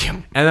huge. Yeah.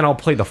 And then I'll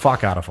play the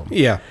fuck out of them.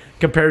 Yeah.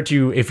 Compared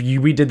to if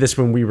we did this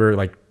when we were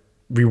like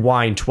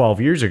rewind 12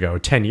 years ago,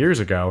 10 years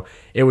ago,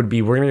 it would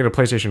be we're going to get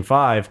a PlayStation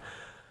 5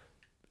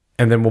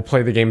 and then we'll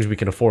play the games we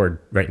can afford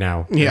right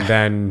now. Yeah. And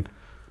then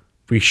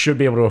we should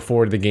be able to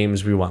afford the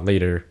games we want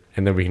later,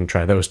 and then we can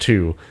try those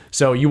too.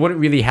 So you wouldn't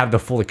really have the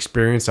full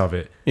experience of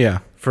it Yeah.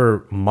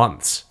 for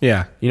months.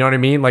 Yeah. You know what I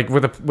mean? Like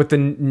with the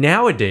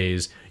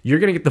nowadays, you're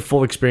gonna get the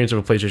full experience of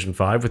a PlayStation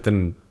 5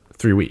 within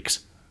 3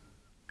 weeks.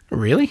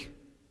 Really?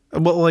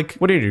 Well, like,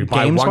 What do you do?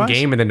 Buy one games-wise?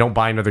 game and then don't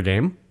buy another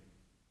game?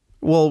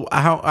 Well,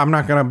 I'm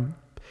not gonna.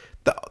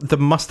 The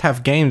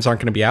must-have games aren't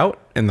gonna be out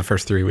in the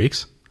first 3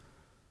 weeks.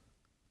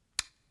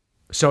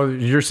 So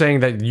you're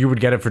saying that you would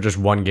get it for just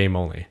one game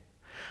only?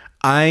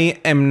 I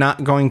am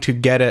not going to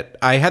get it.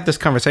 I had this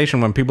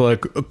conversation when people are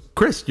like,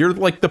 Chris, you're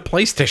like the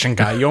PlayStation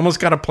guy. You almost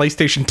got a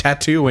PlayStation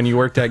tattoo when you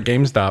worked at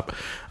GameStop.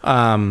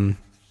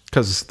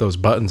 Because those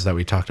buttons that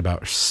we talked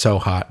about are so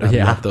hot. I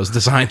Yeah. love those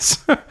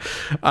designs.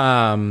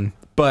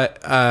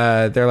 But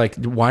they're like,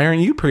 why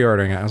aren't you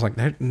pre-ordering it? I was like,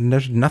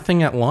 there's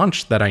nothing at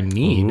launch that I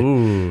need.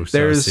 Ooh,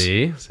 so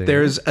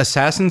There's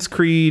Assassin's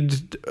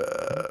Creed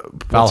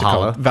what's it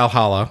called?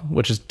 Valhalla,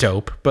 which is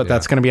dope, but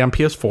that's going to be on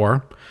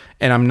PS4,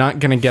 and I'm not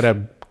going to get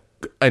a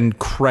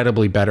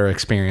incredibly better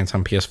experience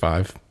on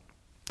PS5.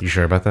 You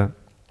sure about that?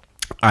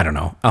 I don't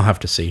know. I'll have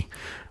to see.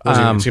 It's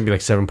going to be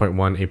like 7.1,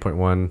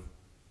 8.1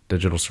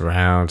 digital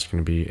surround. It's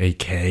going to be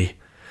 8K.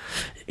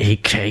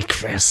 8K,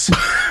 Chris.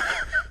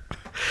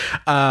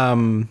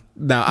 No,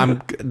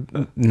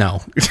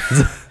 no.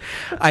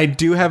 I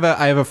have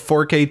a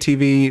 4K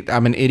TV.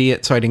 I'm an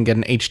idiot, so I didn't get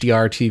an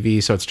HDR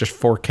TV, so it's just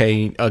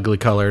 4K ugly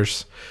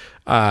colors.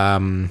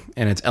 And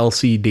it's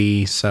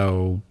LCD,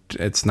 so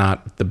it's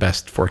not the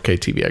best 4K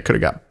TV I could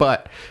have got,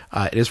 but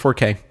it is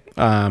 4K.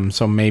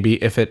 So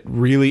maybe if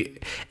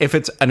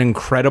it's an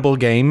incredible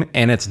game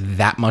and it's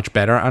that much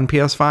better on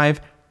PS5,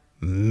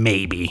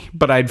 maybe.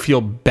 But I'd feel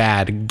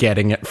bad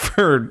getting it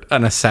for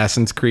an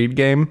Assassin's Creed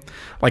game,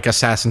 like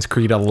Assassin's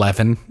Creed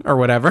 11 or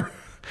whatever.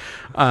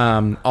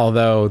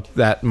 Although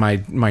that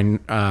my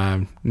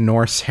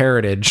Norse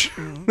heritage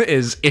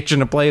is itching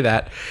to play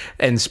that.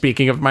 And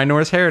speaking of my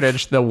Norse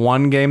heritage, the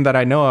one game that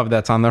I know of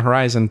that's on the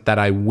horizon that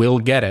I will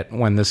get it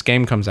when this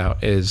game comes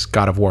out is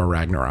God of War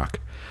Ragnarok,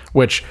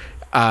 which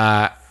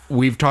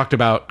we've talked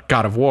about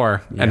God of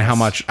War and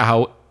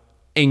how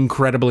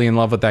incredibly in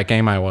love with that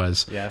game I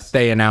was. Yes.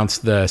 They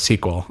announced the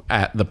sequel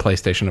at the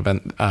PlayStation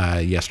event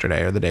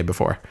yesterday or the day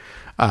before.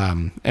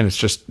 And it's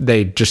just,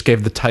 they just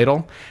gave the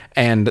title,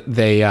 and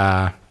they,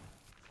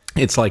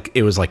 it's like,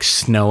 it was like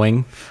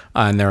snowing,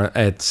 and there,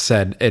 it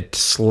said it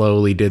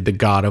slowly did the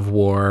God of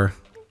War,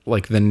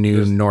 like the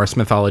new Norse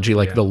mythology,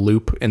 like the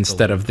loop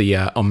instead of the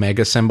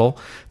Omega symbol.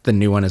 The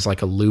new one is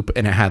like a loop,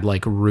 and it had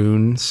like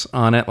runes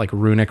on it, like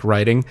runic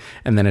writing.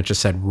 And then it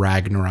just said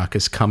Ragnarok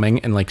is coming,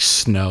 and like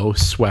snow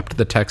swept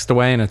the text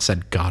away, and it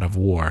said God of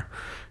War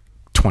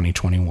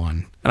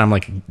 2021. And I'm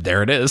like,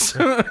 there it is.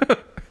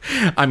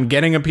 I'm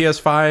getting a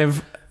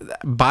PS5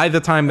 by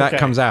the time that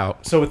comes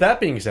out. So with that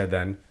being said,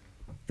 then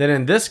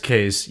in this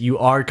case, you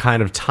are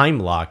kind of time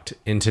locked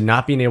into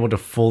not being able to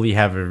fully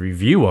have a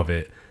review of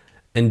it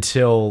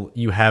until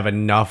you have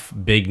enough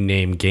big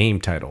name game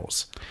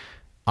titles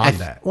on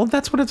that. Well,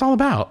 that's what it's all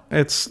about.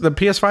 It's the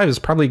PS5 is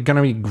probably going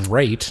to be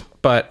great,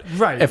 but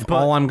if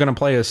all I'm going to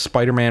play is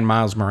Spider-Man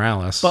Miles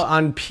Morales. But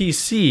on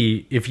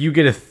PC, if you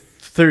get a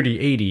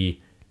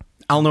 3080,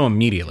 I'll know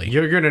immediately.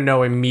 You're going to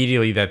know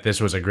immediately that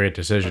this was a great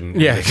decision.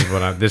 Yeah.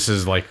 This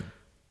is like,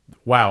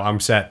 wow, I'm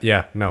set.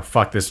 Yeah, no,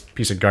 fuck this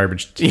piece of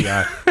garbage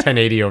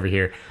 1080 over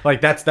here.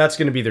 Like, that's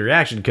going to be the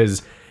reaction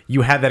because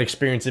you have that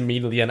experience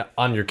immediately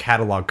on your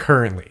catalog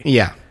currently.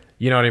 Yeah.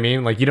 You know what I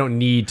mean? Like, you don't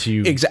need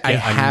to. I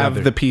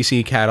have the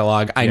PC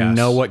catalog. I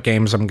know what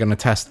games I'm going to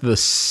test the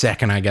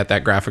second I get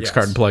that graphics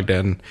card plugged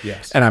in.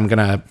 Yes. And I'm going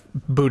to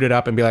boot it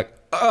up and be like,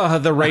 oh,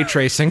 the ray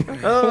tracing.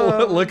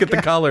 Look at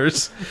the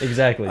colors.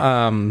 Exactly.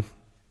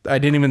 I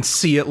didn't even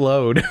see it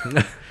load.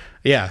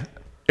 Yeah.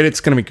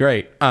 It's going to be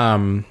great.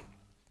 And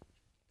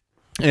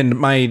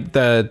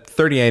the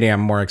 3080 I'm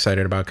more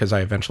excited about because I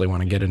eventually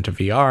want to get into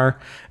VR,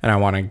 and I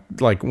want to,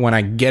 like, when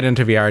I get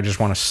into VR, I just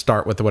want to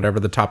start with whatever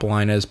the top of the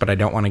line is, but I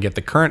don't want to get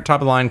the current top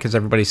of the line because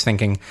everybody's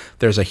thinking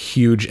there's a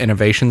huge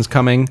innovations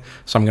coming.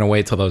 So I'm going to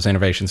wait till those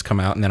innovations come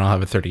out, and then I'll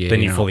have a 3080.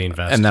 Then you fully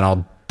invest. And then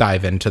I'll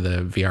dive into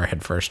the VR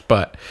head first.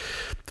 But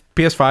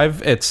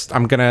PS5,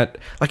 I'm going to,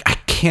 like, I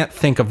can't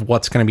think of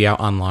what's going to be out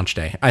on launch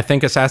day. I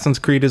think Assassin's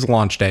Creed is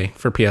launch day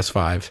for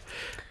PS5.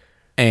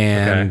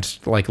 And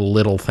like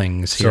little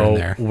things here and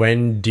there. So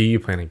when do you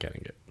plan on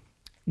getting it?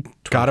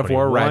 God of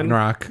War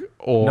Ragnarok,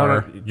 or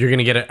no, you're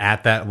gonna get it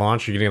at that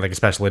launch. You're gonna get like a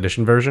special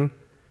edition version.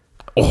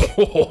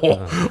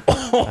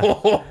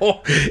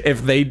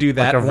 If they do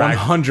that, like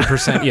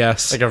 100%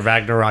 yes. Like a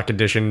Ragnarok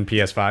edition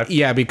PS5.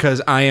 Yeah, because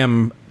I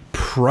am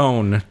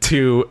prone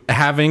to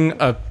having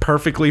a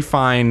perfectly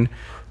fine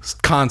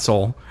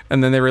console,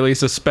 and then they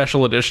release a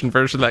special edition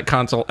version of that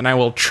console, and I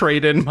will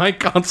trade in my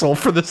console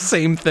for the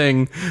same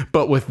thing,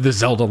 but with the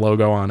Zelda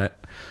logo on it.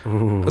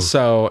 Ooh.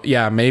 So,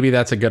 yeah, maybe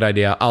that's a good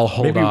idea. I'll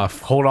hold off.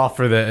 Hold off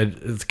for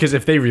because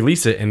if they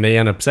release it and they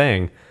end up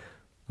saying,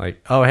 like,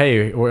 oh,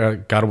 hey,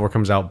 God of War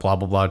comes out, blah,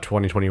 blah, blah,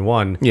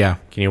 2021. Yeah.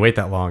 Can you wait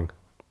that long?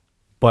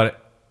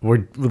 But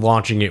we're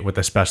launching it with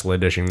a special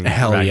edition.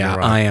 Hell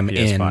Ragnarok yeah, I am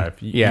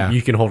PS5. in. Yeah.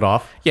 You can hold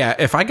off. Yeah,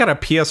 if I got a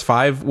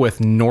PS5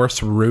 with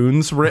Norse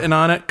runes written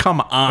on it,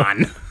 come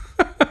on.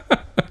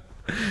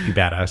 You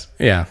badass.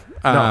 Yeah.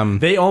 No,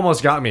 they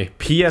almost got me.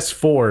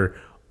 PS4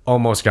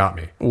 almost got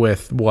me.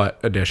 With what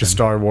edition? The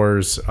Star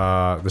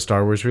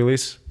Wars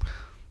release.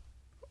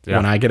 Yeah.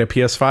 When I get a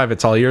PS5,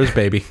 it's all yours,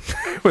 baby.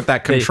 With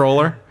that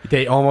controller.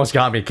 They almost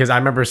got me because I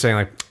remember saying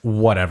like,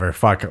 whatever,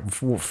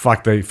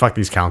 fuck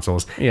these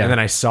consoles. Yeah. And then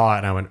I saw it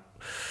and I went,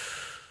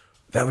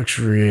 that looks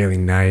really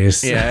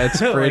nice. Yeah, it's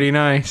pretty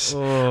nice.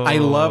 I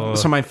love,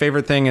 so my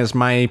favorite thing is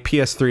my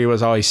PS3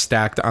 was always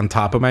stacked on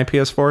top of my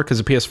PS4 because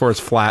the PS4 is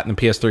flat and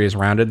the PS3 is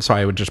rounded, so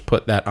I would just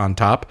put that on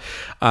top.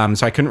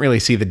 So I couldn't really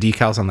see the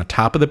decals on the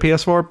top of the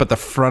PS4, but the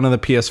front of the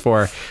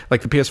PS4,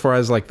 like the PS4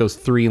 has like those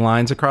 3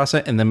 lines across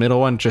it, and the middle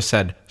one just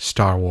said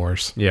Star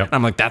Wars. Yeah.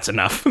 I'm like, that's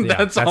enough.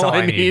 That's all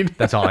I need.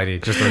 That's all I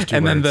need. Just those 2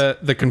 and words. then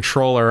the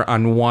controller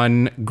on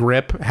one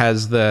grip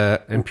has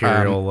the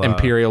Imperial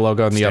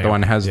logo, and the other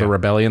one has the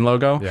Rebellion logo.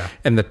 logo. Yeah.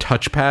 And the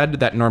touchpad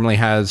that normally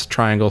has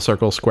triangle,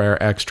 circle,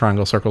 square, X,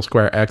 triangle, circle,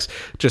 square, X,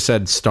 just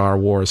said Star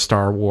Wars,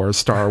 Star Wars,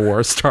 Star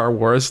Wars, Star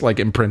Wars, like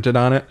imprinted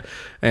on it.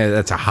 And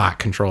that's a hot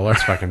controller.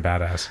 It's fucking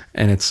badass.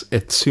 And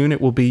soon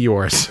it will be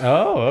yours.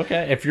 Oh,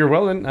 okay. If you're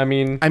willing, I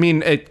mean,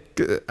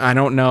 I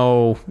don't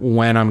know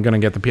when I'm going to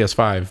get the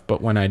PS5,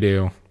 but when I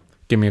do,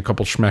 give me a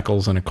couple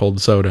schmeckles and a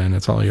cold soda and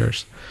it's all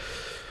yours.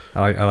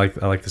 I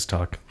like this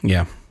talk.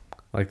 Yeah.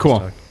 I like Cool.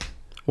 This talk.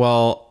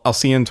 Well, I'll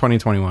see you in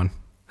 2021.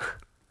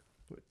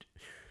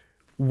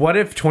 What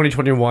if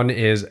 2021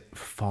 is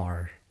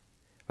far?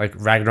 Like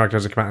Ragnarok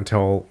doesn't come out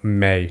until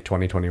May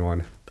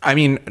 2021. I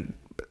mean,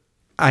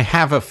 I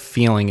have a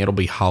feeling it'll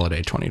be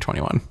holiday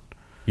 2021.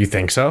 You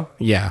think so?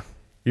 Yeah.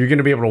 You're going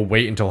to be able to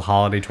wait until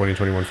holiday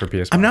 2021 for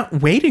PS5? I'm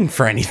not waiting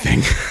for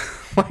anything.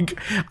 Like,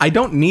 I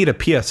don't need a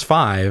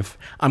PS5.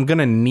 I'm going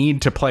to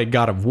need to play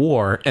God of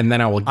War, and then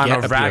I will get On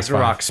a a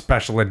Ragnarok PS5.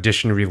 special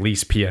edition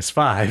release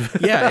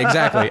PS5. Yeah,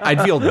 exactly.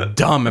 I'd feel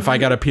dumb if I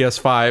got a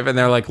PS5, and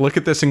they're like, look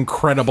at this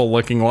incredible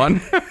looking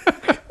one.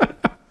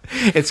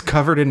 It's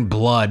covered in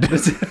blood.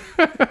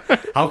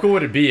 How cool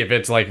would it be if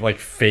it's like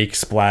fake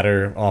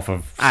splatter off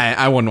of...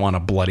 I wouldn't want a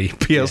bloody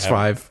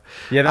PS5.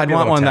 Yeah, that'd I'd be a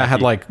want little one that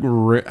had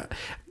tacky.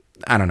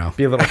 I don't know.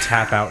 Be a little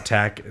tap out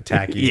tacky.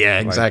 Yeah,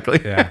 Like, exactly.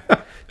 yeah.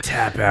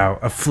 Tap out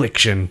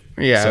affliction.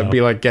 Yeah, So, it'd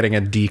be like getting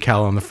a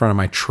decal on the front of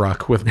my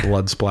truck with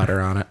blood splatter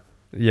on it.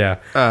 yeah.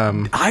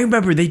 I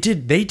remember they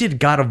did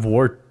God of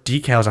War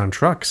decals on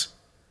trucks.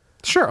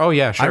 Sure. Oh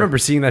yeah, sure. I remember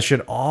seeing that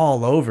shit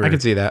all over. I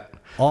could see that.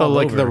 All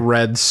Like over. the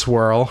red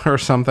swirl or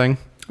something.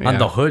 On Yeah.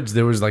 the hoods,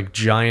 there was like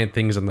giant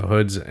things on the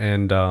hoods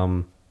and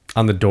on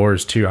the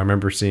doors too. I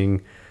remember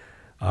seeing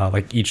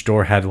like each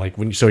door had like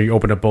so you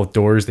open up both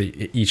doors,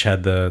 they each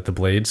had the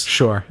blades.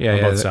 Sure. Yeah, on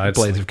yeah. both the sides,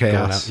 Blades like, of going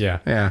Chaos. out. Yeah,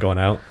 Yeah. going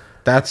out.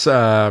 That's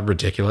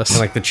ridiculous. And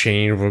like the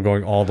chain were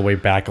going all the way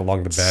back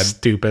along the bed.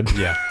 Stupid.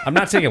 Yeah, I'm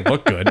not saying it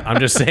looked good. I'm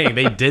just saying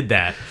they did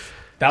that.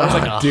 That was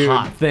like a dude.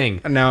 hot thing.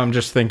 Now I'm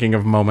just thinking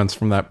of moments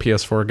from that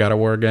PS4 God of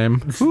War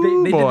game.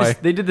 Ooh, boy.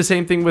 They did the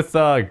same thing with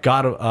Gears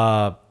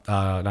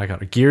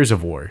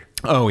of War.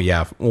 Oh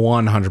yeah,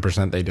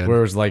 100% they did. Where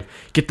it was like,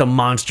 get the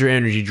Monster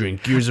Energy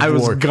drink, Gears of I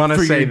was War. gonna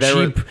for say your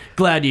there cheap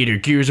Gladiator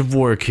Gears of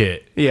War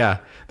kit. Yeah,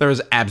 there was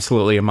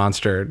absolutely a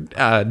monster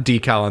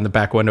decal on the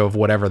back window of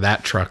whatever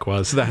that truck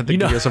was that had the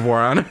Gears of War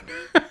on it.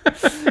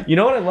 You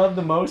know what I love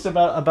the most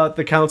about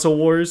the console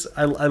wars?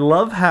 I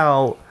love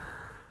how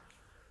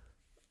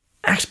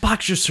Xbox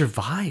just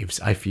survives,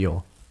 I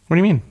feel. What do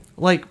you mean?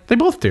 Like, They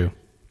both do.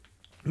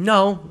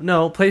 no,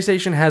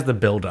 PlayStation has the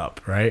build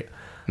up, right?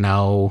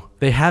 No.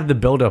 They have the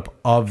build up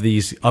of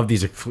these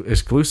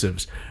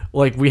exclusives.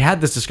 Like, we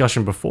had this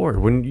discussion before.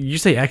 When you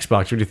say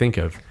Xbox, what do you think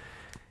of?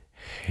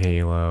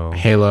 Halo,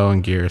 Halo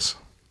and Gears,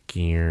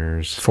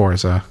 Gears,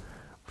 Forza,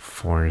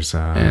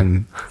 Forza.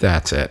 and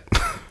that's it.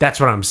 That's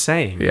what I'm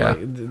saying. Yeah. Like,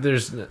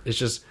 it's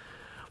just,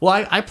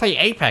 well, I play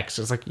Apex.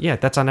 It's like, yeah,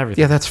 that's on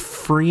everything. Yeah, that's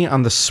free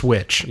on the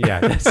Switch.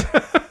 Yeah.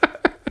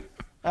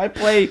 I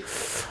play,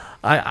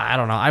 I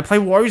don't know. I play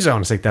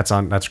Warzone. It's like, that's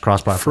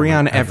cross-platform. Free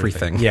on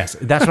everything. Yes.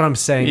 That's what I'm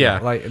saying. Yeah.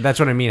 Like, that's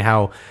what I mean.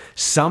 How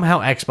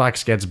somehow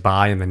Xbox gets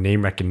by in the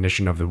name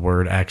recognition of the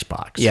word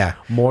Xbox. Yeah.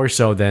 More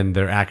so than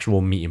their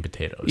actual meat and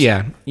potatoes.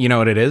 Yeah, you know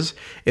what it is?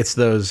 It's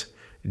those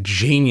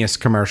genius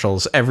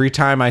commercials. Every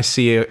time I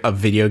see a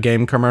video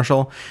game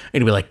commercial,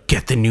 it'll be like,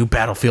 get the new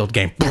Battlefield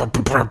game. And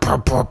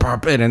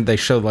then they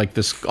show like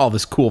all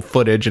this cool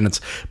footage and it's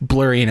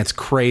blurry and it's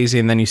crazy.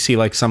 And then you see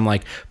like some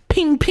like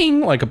ping ping,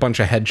 like a bunch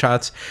of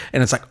headshots.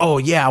 And it's like, oh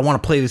yeah, I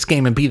want to play this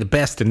game and be the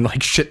best and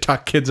like shit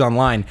talk kids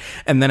online.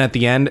 And then at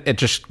the end, it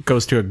just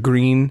goes to a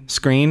green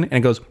screen and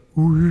it goes,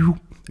 ooh,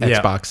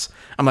 Xbox.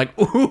 I'm like,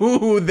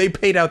 ooh, they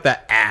paid out the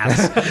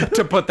ass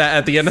to put that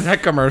at the end of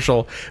that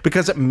commercial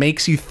because it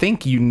makes you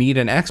think you need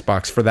an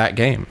Xbox for that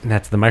game. And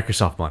that's the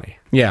Microsoft money.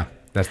 Yeah.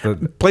 That's the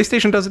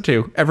PlayStation does it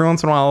too. Every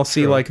once in a while, I'll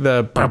see like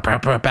the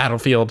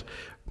Battlefield.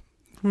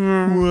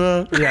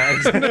 yeah,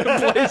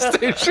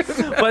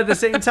 PlayStation. But at the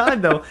same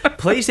time, though,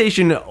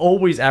 PlayStation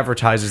always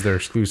advertises their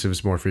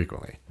exclusives more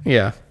frequently.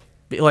 Yeah.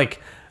 Like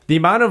the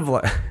amount of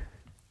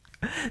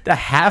the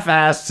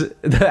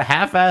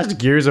half-assed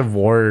Gears of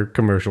War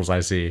commercials I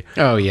see.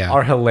 Oh, yeah.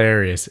 Are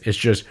hilarious. It's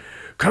just,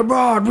 come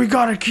on, we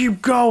gotta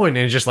keep going,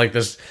 and it's just like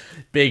this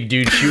big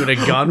dude shooting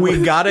a gun.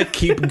 We gotta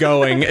keep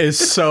going it's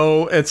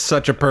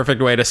such a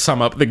perfect way to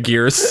sum up the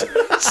Gears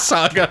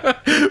saga.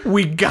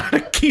 We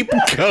gotta keep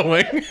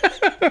going.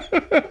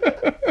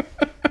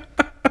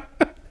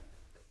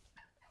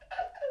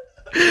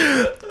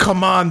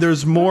 Come on,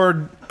 there's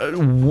more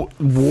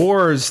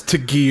wars to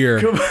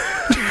gear.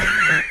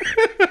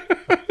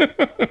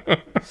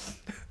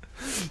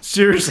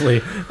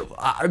 Seriously,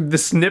 the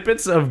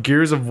snippets of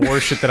Gears of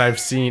War shit that I've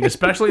seen,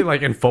 especially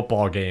like in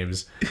football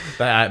games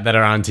that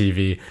are on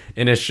TV,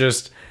 and it's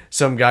just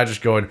some guy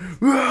just going,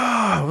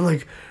 "Rah!"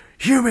 like,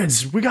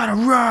 humans, we gotta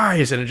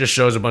rise, and it just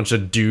shows a bunch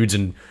of dudes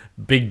in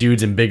big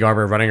dudes in big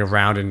armor running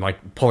around and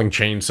like pulling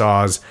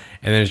chainsaws,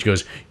 and then it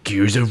goes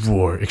Gears of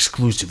War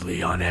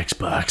exclusively on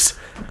Xbox,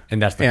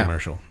 and that's the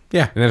commercial.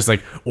 Yeah. And then it's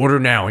like, order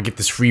now and get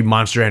this free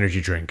Monster Energy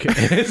drink.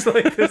 It's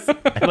like this,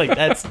 like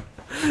that's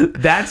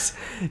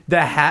the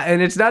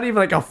and it's not even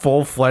like a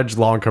full-fledged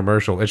long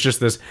commercial. It's just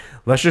this.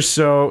 Let's just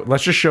show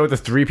the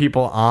three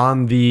people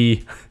on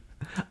the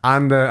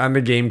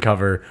game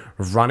cover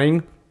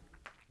running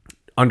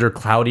under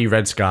cloudy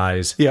red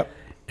skies. Yep.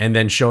 And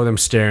then show them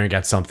staring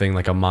at something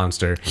like a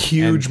monster.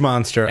 Huge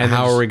monster. And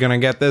how are we going to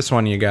get this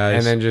one, you guys?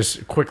 And then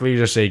just quickly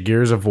just say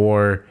Gears of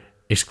War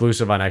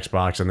exclusive on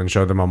Xbox, and then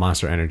show them a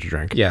Monster Energy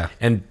drink. Yeah.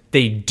 And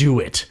they do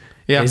it.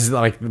 Yeah. Is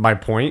like my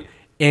point.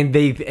 And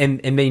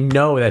they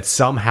know that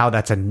somehow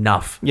that's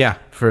enough. Yeah.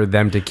 For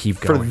them to keep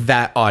for going.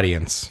 that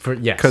audience.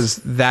 Yes. Because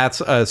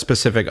that's a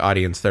specific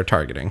audience they're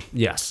targeting.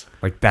 Yes.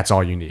 Like that's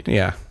all you need.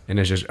 Yeah. And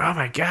it's just, oh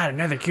my God,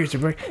 another Gears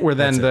of War. Where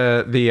then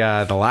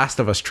the Last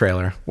of Us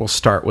trailer will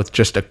start with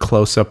just a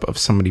close up of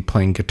somebody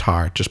playing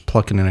guitar, just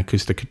plucking an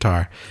acoustic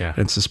guitar. Yeah.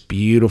 And it's this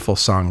beautiful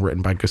song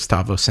written by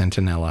Gustavo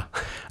Santaella.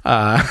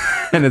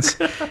 And it's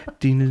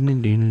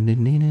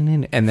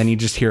and then you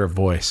just hear a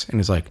voice and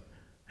he's like,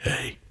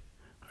 "Hey,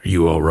 are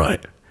you all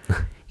right?"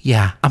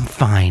 "Yeah, I'm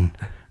fine."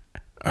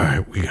 "All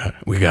right,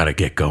 we got to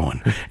get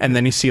going." And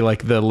then you see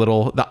like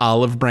the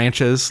olive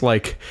branches,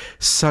 like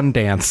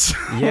Sundance,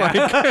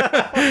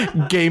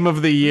 like game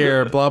of the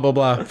year, blah, blah,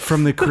 blah,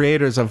 from the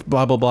creators of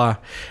blah, blah, blah.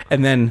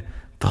 And then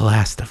The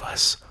Last of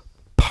Us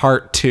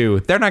Part 2.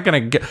 They're not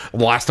going to get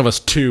Last of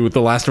Us 2,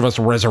 The Last of Us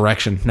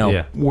Resurrection.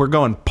 No, we're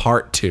going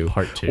Part 2.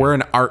 Part 2. We're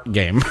an art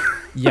game.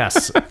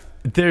 Yes.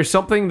 There's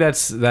something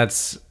that's I'm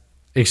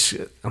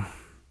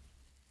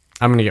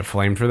going to get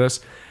flamed for this.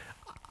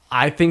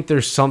 I think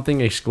there's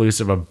something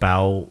exclusive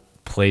about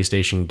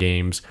PlayStation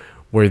games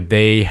where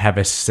they have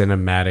a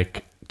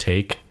cinematic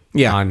take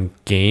on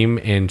game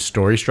and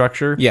story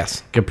structure.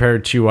 Yes.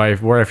 Compared to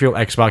where I feel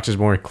Xbox is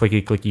more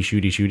clicky,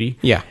 shooty.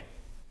 Yeah.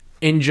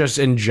 In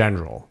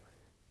general.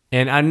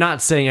 And I'm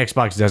not saying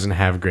Xbox doesn't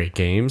have great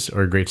games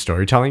or great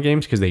storytelling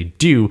games, because they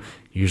do.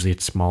 Usually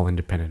it's small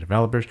independent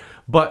developers.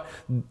 But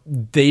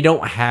they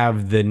don't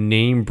have the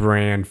name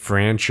brand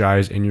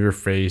franchise in your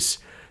face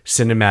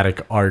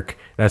cinematic arc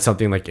that's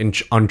something like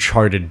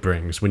Uncharted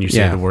brings when you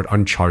say the word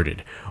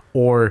Uncharted,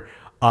 or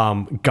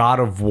God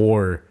of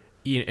War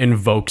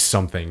invokes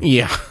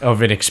something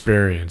of an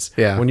experience.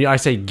 When I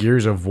say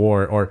Gears of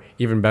War, or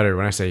even better,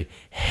 when I say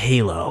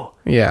Halo,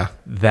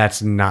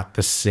 that's not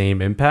the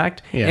same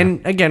impact.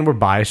 And again, we're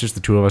biased, just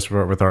the two of us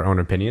with our own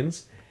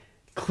opinions.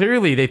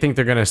 Clearly they think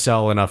they're going to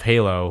sell enough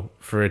Halo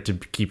for it to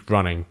keep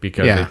running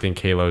because they think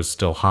Halo's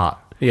still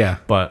hot.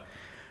 But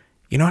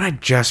you know what I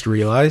just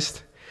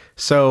realized?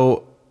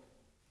 So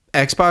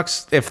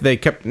Xbox, if they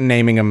kept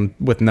naming them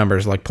with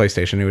numbers like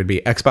PlayStation, it would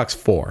be Xbox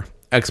 4.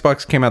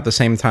 Xbox came out the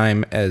same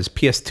time as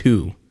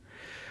PS2.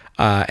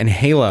 And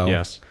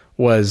Halo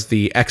was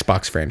the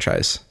Xbox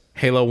franchise.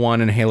 Halo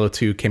 1 and Halo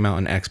 2 came out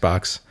on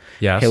Xbox.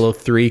 Halo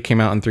 3 came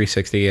out on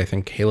 360. I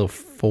think Halo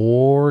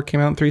 4 came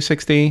out on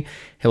 360.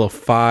 Halo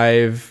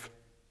 5,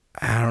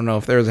 I don't know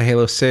if there was a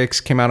Halo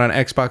 6, came out on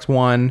Xbox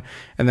One.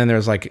 And then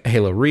there's like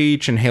Halo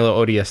Reach and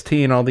Halo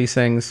ODST and all these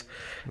things.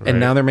 And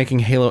now they're making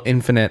Halo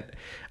Infinite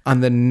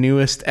on the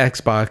newest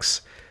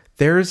Xbox.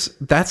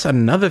 That's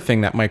another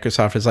thing that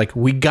Microsoft is like,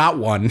 we got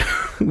one.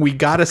 We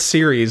got a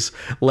series.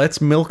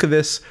 Let's milk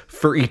this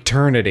for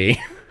eternity.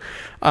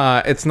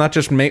 It's not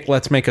just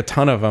let's make a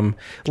ton of them.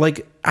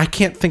 Like, I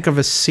can't think of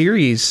a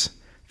series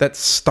that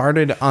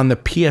started on the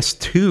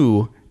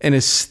PS2 and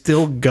is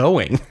still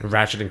going.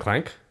 Ratchet and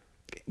Clank?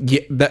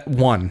 Yeah, that's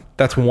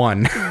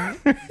one.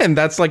 And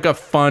that's like a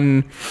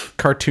fun,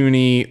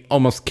 cartoony,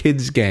 almost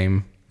kids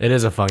game. It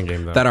is a fun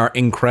game, though. That are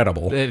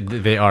incredible.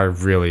 They are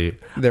really...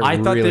 They're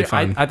really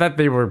fun. I thought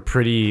they were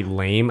pretty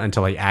lame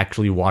until I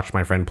actually watched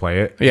my friend play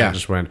it. Yeah. I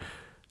just went...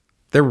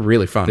 They're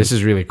really fun. This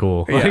is really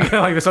cool. Yeah.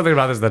 Like there's something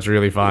about this that's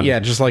really fun. Yeah,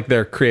 just like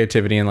their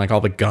creativity and like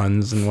all the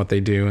guns and what they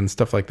do and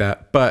stuff like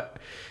that. But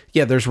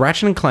yeah, there's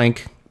Ratchet and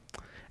Clank.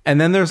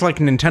 And then there's like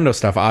Nintendo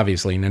stuff,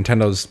 obviously.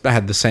 Nintendo's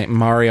had the same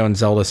Mario and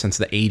Zelda since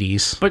the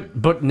 80s.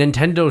 But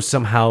Nintendo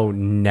somehow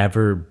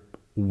never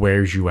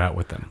wears you out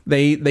with them.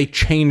 They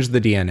changed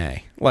the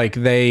DNA. Like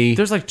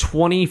there's like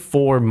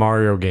 24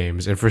 Mario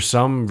games, and for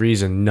some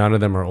reason none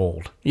of them are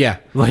old. Yeah.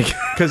 Like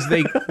because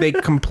they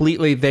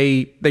completely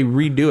they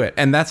redo it.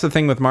 And that's the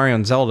thing with Mario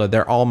and Zelda.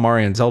 They're all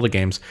Mario and Zelda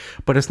games,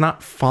 but it's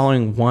not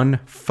following one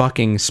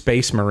fucking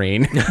space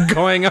marine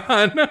going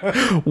on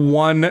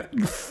one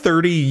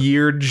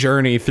 30-year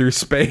journey through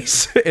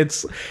space.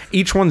 It's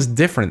each one's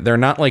different. They're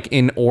not like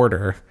in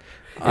order.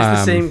 It's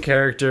the same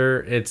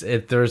character.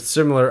 There's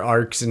similar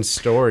arcs and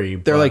story.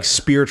 They're like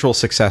spiritual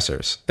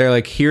successors. They're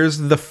like, here's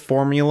the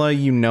formula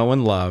you know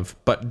and love,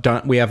 but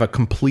we have a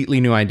completely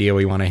new idea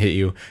we want to hit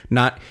you.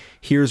 Not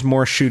Here's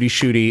more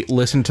shooty.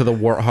 Listen to the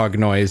warthog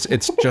noise.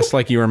 It's just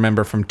like you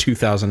remember from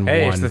 2001.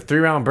 Hey, it's the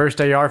 3-round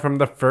burst AR from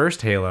the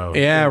first Halo.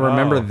 Yeah,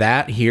 remember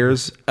that?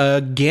 Here's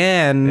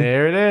again.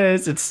 There it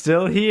is. It's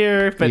still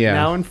here, but Yeah.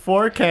 now in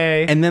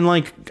 4K. And then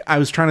like I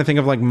was trying to think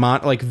of like the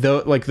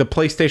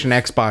PlayStation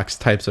Xbox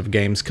types of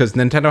games, because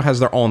Nintendo has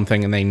their own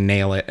thing and they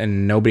nail it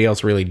and nobody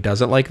else really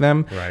does it like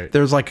them. Right.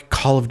 There's like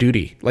Call of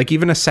Duty. Like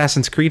even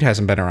Assassin's Creed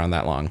hasn't been around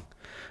that long.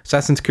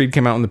 Assassin's Creed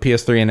came out on the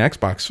PS3 and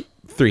Xbox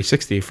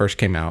 360 first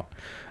came out.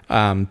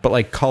 But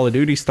like Call of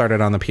Duty started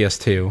on the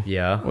PS2.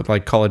 Yeah. With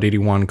like Call of Duty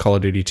 1, Call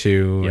of Duty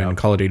 2, Yep. and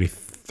Call of Duty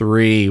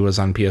 3 was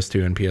on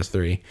PS2 and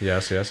PS3.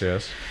 Yes.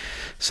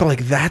 So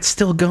like that's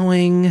still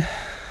going.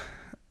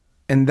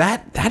 And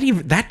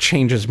that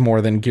changes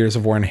more than Gears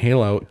of War and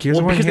Halo. Gears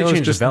of War and because they Halo is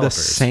changed just developers.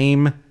 the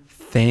same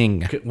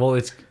thing.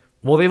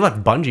 Well, they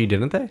left Bungie,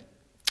 didn't they?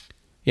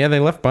 Yeah, they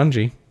left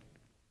Bungie.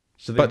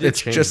 So they But did it's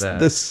change just that.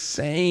 the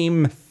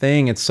same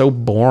thing. It's so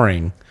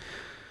boring.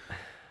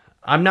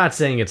 I'm not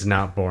saying it's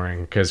not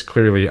boring, because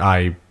clearly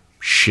I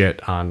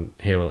shit on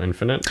Halo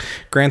Infinite.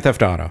 Grand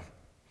Theft Auto.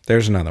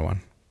 There's another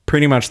one.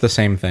 Pretty much the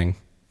same thing.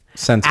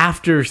 Since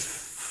After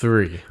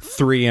 3.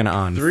 3 and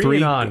on. Three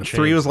and on 3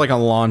 changed. was like a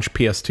launch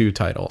PS2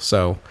 title.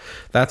 So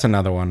that's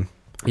another one.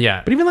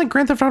 Yeah. But even like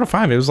Grand Theft Auto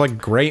 5, it was like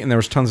great and there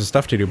was tons of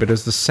stuff to do, but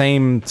it's the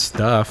same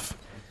stuff.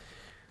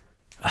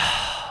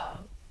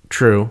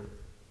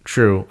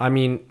 True. I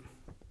mean,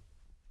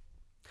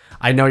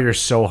 I know you're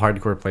so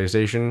hardcore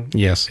PlayStation.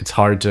 Yes. It's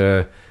hard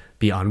to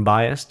be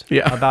unbiased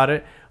Yeah. about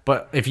it.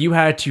 But if you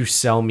had to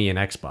sell me an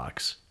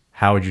Xbox,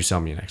 how would you sell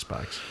me an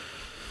Xbox?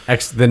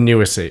 The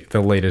newest,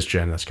 the latest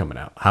gen that's coming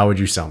out. How would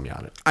you sell me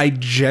on it? I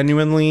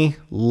genuinely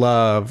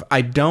love.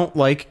 I don't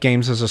like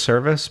games as a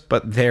service,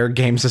 but their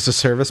games as a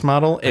service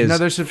model is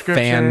Another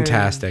subscription.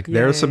 fantastic.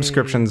 Their Yay.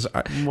 subscriptions.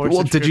 More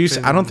Well, did you?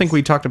 I don't think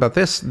we talked about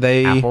this.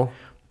 They Apple.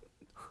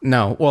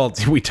 no. Well,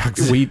 we talked.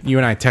 You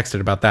and I texted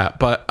about that,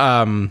 but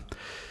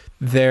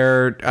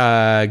their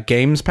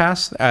Games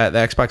Pass, the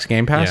Xbox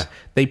Game Pass, Yeah.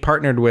 they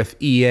partnered with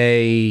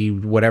EA,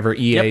 whatever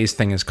EA's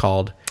thing is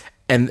called,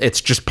 and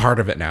it's just part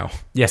of it now.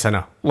 Yes, I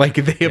know. Like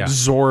they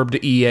absorbed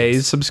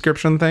EA's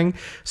subscription thing,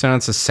 so now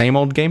it's the same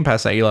old Game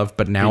Pass that you love,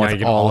 but now Now you with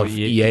get all of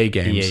EA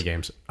games. EA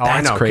games. Oh, That's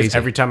I know. 'Cause crazy.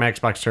 every time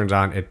Xbox turns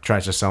on, it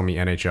tries to sell me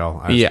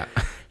NHL. Yeah.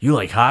 You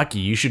like hockey?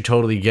 You should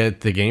totally get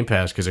the Game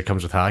Pass because it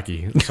comes with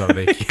hockey. So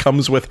It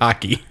comes with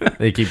hockey.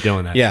 they keep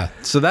doing that. Yeah,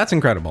 so that's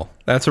incredible.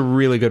 That's a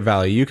really good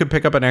value. You could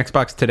pick up an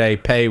Xbox today,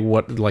 pay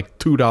like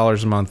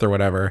 $2 a month or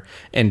whatever,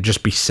 and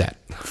just be set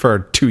for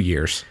 2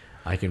 years.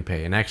 I can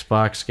pay an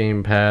Xbox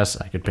Game Pass.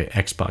 I can pay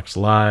Xbox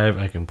Live.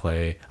 I can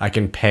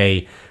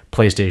pay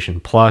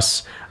PlayStation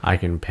Plus. I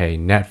can pay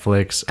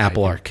Netflix.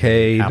 Apple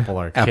Arcade,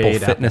 Apple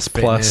Fitness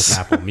Plus.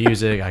 Apple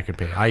Music. I could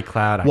pay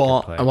iCloud.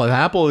 Well, I could play. with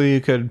Apple,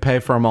 you could pay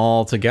for them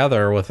all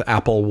together with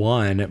Apple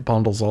One. It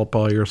bundles up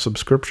all your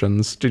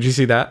subscriptions. Did you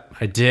see that?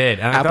 I did.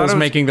 And I thought Apple's it was-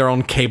 making their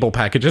own cable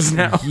packages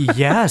now.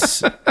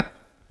 Yes,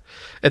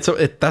 That's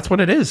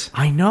what it is.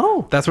 I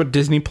know. That's what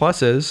Disney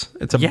Plus is.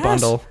 It's a Yes.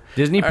 bundle.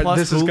 Disney Plus,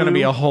 This is going to be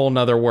Hulu. a whole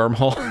nother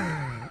wormhole.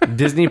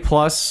 Disney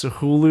Plus,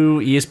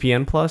 Hulu,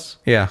 ESPN Plus.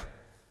 Yeah.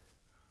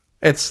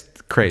 It's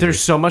crazy. There's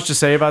so much to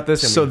say about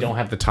this, and So we don't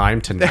have the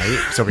time tonight.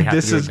 So we have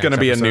This to do is it going to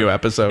next be a new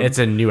episode. It's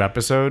a new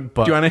episode,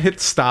 but Do you want to hit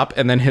stop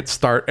and then hit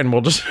start and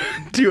we'll just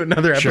do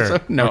another sure.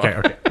 episode? No. Okay.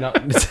 No.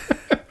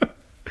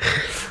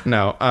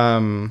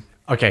 No.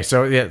 Okay,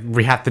 so yeah,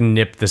 we have to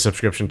nip the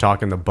subscription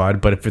talk in the bud.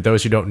 But for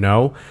those who don't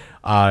know,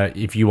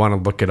 if you want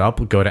to look it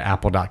up, go to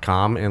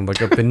apple.com and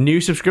look up the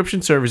new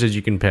subscription services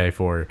you can pay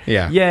for.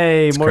 Yeah,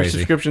 Yay, it's more crazy.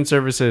 subscription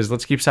services.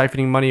 Let's keep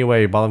siphoning money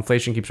away while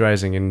inflation keeps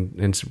rising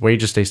and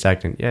wages stay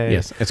stagnant. Yay.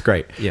 Yes, it's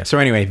great. Yes. So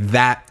anyway,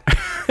 that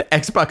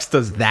Xbox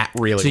does that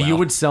really So well. you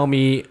would sell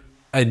me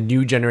a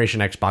new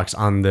generation Xbox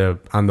on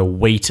the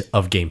weight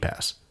of Game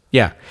Pass.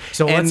 Yeah.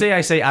 So And let's say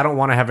I say I don't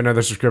want to have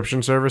another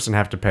subscription service and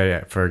have to pay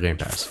it for Game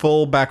Pass.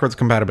 full backwards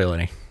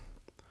compatibility.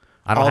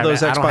 I don't all have,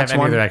 those I don't have Xbox any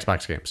One- other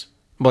Xbox games.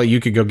 Well,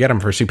 you could go get them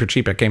for super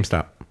cheap at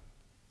GameStop.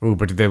 Ooh,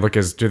 but are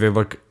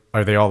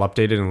they all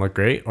updated and look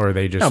great, or are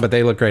they just No, but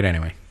they look great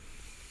anyway.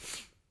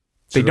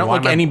 They then don't why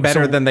look am I- any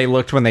better so- than they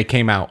looked when they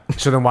came out.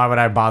 So then why would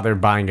I bother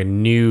buying a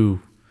new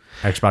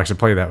Xbox to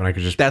play that when I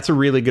could just That's a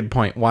really good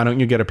point. Why don't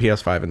you get a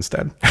PS5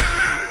 instead?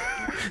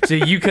 So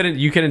you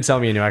couldn't sell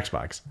me a new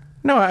Xbox.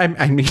 No,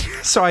 I mean,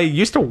 so I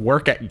used to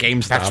work at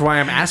GameStop. That's why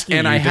I'm asking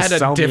and you I to had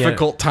sell a me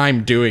difficult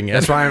time doing it.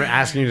 That's why I'm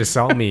asking you to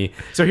sell me.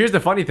 So here's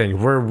the funny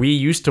thing, where we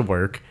used to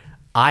work,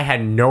 I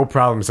had no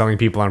problem selling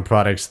people on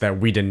products that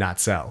we did not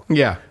sell.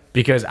 Yeah.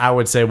 Because I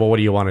would say, well, what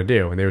do you want to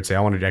do? And they would say,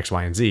 I want to do X,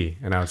 Y, and Z.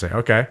 And I would say,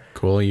 okay.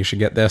 Cool. You should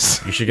get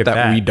this. You should get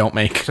that. we don't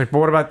make. It's like, but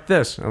what about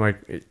this? I'm like,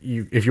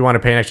 if you want to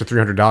pay an extra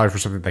 $300 for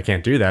something that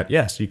can't do that,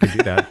 yes, you could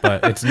do that.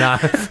 But it's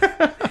not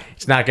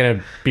going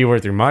to be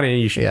worth your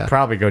money. You should Yeah.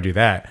 probably go do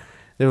that.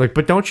 They're like,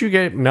 but don't you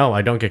get? No,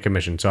 I don't get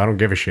commission, so I don't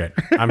give a shit.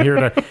 I'm here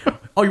to.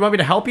 Oh, you want me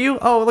to help you?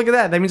 Oh, look at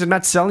that. That means I'm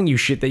not selling you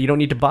shit that you don't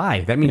need to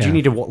buy. That means you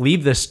need to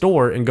leave this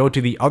store and go to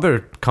the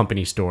other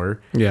company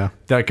store,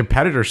 the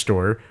competitor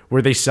store,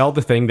 where they sell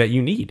the thing that you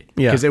need.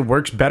 Because it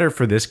works better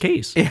for this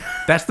case.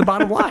 That's the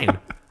bottom line.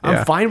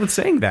 I'm fine with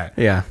saying that.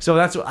 Yeah. So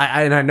that's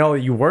and I know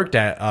that you worked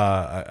at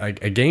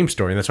a game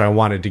store, and that's why I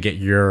wanted to get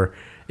your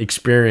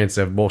experience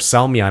of, well,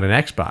 sell me on an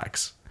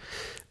Xbox.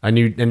 A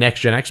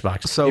next gen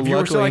Xbox. So if you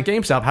were still luckily-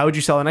 at GameStop, how would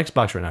you sell an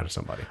Xbox right now to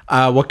somebody?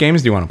 What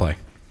games do you want to play?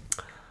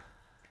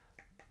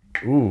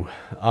 Ooh.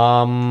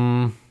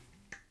 Well,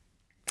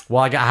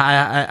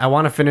 I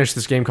want to finish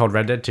this game called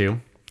Red Dead 2.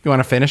 You want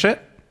to finish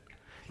it?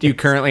 Do you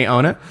currently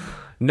own it?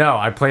 No,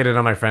 I played it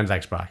on my friend's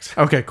Xbox.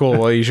 Okay, cool.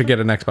 Well, you should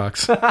get an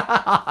Xbox.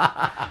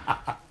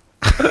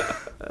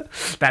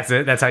 That's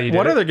it. That's how you did it.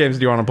 What other games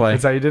do you want to play?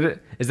 That's how you did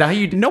it. Is that how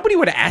you? Nobody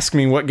would ask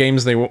me what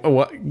games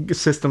what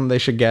system they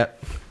should get.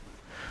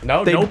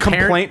 No, They'd no complain.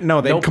 parent,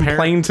 No, they'd no complain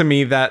Parent, to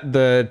me that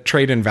the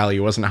trade-in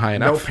value wasn't high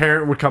no enough.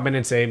 parent would come in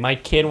and say, "My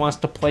kid wants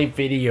to play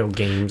video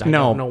games. I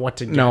don't know what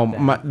to get." No,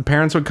 them." my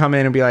parents would come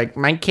in and be like,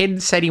 "My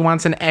kid said he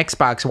wants an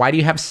Xbox. Why do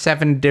you have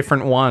 7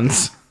 different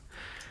ones?"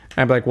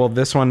 I'd be like, "Well,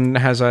 this one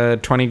has a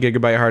 20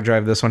 gigabyte hard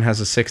drive. This one has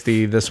a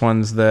 60. This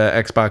one's the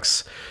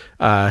Xbox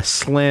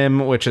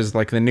Slim, which is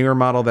like the newer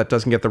model that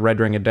doesn't get the red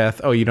ring of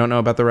death. Oh, you don't know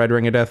about the red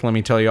ring of death? Let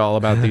me tell you all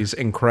about these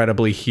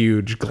incredibly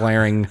huge,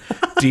 glaring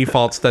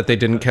defaults that they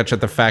didn't catch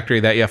at the factory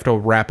that you have to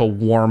wrap a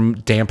warm,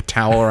 damp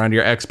towel around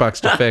your Xbox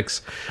to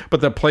fix.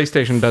 But the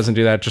PlayStation doesn't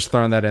do that. Just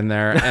throwing that in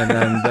there, and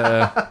then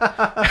the."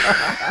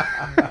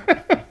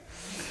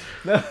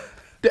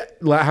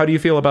 How do you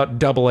feel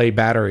about AA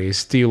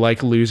batteries? Do you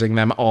like losing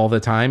them all the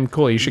time?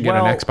 Cool, you should get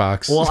an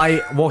Xbox.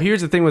 Well,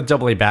 here's the thing with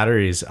AA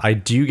batteries. I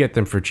do get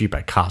them for cheap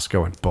at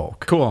Costco in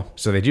bulk. Cool.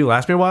 So they do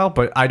last me a while,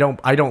 but I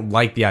don't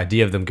like the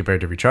idea of them compared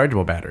to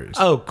rechargeable batteries.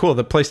 Oh, cool.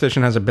 The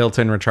PlayStation has a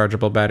built-in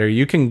rechargeable battery.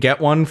 You can get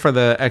one for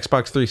the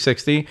Xbox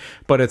 360,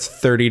 but it's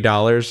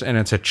 $30, and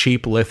it's a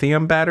cheap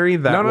lithium battery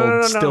that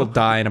will still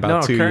die in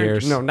about 2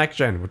 years. No, next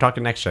gen. We're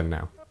talking next gen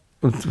now.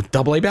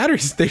 AA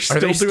batteries. They're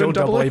still doing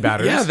AA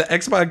batteries? Yeah, the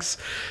Xbox,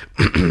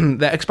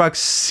 the Xbox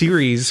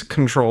Series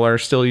controller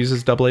still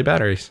uses AA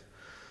batteries.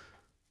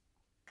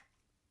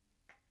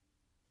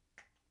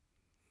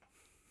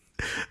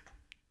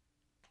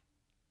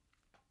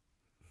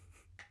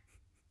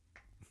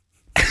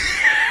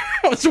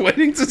 I was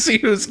waiting to see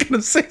who was going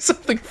to say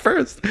something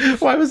first.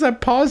 Why was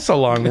that pause so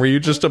long? Were you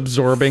just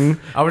absorbing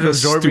the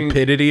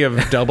stupidity of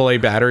AA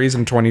batteries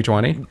in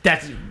 2020?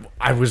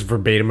 I was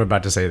verbatim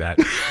about to say that.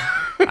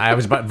 I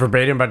was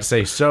verbatim about to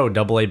say, so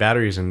AA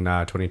batteries in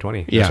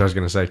 2020. That's what I was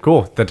going to say.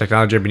 Cool. The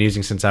technology I've been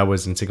using since I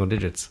was in single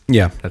digits.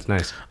 Yeah. That's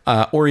nice.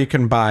 Or you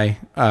can buy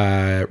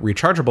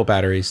rechargeable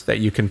batteries that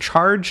you can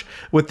charge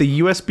with the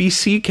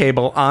USB-C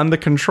cable on the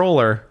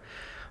controller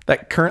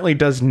that currently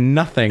does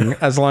nothing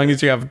as long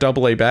as you have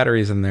AA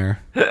batteries in there.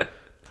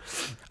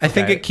 I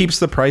think it keeps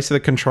the price of the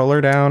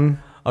controller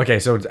down. Okay,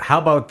 so how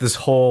about this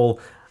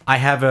whole... I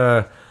have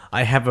a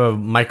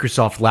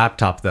Microsoft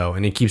laptop though,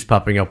 and it keeps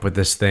popping up with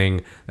this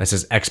thing that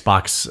says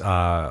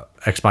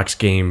Xbox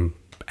game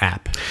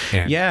app.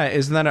 And Yeah,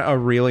 isn't that a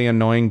really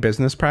annoying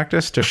business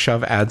practice to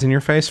shove ads in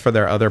your face for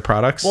their other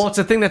products? well, it's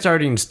a thing that's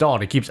already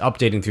installed. It keeps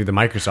updating through the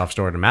Microsoft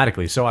Store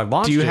automatically. So I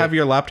launched. Do you it. have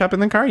your laptop in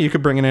the car? You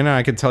could bring it in and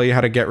I could tell you how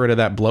to get rid of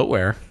that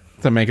bloatware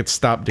to make it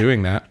stop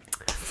doing that.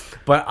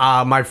 But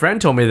my friend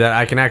told me that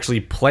I can actually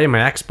play my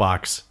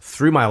Xbox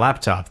through my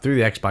laptop through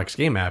the Xbox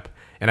game app,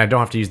 and I don't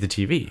have to use the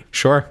TV.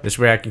 Sure. This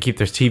way, I can keep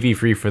this TV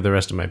free for the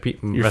rest of my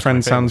people. Your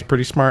friend sounds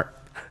pretty smart.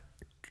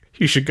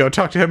 You should go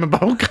talk to him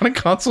about what kind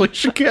of console you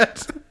should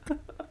get.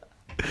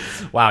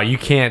 Wow, you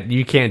can't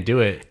do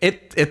it.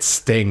 It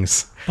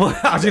stings. Well,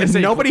 I was gonna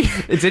say, nobody-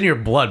 It's in your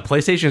blood.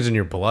 PlayStation's in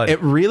your blood.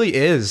 It really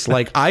is.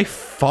 Like, I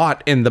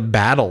fought in the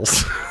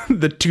battles,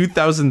 the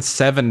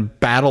 2007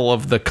 Battle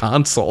of the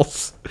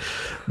Consoles.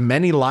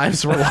 Many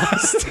lives were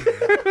lost.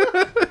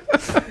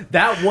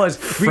 that was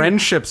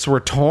Friendships were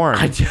torn.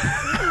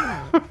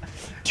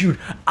 Dude,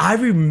 I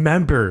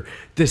remember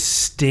the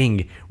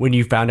sting when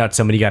you found out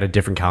somebody got a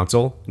different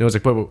console. And it was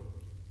like,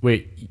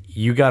 wait,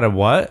 you got a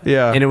what?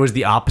 Yeah. And it was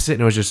the opposite.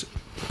 And it was just,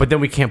 but then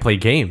we can't play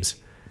games.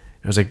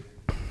 And I was like,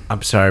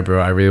 I'm sorry,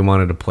 bro. I really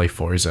wanted to play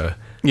Forza.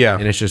 Yeah.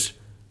 And it's just,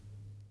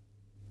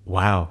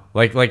 wow.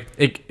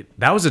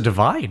 That was a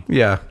divide.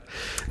 Yeah.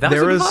 That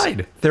was a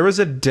divide. There was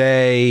a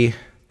day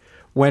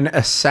when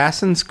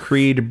Assassin's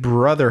Creed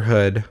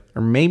Brotherhood,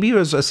 or maybe it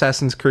was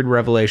Assassin's Creed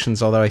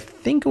Revelations, although I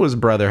think it was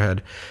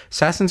Brotherhood.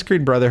 Assassin's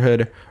Creed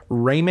Brotherhood,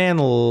 Rayman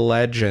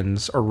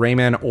Legends, or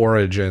Rayman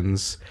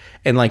Origins,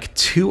 and like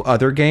 2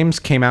 other games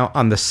came out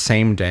on the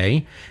same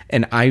day,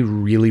 and I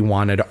really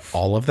wanted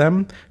all of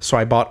them, so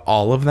I bought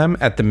all of them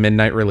at the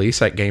midnight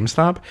release at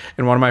GameStop,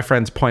 and one of my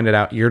friends pointed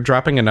out, you're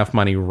dropping enough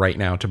money right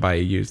now to buy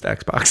a used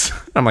Xbox.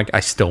 I'm like,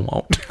 I still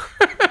won't.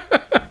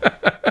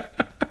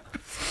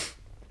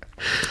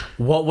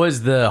 What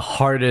was the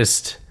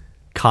hardest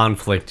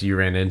conflict you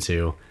ran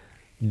into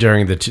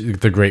during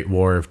the Great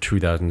War of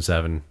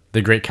 2007?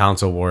 The Great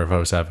Console War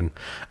of '07.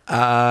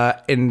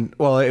 It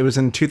was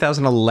in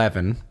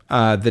 2011,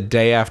 the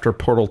day after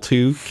Portal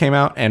 2 came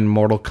out and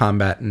Mortal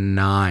Kombat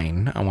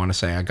 9. I want to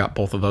say I got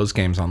both of those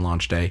games on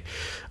launch day.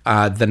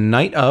 The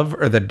night of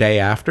or the day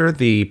after,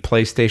 the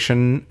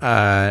PlayStation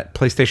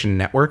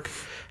Network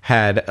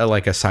had a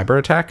cyber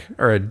attack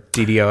or a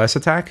DDoS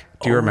attack.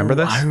 Do you remember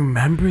this? I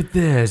remember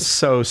this.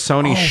 So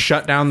Sony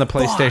shut down the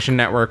PlayStation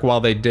Network while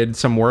they did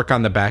some work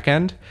on the back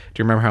end. Do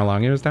you remember how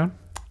long it was down?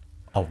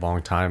 A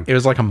long time. It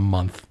was like a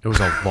month. It was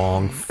a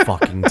long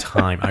fucking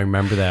time. I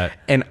remember that.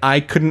 And I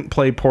couldn't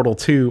play Portal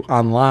 2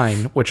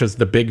 online, which is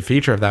the big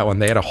feature of that one.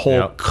 They had a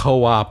whole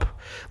co-op,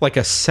 like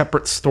a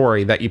separate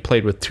story that you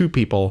played with two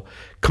people,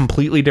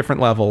 completely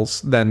different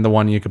levels than the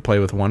one you could play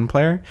with one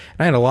player. And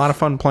I had a lot of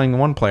fun playing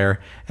one player.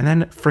 And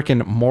then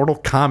freaking Mortal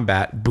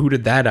Kombat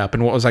booted that up.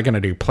 And what was I going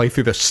to do? Play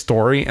through the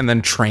story and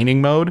then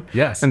training mode?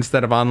 Yes.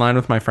 Instead of online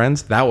with my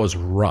friends? That was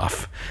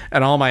rough.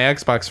 And all my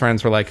Xbox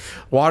friends were like,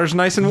 water's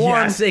nice and warm.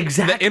 Yes,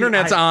 exactly. The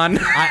internet's on.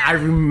 I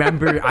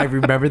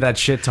remember that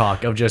shit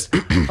talk of just,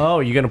 oh,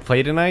 you gonna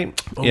play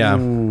tonight? Yeah.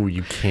 Ooh,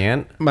 you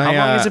can't. How My, long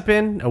has it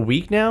been? A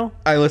week now?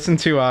 I listened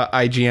to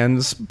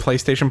IGN's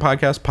PlayStation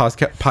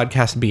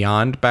podcast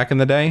Beyond back in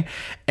the day,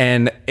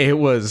 and it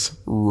was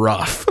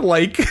rough.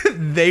 Like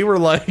they were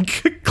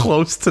like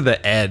close to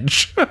the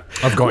edge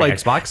Of going like,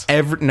 Xbox?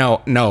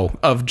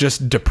 Of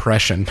just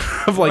depression.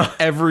 Of like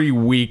every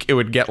week it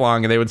would get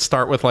long, and they would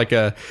start with like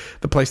the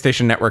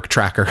PlayStation Network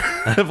tracker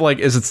of like,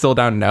 is it still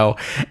down? No.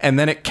 And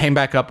then it came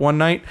back up one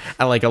night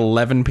at like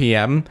 11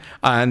 p.m.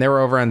 And they were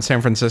over in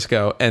San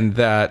Francisco, and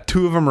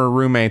two of them are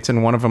roommates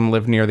and one of them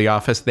lived near the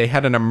office. They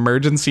had an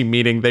emergency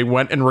meeting. They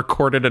went and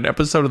recorded an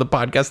episode of the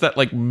podcast at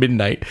like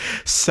midnight,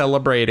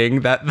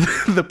 celebrating that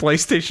the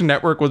PlayStation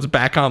Network was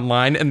back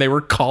online, and they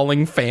were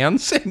calling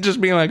fans and just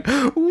being like,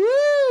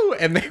 woo!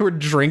 And they were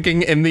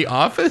drinking in the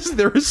office.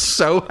 They were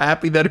so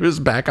happy that it was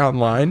back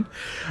online.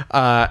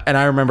 And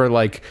I remember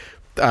like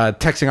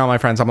texting all my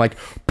friends. I'm like,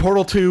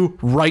 Portal 2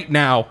 right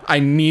now. I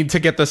need to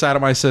get this out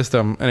of my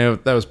system.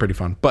 And that was pretty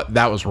fun, but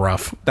that was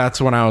rough. That's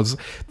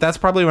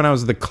probably when I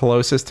was the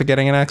closest to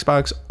getting an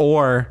Xbox.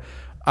 Or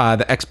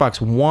the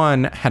Xbox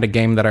One had a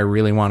game that I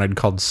really wanted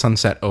called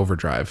Sunset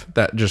Overdrive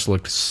that just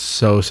looked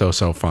so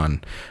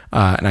fun,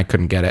 and I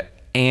couldn't get it.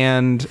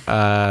 And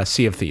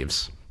Sea of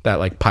Thieves, that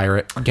like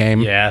pirate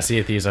game. Yeah, Sea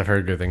of Thieves I've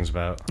heard good things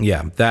about.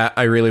 Yeah, that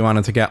I really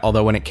wanted to get.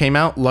 Although when it came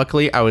out,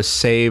 luckily I was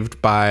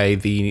saved by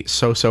the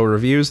so-so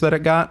reviews that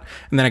it got.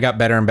 And then it got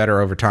better and better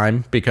over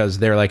time, because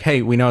they're like,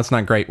 hey, we know it's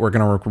not great. We're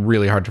going to work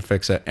really hard to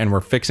fix it. And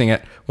we're fixing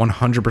it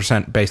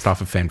 100% based off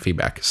of fan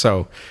feedback.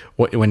 So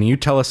when you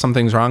tell us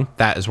something's wrong,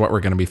 that is what we're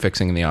going to be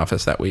fixing in the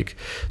office that week.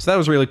 So that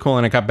was really cool,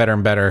 and it got better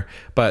and better.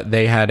 But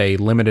they had a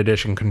limited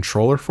edition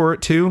controller for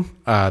it too,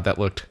 that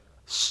looked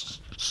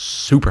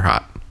super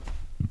hot.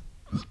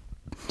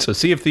 So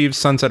Sea of Thieves,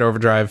 Sunset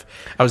Overdrive.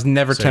 I was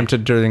never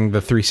tempted during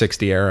the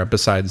 360 era,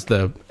 besides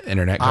the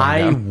internet going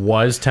down. I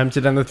was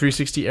tempted on the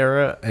 360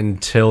 era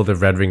until the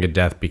Red Ring of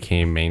Death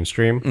became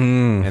mainstream.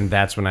 And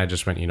that's when I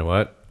just went, you know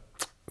what?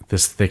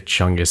 This thick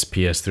chungus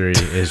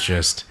PS3 is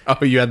just...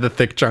 Oh, you had the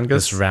thick chungus?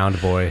 This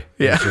round boy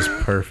is just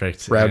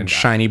perfect. Round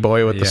shiny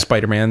boy with the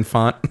Spider-Man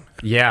font.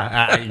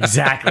 Yeah,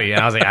 exactly.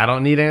 And I was like, I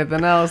don't need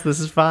anything else. This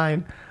is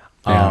fine.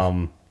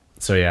 Yeah.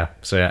 So yeah.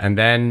 And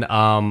then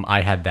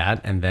I had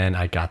that, and then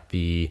I got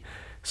the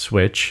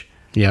Switch.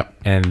 Yep.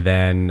 And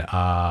then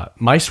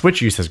my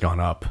Switch use has gone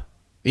up.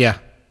 Yeah.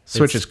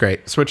 Switch is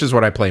great. Switch is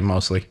what I play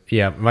mostly.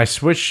 Yeah, my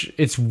Switch,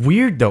 it's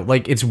weird though.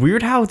 Like, it's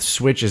weird how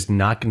Switch is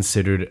not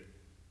considered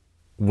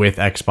with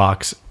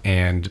Xbox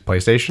and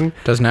PlayStation.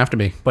 Doesn't have to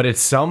be. But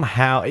it's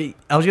somehow, I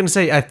was going to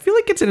say, I feel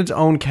like it's in its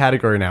own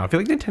category now. I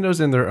feel like Nintendo's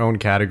in their own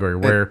category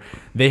where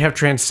they have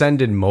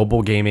transcended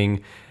mobile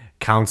gaming,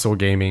 console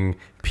gaming,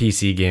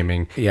 PC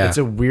gaming. Yeah. It's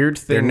a weird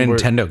thing. They're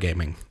Nintendo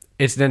gaming.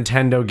 It's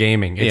Nintendo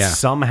gaming. It's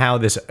somehow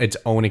its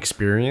own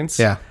experience.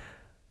 Yeah.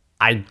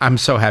 I'm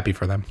so happy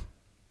for them.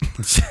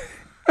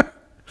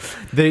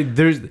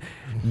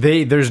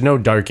 There's no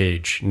dark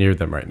age near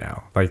them right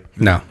now. Like,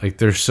 no. Like,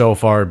 they're so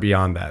far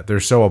beyond that. They're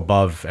so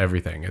above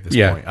everything at this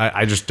point.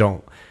 I just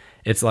don't.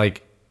 It's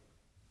like,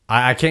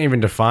 I can't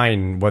even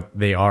define what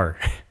they are.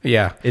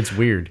 Yeah. It's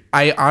weird.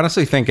 I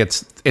honestly think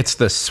it's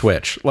the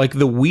Switch. Like,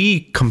 the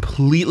Wii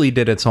completely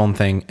did its own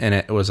thing, and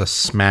it was a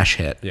smash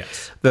hit.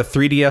 Yes. The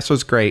 3DS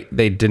was great.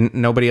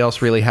 Nobody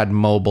else really had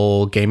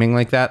mobile gaming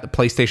like that. The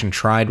PlayStation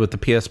tried with the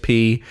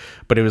PSP,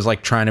 but it was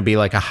like trying to be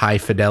like a high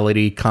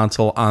fidelity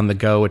console on the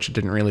go, which it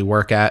didn't really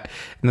work at.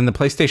 And then the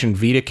PlayStation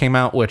Vita came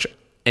out, which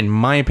in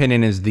my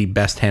opinion is the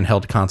best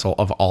handheld console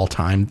of all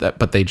time,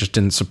 but they just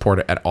didn't support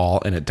it at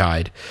all, and it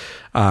died.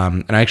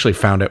 And I actually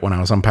found it when I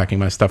was unpacking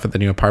my stuff at the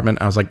new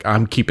apartment. I was like,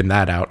 I'm keeping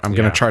that out. I'm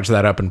going to charge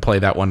that up and play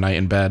that one night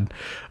in bed.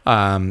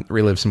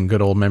 Relive some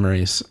good old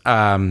memories.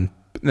 Then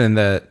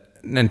the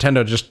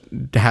Nintendo just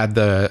had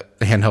the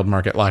handheld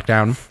market locked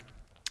down.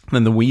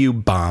 Then the Wii U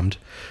bombed.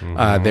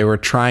 They were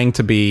trying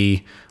to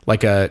be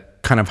like a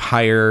kind of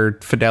higher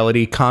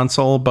fidelity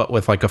console, but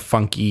with like a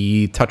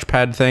funky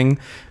touchpad thing.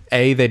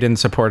 A, they didn't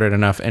support it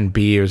enough, and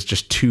B, it was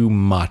just too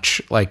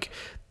much. Like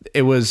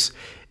it was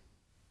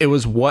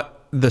what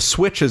the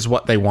Switch is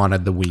what they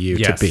wanted the Wii U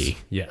to be.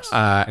 Yes.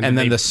 And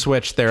then the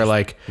Switch, they're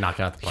like, knock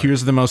it out the park.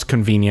 here's the most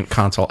convenient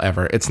console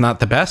ever. It's not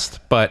the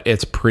best, but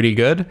it's pretty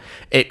good.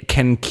 It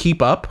can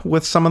keep up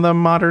with some of the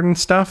modern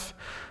stuff.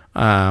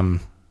 And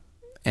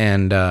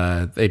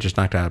they just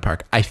knocked it out of the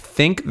park. I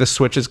think the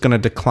Switch is going to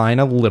decline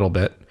a little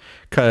bit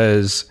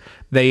because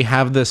they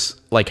have this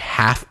like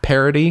half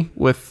parity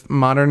with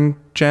modern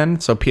gen,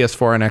 so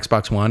PS4 and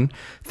Xbox One.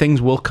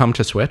 Things will come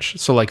to Switch.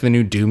 So like the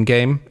new Doom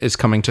game is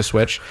coming to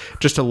Switch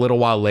just a little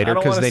while later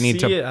because they need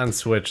to see it on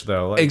Switch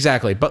though. Like,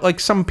 exactly. But like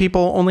some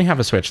people only have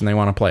a Switch and they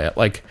want to play it.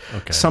 Like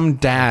some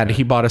dad,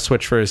 he bought a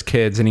Switch for his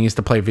kids and he used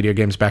to play video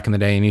games back in the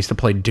day and he used to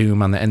play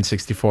Doom on the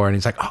N64 and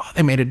he's like, oh,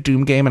 they made a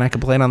Doom game and I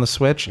can play it on the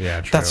Switch.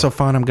 Yeah, true. That's so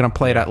fun. I'm going to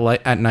play it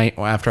at night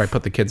after I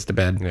put the kids to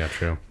bed. Yeah,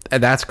 true.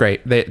 And that's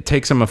great. It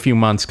takes them a few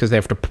months because they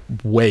have to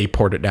way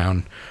port it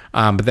down.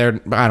 But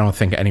I don't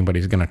think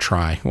anybody's going to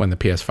try when the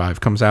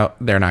PS5 comes out.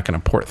 They're not going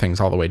to port things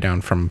all the way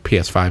down from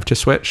PS5 to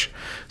Switch.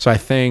 So I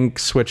think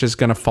Switch is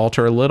going to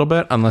falter a little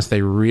bit unless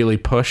they really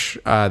push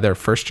their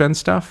first gen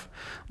stuff,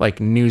 like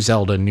new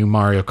Zelda, new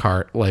Mario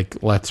Kart. Like,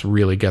 let's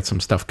really get some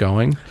stuff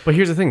going. But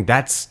here's the thing.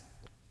 That's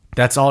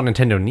all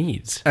Nintendo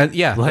needs.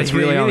 Yeah, Like, that's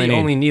really all they need.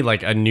 only need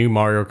like a new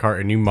Mario Kart,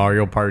 a new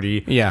Mario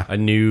Party, Yeah. a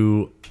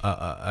new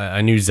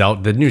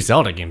Zelda. The new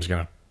Zelda game's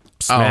gonna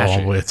smash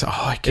it.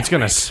 It's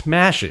Gonna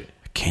smash it.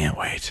 Can't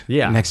wait.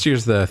 Yeah. Next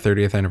year's the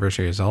 30th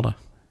anniversary of Zelda.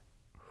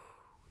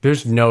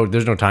 There's no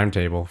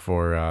timetable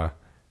for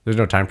there's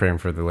no time frame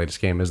for the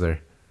latest game, is there?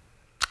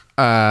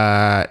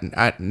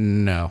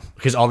 No.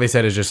 Because all they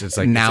said is just it's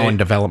like Now in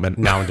development.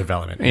 Now in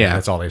development. Yeah.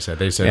 That's all they said.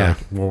 They said Yeah.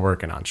 like, we're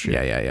working on shit.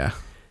 Yeah.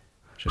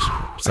 Just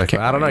it's like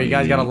I don't know. You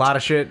guys got a lot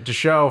of shit to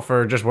show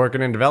for just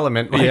working in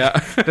development. Like,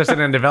 Yeah. just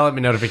in a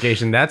development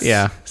notification. That's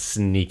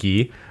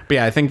sneaky. But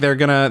yeah, I think they're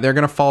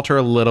gonna falter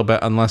a little bit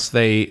unless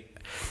they've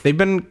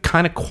been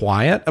kind of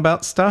quiet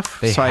about stuff.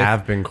 They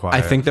have been quiet.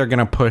 I think they're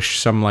gonna push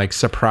some like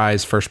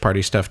surprise first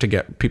party stuff to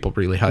get people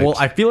really hyped. Well,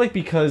 I feel like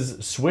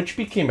because Switch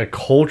became a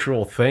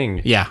cultural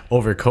thing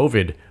over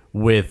COVID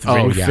with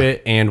Ring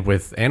Fit and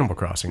with Animal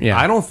Crossing. Yeah.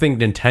 I don't think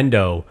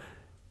Nintendo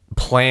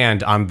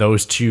planned on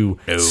those two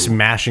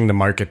smashing the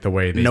market the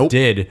way they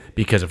did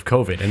because of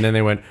COVID. And then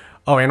they went,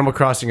 oh, Animal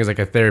Crossing is like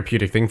a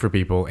therapeutic thing for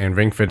people, and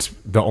Ring Fit's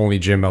the only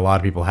gym a lot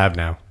of people have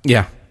now.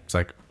 Yeah. It's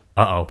like,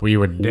 we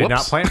did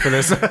not plan for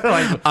this.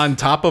 Like, On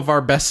top of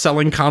our best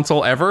selling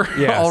console ever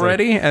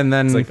already. And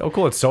then like, oh,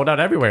 cool, it's sold out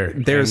everywhere.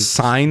 there's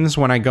signs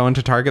when I go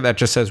into Target that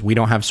just says we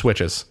don't have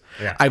Switches.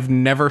 Yeah. I've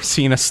never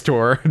seen a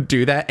store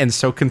do that, and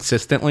so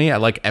consistently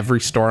at like every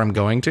store I'm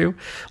going to.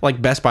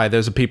 Like Best Buy,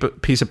 there's a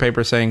piece of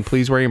paper saying,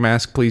 please wear your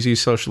mask, please use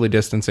socially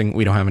distancing.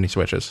 We don't have any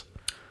Switches.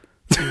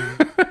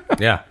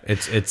 Yeah, and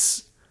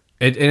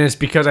it's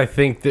because I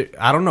think that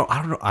I don't know.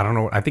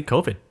 I think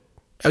COVID.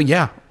 Oh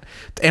yeah.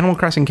 Animal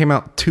Crossing came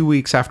out 2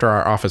 weeks after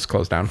our office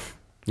closed down.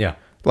 Yeah.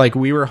 Like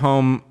we were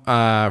home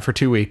for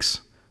 2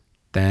 weeks.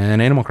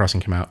 Then Animal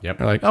Crossing came out. Yep.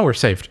 We're like, oh, we're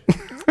saved.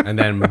 And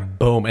then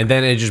boom, and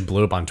then it just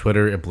blew up on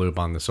Twitter. It blew up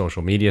on the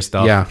social media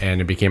stuff. Yeah.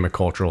 And it became a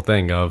cultural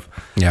thing of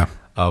Yeah.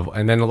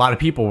 and then a lot of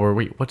people were,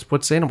 wait,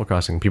 what's Animal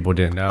Crossing? People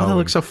didn't know. Oh, that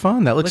looks so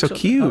fun. That looks so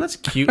cute. Oh, that's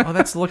cute. Oh,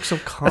 that looks so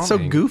calming. That's so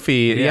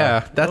goofy.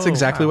 Yeah. That's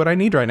exactly what I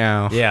need right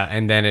now. Yeah,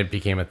 and then it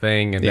became a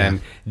thing,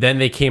 and then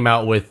they came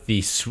out with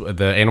the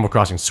Animal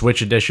Crossing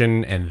Switch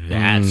edition, and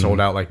that sold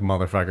out like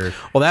motherfucker.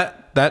 Well,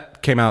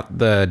 that came out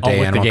the day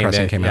with the Animal game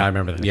Crossing day. came out. Yeah, I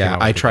remember that. Yeah,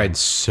 I tried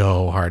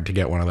so hard to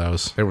get one of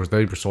those. They were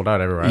sold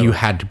out everywhere. You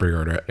had to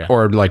pre-order it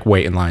or like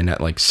wait in line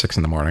at like 6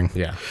 a.m.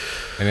 Yeah,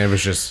 and it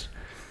was just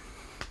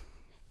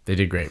they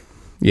did great.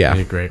 Yeah. They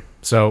did great.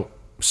 So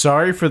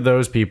sorry for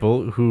those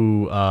people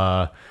who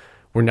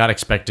were not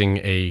expecting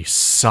a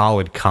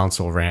solid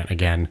console rant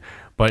again.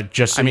 But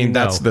just so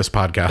that's this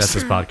podcast. That's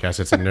this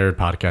podcast. It's a nerd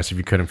podcast if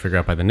you couldn't figure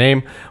out by the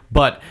name.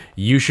 But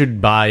you should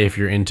buy, if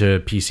you're into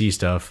PC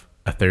stuff,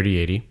 a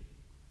 3080.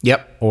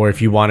 Yep. Or if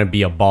you want to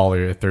be a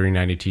baller, a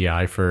 3090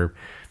 Ti for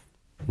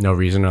no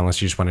reason, unless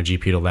you just want a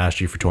GPU to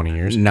last you for 20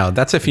 years. No,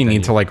 that's if you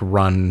need to like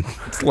run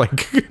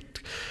like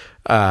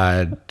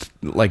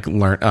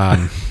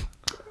learn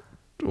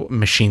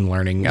machine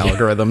learning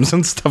algorithms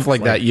and stuff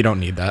like that. You don't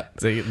need that.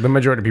 The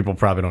majority of people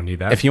probably don't need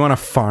that. If you want to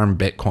farm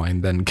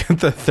Bitcoin, then get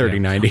the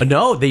 3090.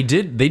 No, they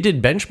did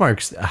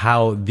benchmarks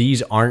how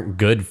these aren't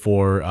good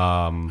for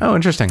Oh,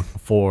 interesting.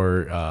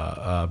 for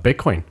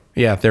Bitcoin.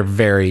 Yeah, they're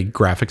very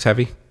graphics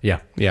heavy. Yeah.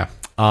 Yeah.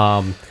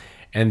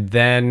 And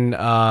then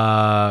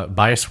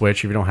buy a Switch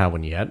if you don't have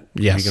one yet.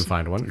 Yes. You can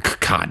find one.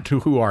 God,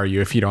 who are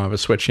you if you don't have a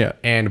Switch yet?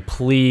 And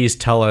please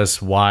tell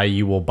us why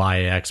you will buy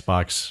an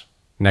Xbox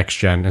next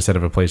gen instead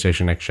of a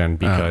PlayStation next gen,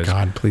 because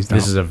God, please don't.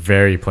 This is a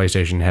very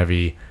PlayStation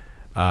heavy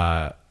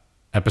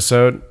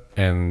episode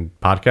and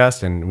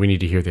podcast, and we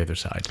need to hear the other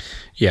side.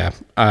 Yeah.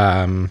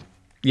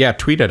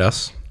 Tweet at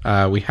us.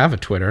 We have a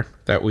Twitter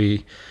that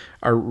we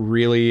are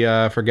really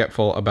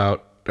forgetful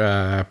about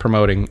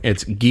promoting.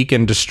 It's Geek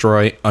and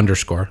Destroy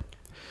 _.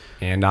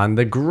 And on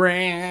the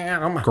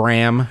gram.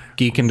 Graham,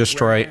 Geek and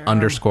Destroy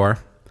 _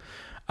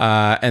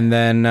 and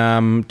then,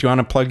 do you want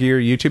to plug your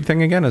YouTube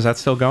thing again? Is that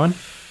still going?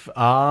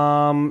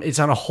 It's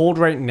on a hold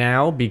right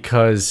now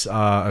because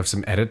of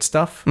some edit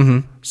stuff.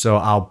 So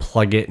I'll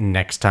plug it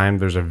next time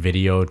there's a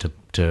video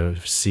to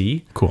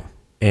see. Cool.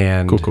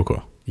 And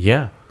Cool.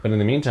 yeah. But in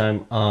the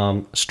meantime,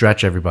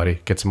 stretch,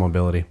 everybody. Get some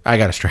mobility. I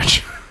got to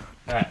stretch.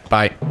 All right.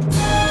 Bye.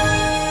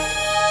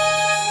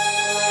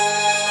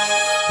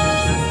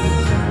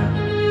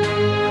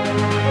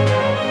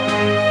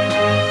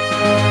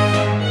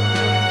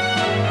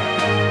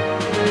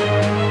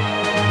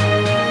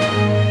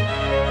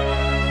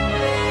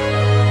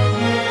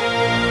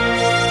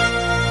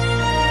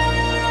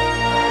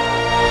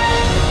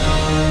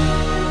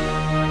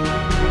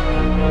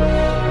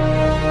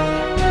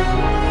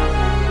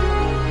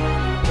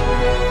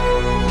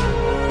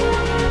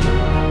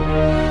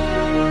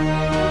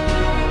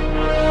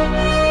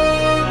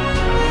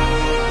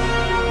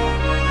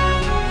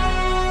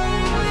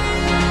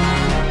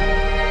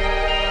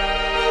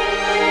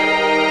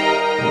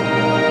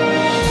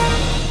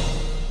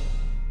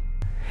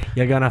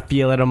 You're gonna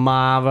feel it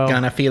tomorrow.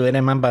 Gonna feel it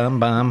in my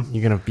bum.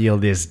 You're gonna feel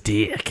this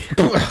dick.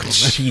 Oh,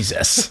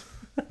 Jesus.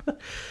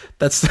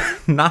 That's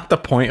not the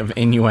point of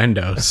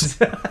innuendos.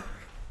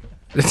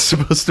 It's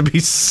supposed to be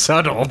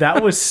subtle.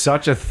 That was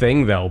such a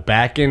thing, though,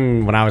 back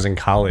in when I was in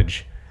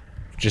college.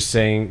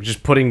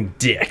 Just putting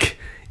dick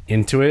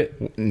into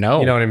it. No.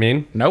 You know what I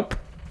mean? Nope.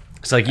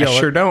 It's like, yo, I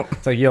sure don't.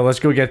 It's like, yo, let's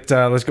go. You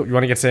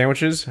want to get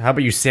sandwiches? How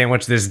about you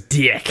sandwich this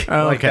dick?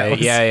 Oh, Like, that okay.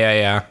 was-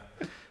 Yeah.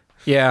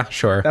 Yeah,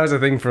 sure. That was a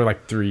thing for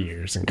like 3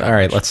 years. In college. All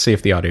right, let's see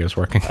if the audio is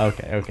working.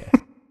 Okay.